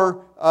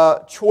 our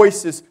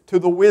choices to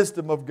the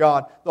wisdom of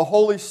God, the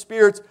Holy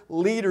Spirit's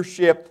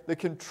leadership, the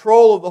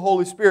control of the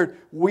Holy Spirit,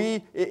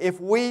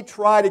 if we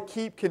try to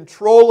keep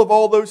control of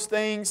all those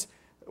things,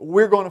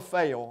 we're going to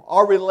fail.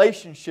 Our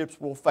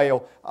relationships will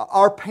fail.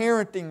 Our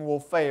parenting will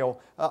fail.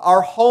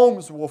 Our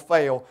homes will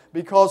fail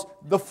because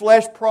the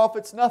flesh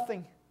profits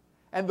nothing.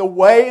 And the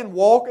way and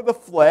walk of the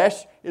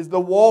flesh is the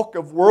walk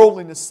of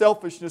worldliness,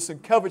 selfishness,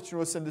 and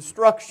covetousness and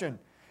destruction.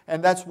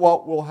 And that's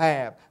what we'll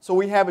have. So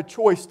we have a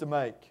choice to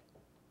make.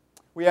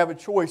 We have a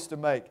choice to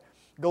make.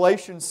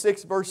 Galatians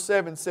 6 verse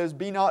 7 says,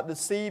 "Be not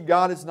deceived,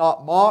 God is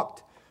not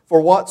mocked.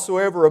 For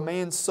whatsoever a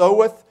man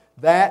soweth,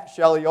 that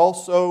shall he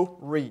also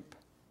reap.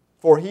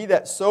 For he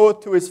that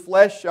soweth to his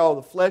flesh shall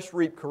the flesh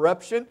reap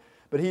corruption,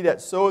 but he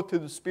that soweth to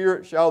the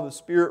Spirit shall the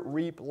Spirit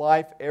reap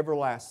life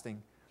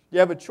everlasting." You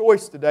have a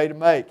choice today to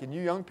make, and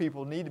you young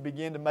people need to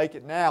begin to make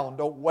it now, and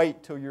don't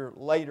wait till you're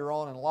later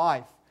on in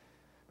life,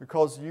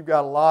 because you've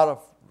got a lot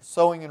of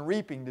sowing and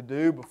reaping to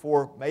do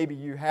before maybe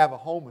you have a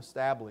home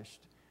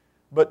established.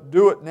 But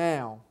do it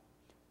now.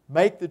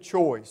 Make the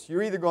choice.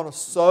 You're either going to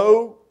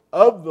sow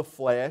of the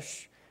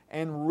flesh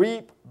and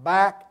reap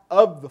back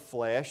of the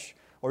flesh,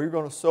 or you're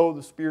going to sow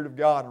the Spirit of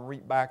God and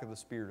reap back of the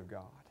Spirit of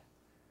God.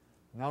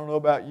 And I don't know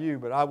about you,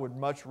 but I would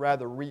much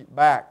rather reap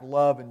back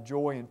love and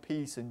joy and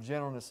peace and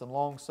gentleness and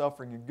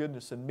long-suffering and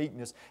goodness and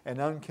meekness and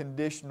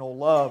unconditional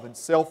love and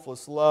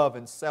selfless love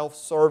and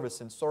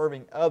self-service and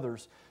serving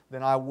others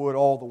than I would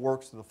all the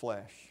works of the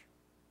flesh.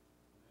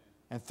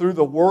 And through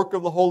the work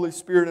of the Holy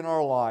Spirit in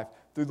our life,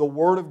 through the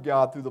Word of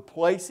God, through the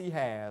place He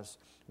has,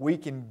 we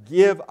can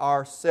give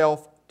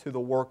ourselves to the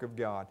work of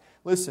God.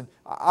 Listen,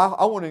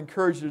 I want to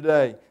encourage you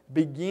today,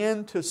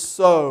 begin to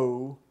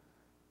sow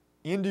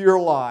into your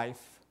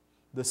life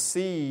the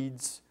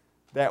seeds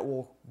that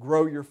will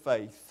grow your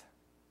faith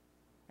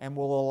and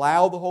will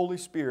allow the Holy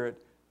Spirit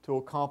to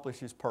accomplish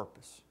His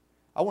purpose.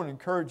 I want to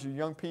encourage you,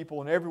 young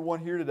people, and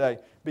everyone here today,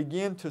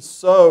 begin to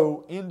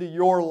sow into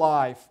your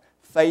life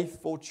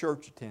faithful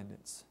church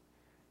attendance.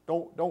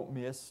 Don't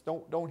miss.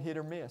 Don't hit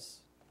or miss.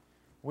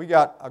 We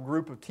got a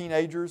group of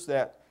teenagers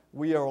that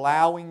we are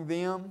allowing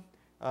them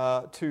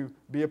to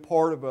be a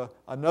part of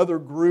another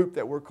group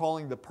that we're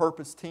calling the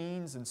Purpose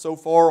Teens. And so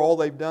far, all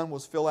they've done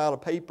was fill out a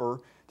paper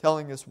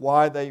telling us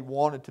why they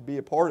wanted to be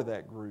a part of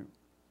that group.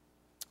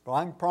 But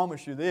I can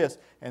promise you this,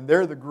 and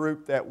they're the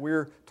group that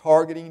we're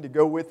targeting to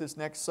go with us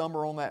next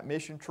summer on that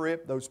mission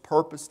trip, those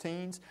purpose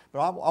teens. But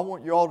I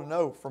want you all to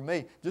know, from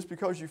me, just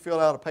because you filled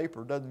out a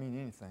paper doesn't mean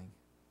anything.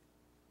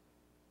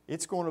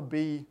 It's going to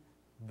be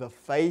the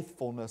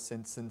faithfulness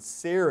and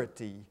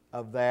sincerity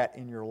of that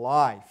in your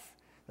life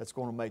that's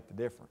going to make the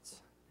difference.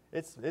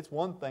 It's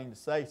one thing to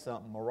say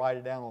something or write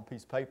it down on a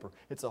piece of paper.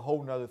 It's a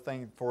whole other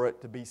thing for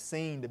it to be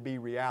seen to be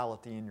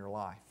reality in your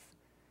life.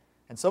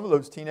 And some of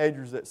those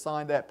teenagers that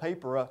signed that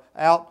paper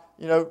out,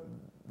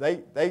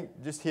 they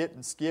just hit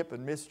and skip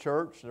and miss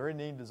church. There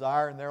isn't any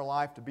desire in their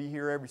life to be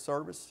here every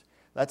service.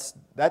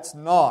 That's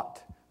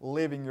not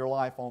living your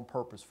life on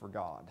purpose for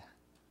God.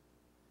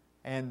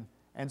 And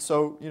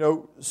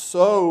so,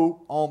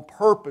 sow on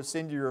purpose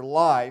into your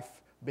life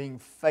being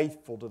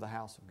faithful to the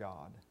house of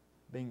God.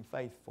 Being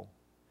faithful.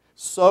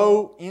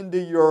 Sow into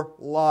your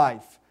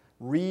life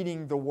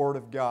reading the Word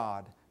of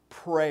God.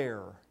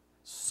 Prayer.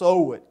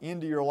 Sow it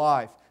into your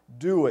life.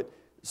 Do it.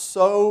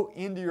 Sow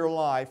into your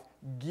life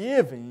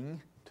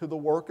giving to the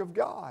work of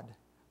God.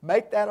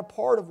 Make that a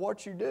part of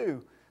what you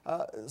do.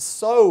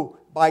 Sow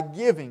by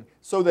giving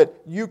so that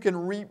you can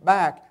reap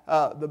back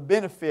the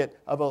benefit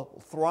of a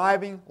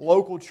thriving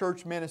local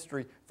church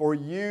ministry for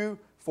you,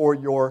 for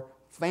your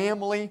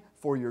family,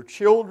 for your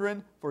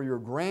children, for your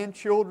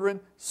grandchildren.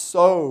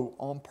 Sow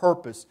on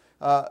purpose.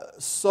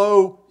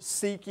 Sow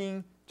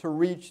seeking to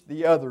reach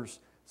the others.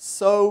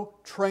 So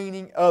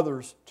training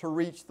others to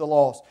reach the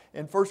lost.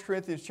 In 1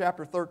 Corinthians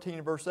chapter 13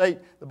 and verse 8,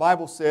 the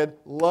Bible said,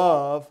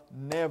 love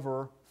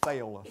never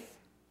faileth.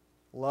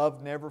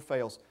 Love never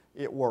fails.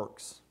 It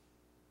works.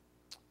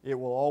 It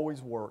will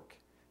always work.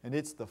 And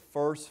it's the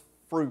first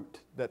fruit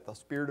that the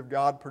Spirit of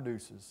God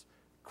produces.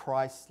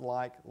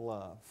 Christ-like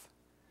love.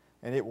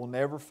 And it will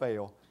never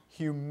fail.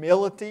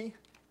 Humility,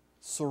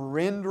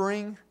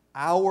 surrendering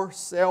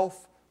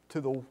ourself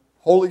to the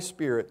Holy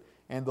Spirit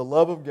and the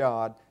love of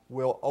God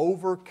will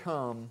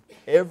overcome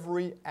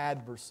every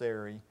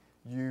adversary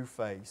you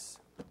face.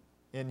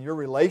 In your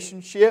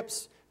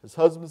relationships as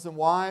husbands and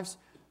wives,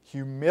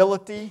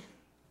 humility,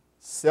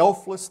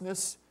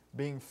 selflessness,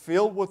 being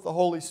filled with the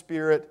Holy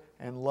Spirit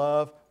and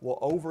love will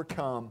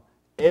overcome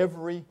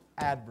every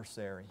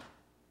adversary,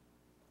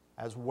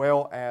 as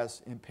well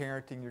as in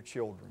parenting your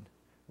children,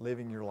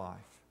 living your life.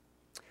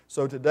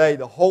 So today,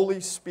 the Holy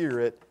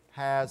Spirit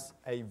has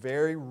a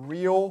very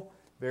real,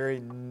 very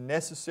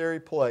necessary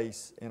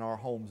place in our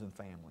homes and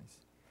families.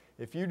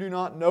 If you do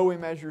not know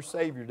Him as your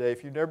Savior today,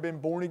 if you've never been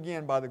born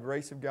again by the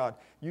grace of God,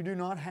 you do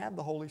not have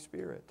the Holy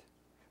Spirit.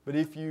 But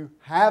if you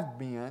have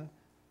been,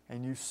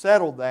 and you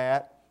settled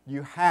that,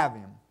 you have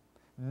Him.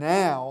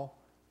 Now,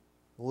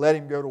 let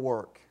Him go to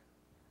work.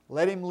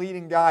 Let Him lead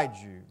and guide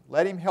you.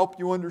 Let Him help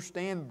you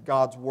understand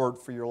God's Word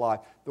for your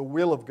life, the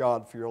will of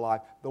God for your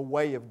life, the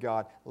way of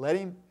God. Let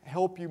Him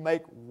help you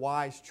make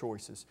wise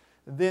choices.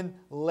 Then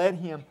let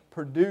Him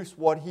produce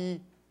what He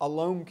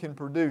alone can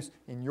produce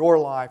in your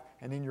life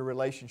and in your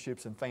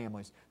relationships and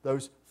families.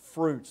 Those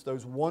fruits,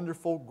 those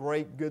wonderful,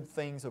 great, good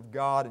things of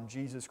God and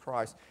Jesus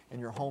Christ in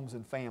your homes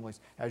and families.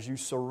 As you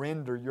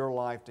surrender your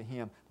life to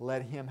Him,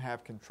 let Him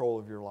have control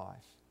of your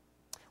life.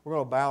 We're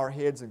going to bow our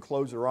heads and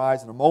close our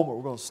eyes. In a moment,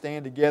 we're going to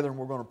stand together and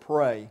we're going to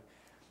pray.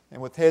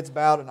 And with heads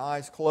bowed and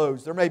eyes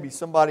closed, there may be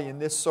somebody in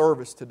this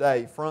service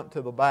today, front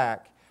to the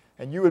back,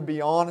 and you would be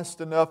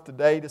honest enough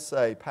today to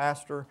say,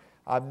 Pastor,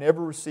 I've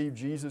never received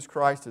Jesus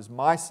Christ as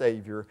my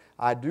Savior.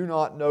 I do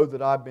not know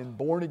that I've been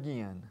born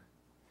again.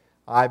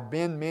 I've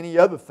been many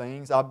other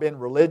things. I've been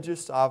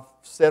religious. I've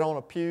sat on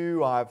a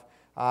pew.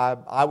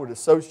 I would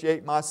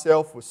associate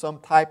myself with some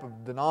type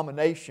of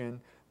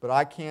denomination, but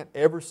I can't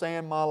ever say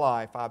in my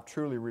life I've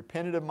truly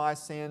repented of my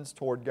sins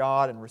toward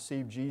God and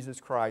received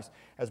Jesus Christ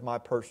as my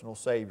personal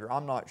Savior.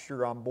 I'm not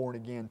sure I'm born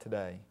again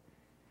today.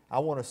 I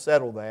want to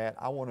settle that.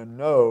 I want to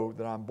know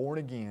that I'm born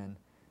again.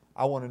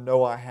 I want to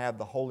know I have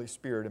the Holy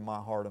Spirit in my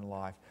heart and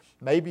life.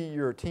 Maybe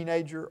you're a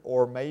teenager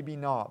or maybe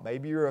not.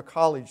 Maybe you're a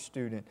college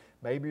student.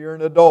 Maybe you're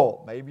an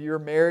adult. Maybe you're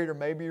married or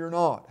maybe you're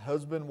not.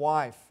 Husband,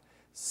 wife,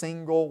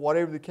 single,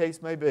 whatever the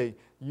case may be.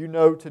 You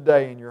know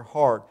today in your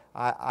heart,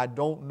 I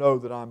don't know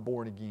that I'm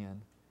born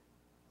again.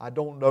 I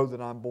don't know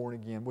that I'm born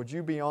again. Would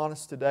you be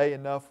honest today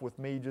enough with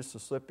me just to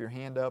slip your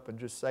hand up and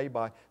just say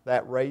by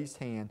that raised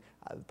hand,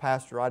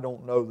 Pastor, I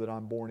don't know that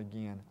I'm born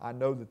again. I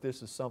know that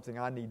this is something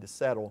I need to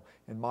settle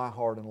in my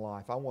heart and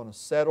life. I want to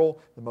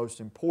settle the most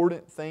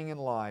important thing in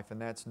life,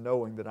 and that's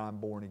knowing that I'm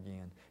born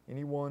again.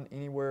 Anyone,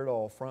 anywhere at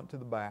all, front to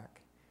the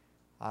back.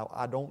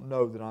 I don't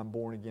know that I'm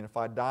born again. If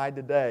I died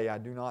today, I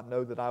do not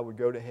know that I would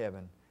go to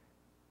heaven.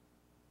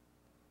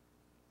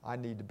 I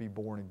need to be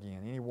born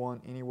again.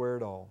 Anyone, anywhere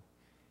at all.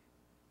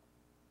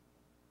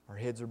 Our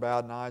heads are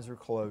bowed and eyes are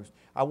closed.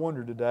 I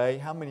wonder today,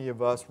 how many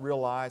of us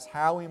realize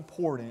how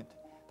important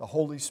the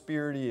Holy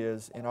Spirit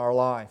is in our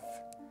life?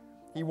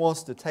 He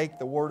wants to take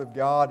the Word of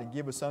God and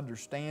give us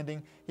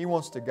understanding. He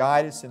wants to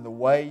guide us in the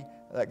way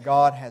that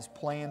God has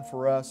planned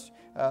for us.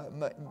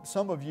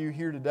 Some of you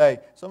here today,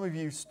 some of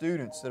you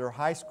students that are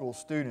high school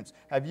students,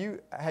 have you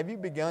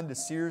begun to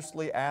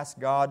seriously ask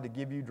God to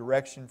give you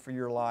direction for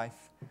your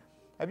life?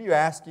 Have you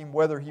asked Him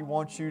whether He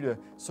wants you to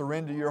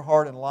surrender your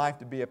heart and life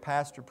to be a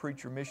pastor,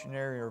 preacher,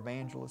 missionary, or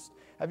evangelist?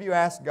 Have you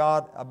asked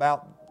God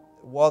about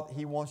what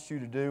He wants you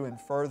to do in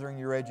furthering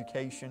your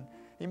education?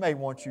 He may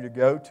want you to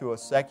go to a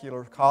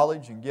secular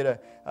college and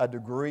get a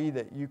degree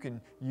that you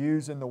can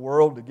use in the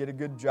world to get a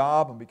good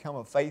job and become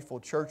a faithful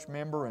church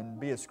member and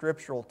be a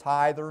scriptural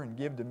tither and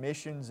give to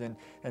missions and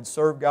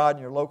serve God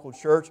in your local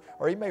church.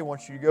 Or He may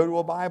want you to go to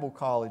a Bible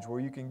college where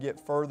you can get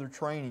further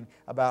training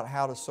about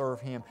how to serve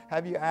Him.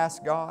 Have you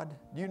asked God?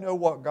 Do you know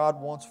what God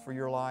wants for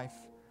your life?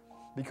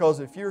 Because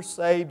if you're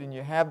saved and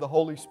you have the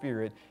Holy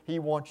Spirit, He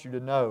wants you to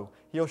know.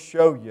 He'll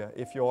show you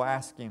if you'll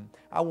ask Him.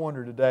 I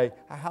wonder today,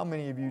 how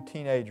many of you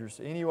teenagers,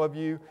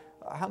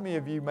 how many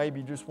of you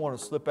maybe just want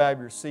to slip out of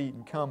your seat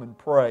and come and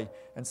pray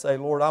and say,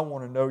 Lord, I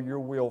want to know Your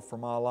will for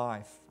my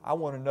life. I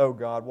want to know,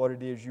 God, what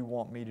it is You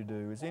want me to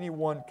do. Is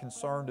anyone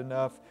concerned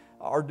enough,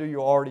 or do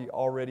you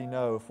already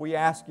know? If we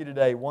ask you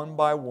today, one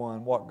by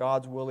one, what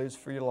God's will is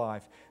for your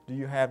life, do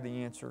you have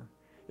the answer?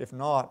 If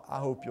not, I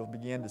hope you'll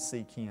begin to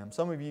seek Him.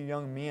 Some of you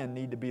young men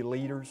need to be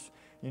leaders.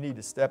 You need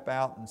to step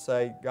out and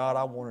say, God,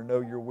 I want to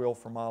know Your will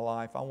for my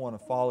life. I want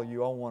to follow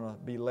You. I want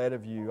to be led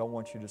of You. I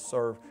want You to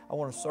serve. I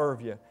want to serve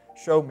You.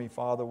 Show me,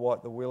 Father,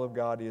 what the will of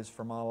God is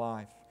for my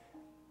life.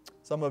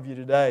 Some of you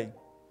today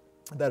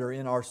that are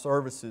in our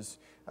services,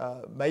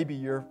 maybe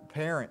you're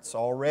parents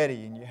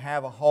already and you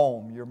have a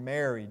home, you're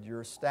married,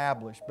 you're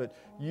established, but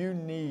you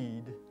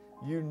need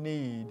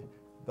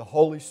the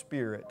Holy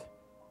Spirit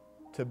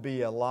to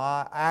be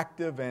alive,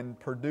 active and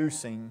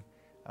producing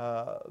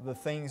the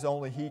things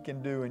only He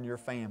can do in your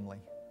family.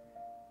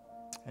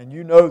 And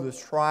you know the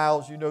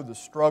trials, you know the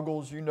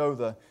struggles, you know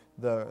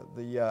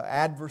the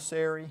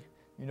adversary,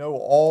 you know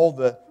all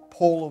the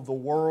pull of the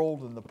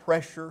world and the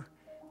pressure.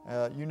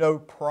 You know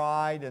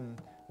pride and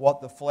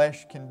what the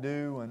flesh can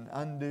do and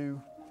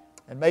undo.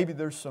 And maybe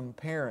there's some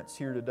parents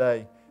here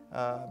today.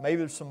 Maybe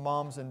there's some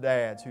moms and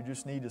dads who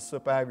just need to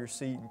slip out of your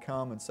seat and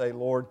come and say,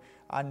 Lord,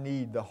 I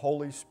need the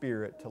Holy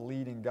Spirit to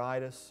lead and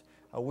guide us.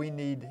 We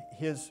need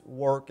His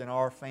work in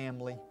our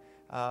family.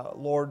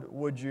 Lord,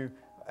 would You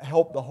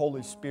help the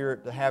Holy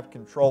Spirit to have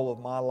control of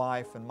my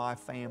life and my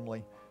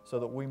family so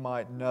that we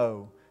might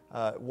know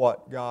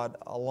what God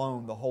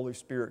alone, the Holy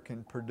Spirit,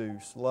 can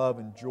produce. Love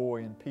and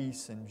joy and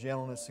peace and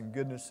gentleness and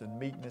goodness and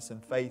meekness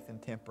and faith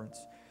and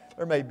temperance.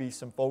 There may be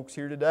some folks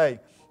here today,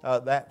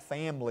 that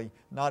family,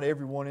 not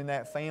everyone in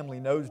that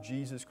family knows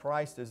Jesus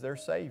Christ as their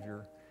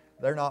Savior.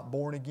 They're not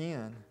born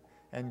again.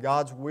 And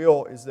God's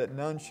will is that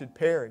none should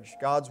perish.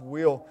 God's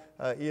will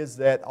is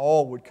that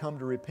all would come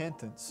to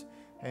repentance.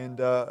 And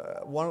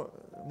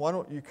why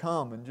don't you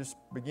come and just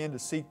begin to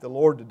seek the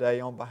Lord today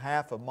on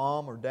behalf of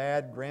mom or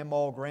dad,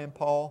 grandma or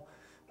grandpa,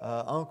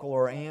 uncle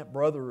or aunt,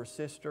 brother or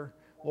sister.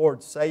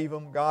 Lord, save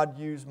them. God,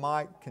 use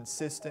my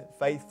consistent,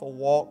 faithful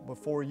walk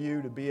before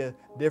You to be a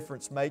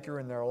difference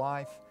maker in their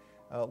life.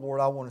 Lord,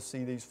 I want to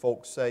see these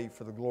folks saved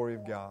for the glory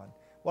of God.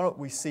 Why don't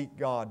we seek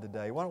God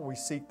today? Why don't we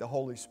seek the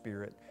Holy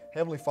Spirit?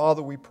 Heavenly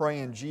Father, we pray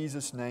in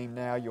Jesus' name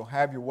now You'll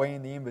have Your way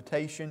in the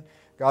invitation.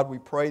 God, we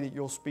pray that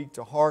You'll speak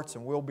to hearts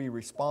and we'll be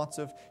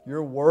responsive.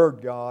 Your Word,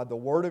 God, the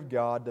Word of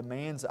God,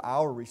 demands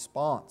our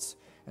response.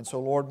 And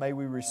so, Lord, may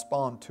we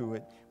respond to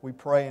it. We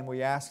pray and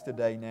we ask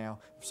today now,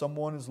 if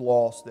someone is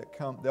lost,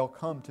 they'll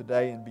come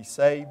today and be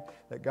saved,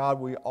 that God,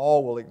 we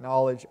all will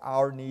acknowledge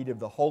our need of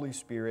the Holy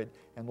Spirit,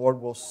 and Lord,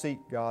 we'll seek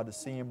God to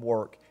see Him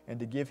work and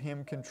to give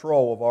Him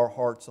control of our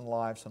hearts and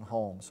lives and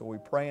homes. So we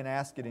pray and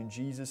ask it in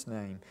Jesus'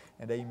 name,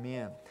 and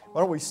amen.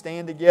 Why don't we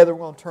stand together?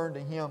 We're going to turn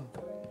to hymn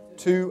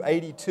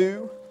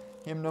 282,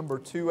 hymn number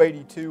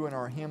 282 in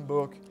our hymn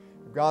book.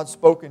 If God's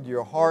spoken to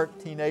your heart,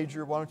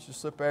 teenager, why don't you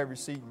slip out of your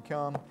seat and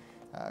come?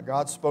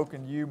 God's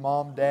spoken to you,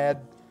 mom,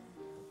 dad,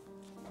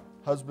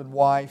 husband,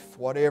 wife,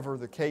 whatever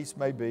the case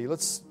may be.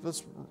 Let's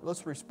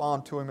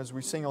respond to Him as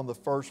we sing on the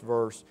first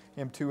verse,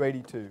 hymn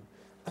 282.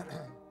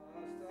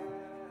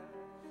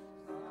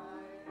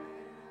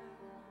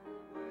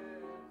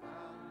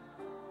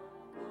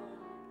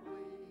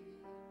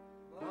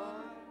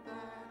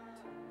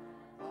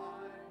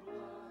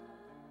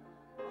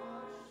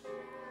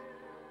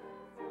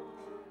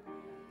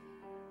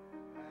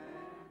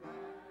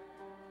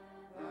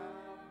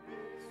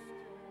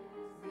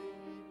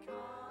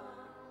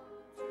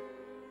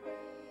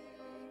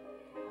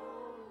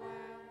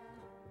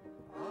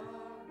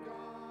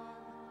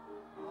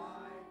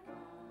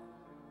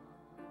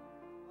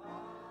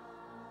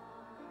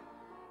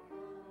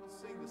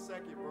 Sing the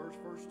second verse,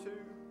 verse 2.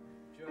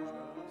 Just as I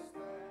am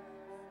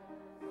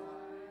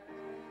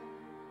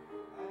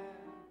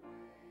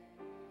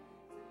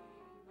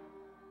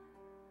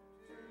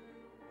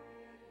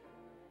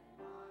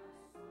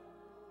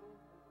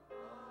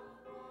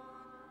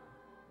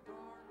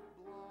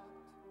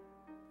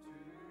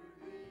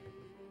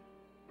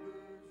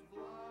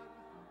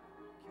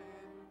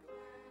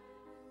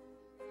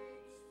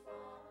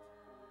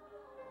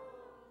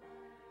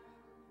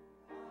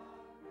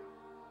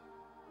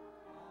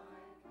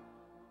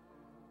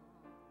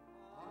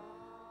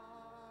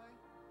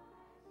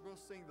We'll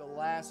sing the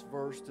last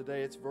verse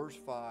today. It's verse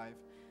 5.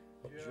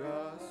 Just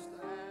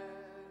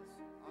as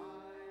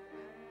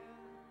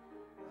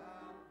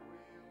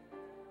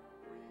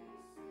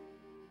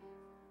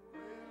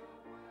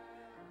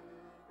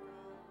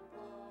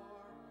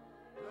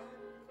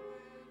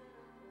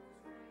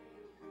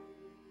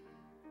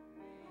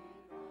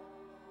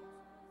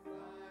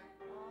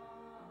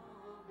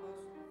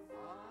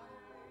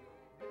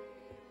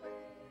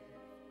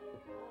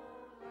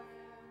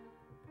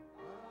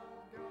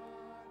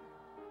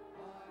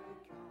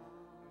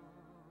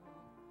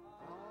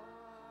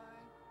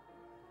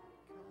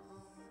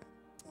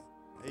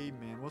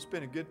Amen. Well, it's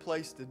been a good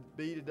place to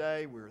be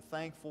today. We're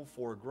thankful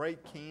for a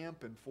great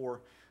camp and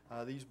for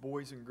these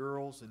boys and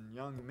girls and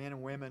young men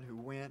and women who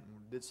went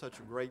and did such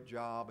a great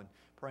job, and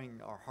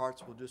praying our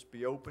hearts will just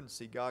be open to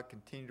see God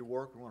continue to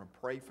work. We want to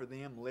pray for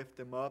them, lift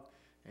them up,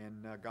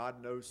 and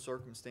God knows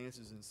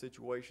circumstances and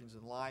situations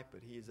in life,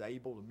 but He is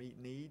able to meet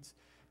needs,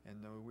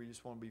 and we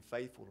just want to be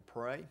faithful to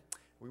pray.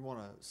 We want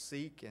to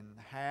seek and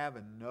have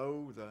and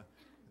know the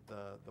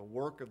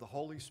work of the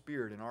Holy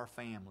Spirit in our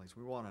families.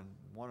 We want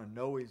to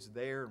know He's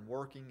there and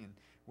working, and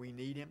we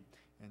need Him.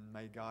 And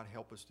may God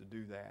help us to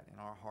do that in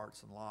our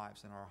hearts and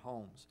lives, in our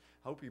homes.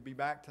 I hope you'll be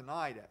back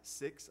tonight at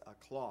 6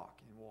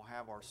 o'clock, and we'll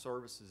have our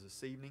services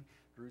this evening.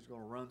 Drew's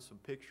going to run some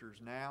pictures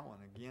now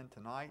and again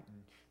tonight,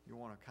 and you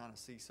want to kind of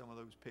see some of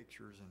those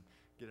pictures and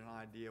get an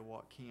idea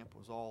what camp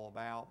was all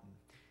about.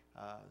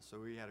 And so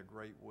we had a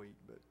great week,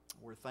 but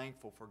we're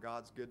thankful for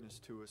God's goodness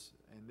to us.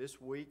 And this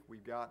week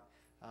we've got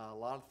a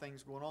lot of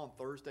things going on.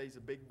 Thursday's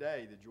a big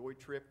day. The Joy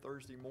Trip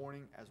Thursday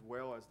morning, as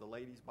well as the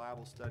Ladies'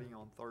 Bible Study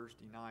on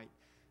Thursday night,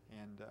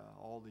 and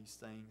all these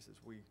things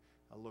as we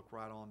look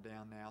right on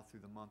down now through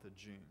the month of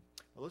June.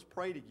 Well, let's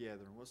pray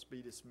together, and let's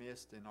be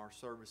dismissed in our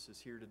services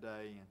here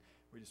today, and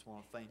we just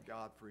want to thank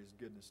God for His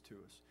goodness to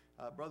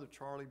us. Brother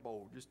Charlie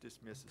Bold, just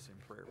dismiss us in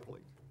prayer,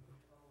 please.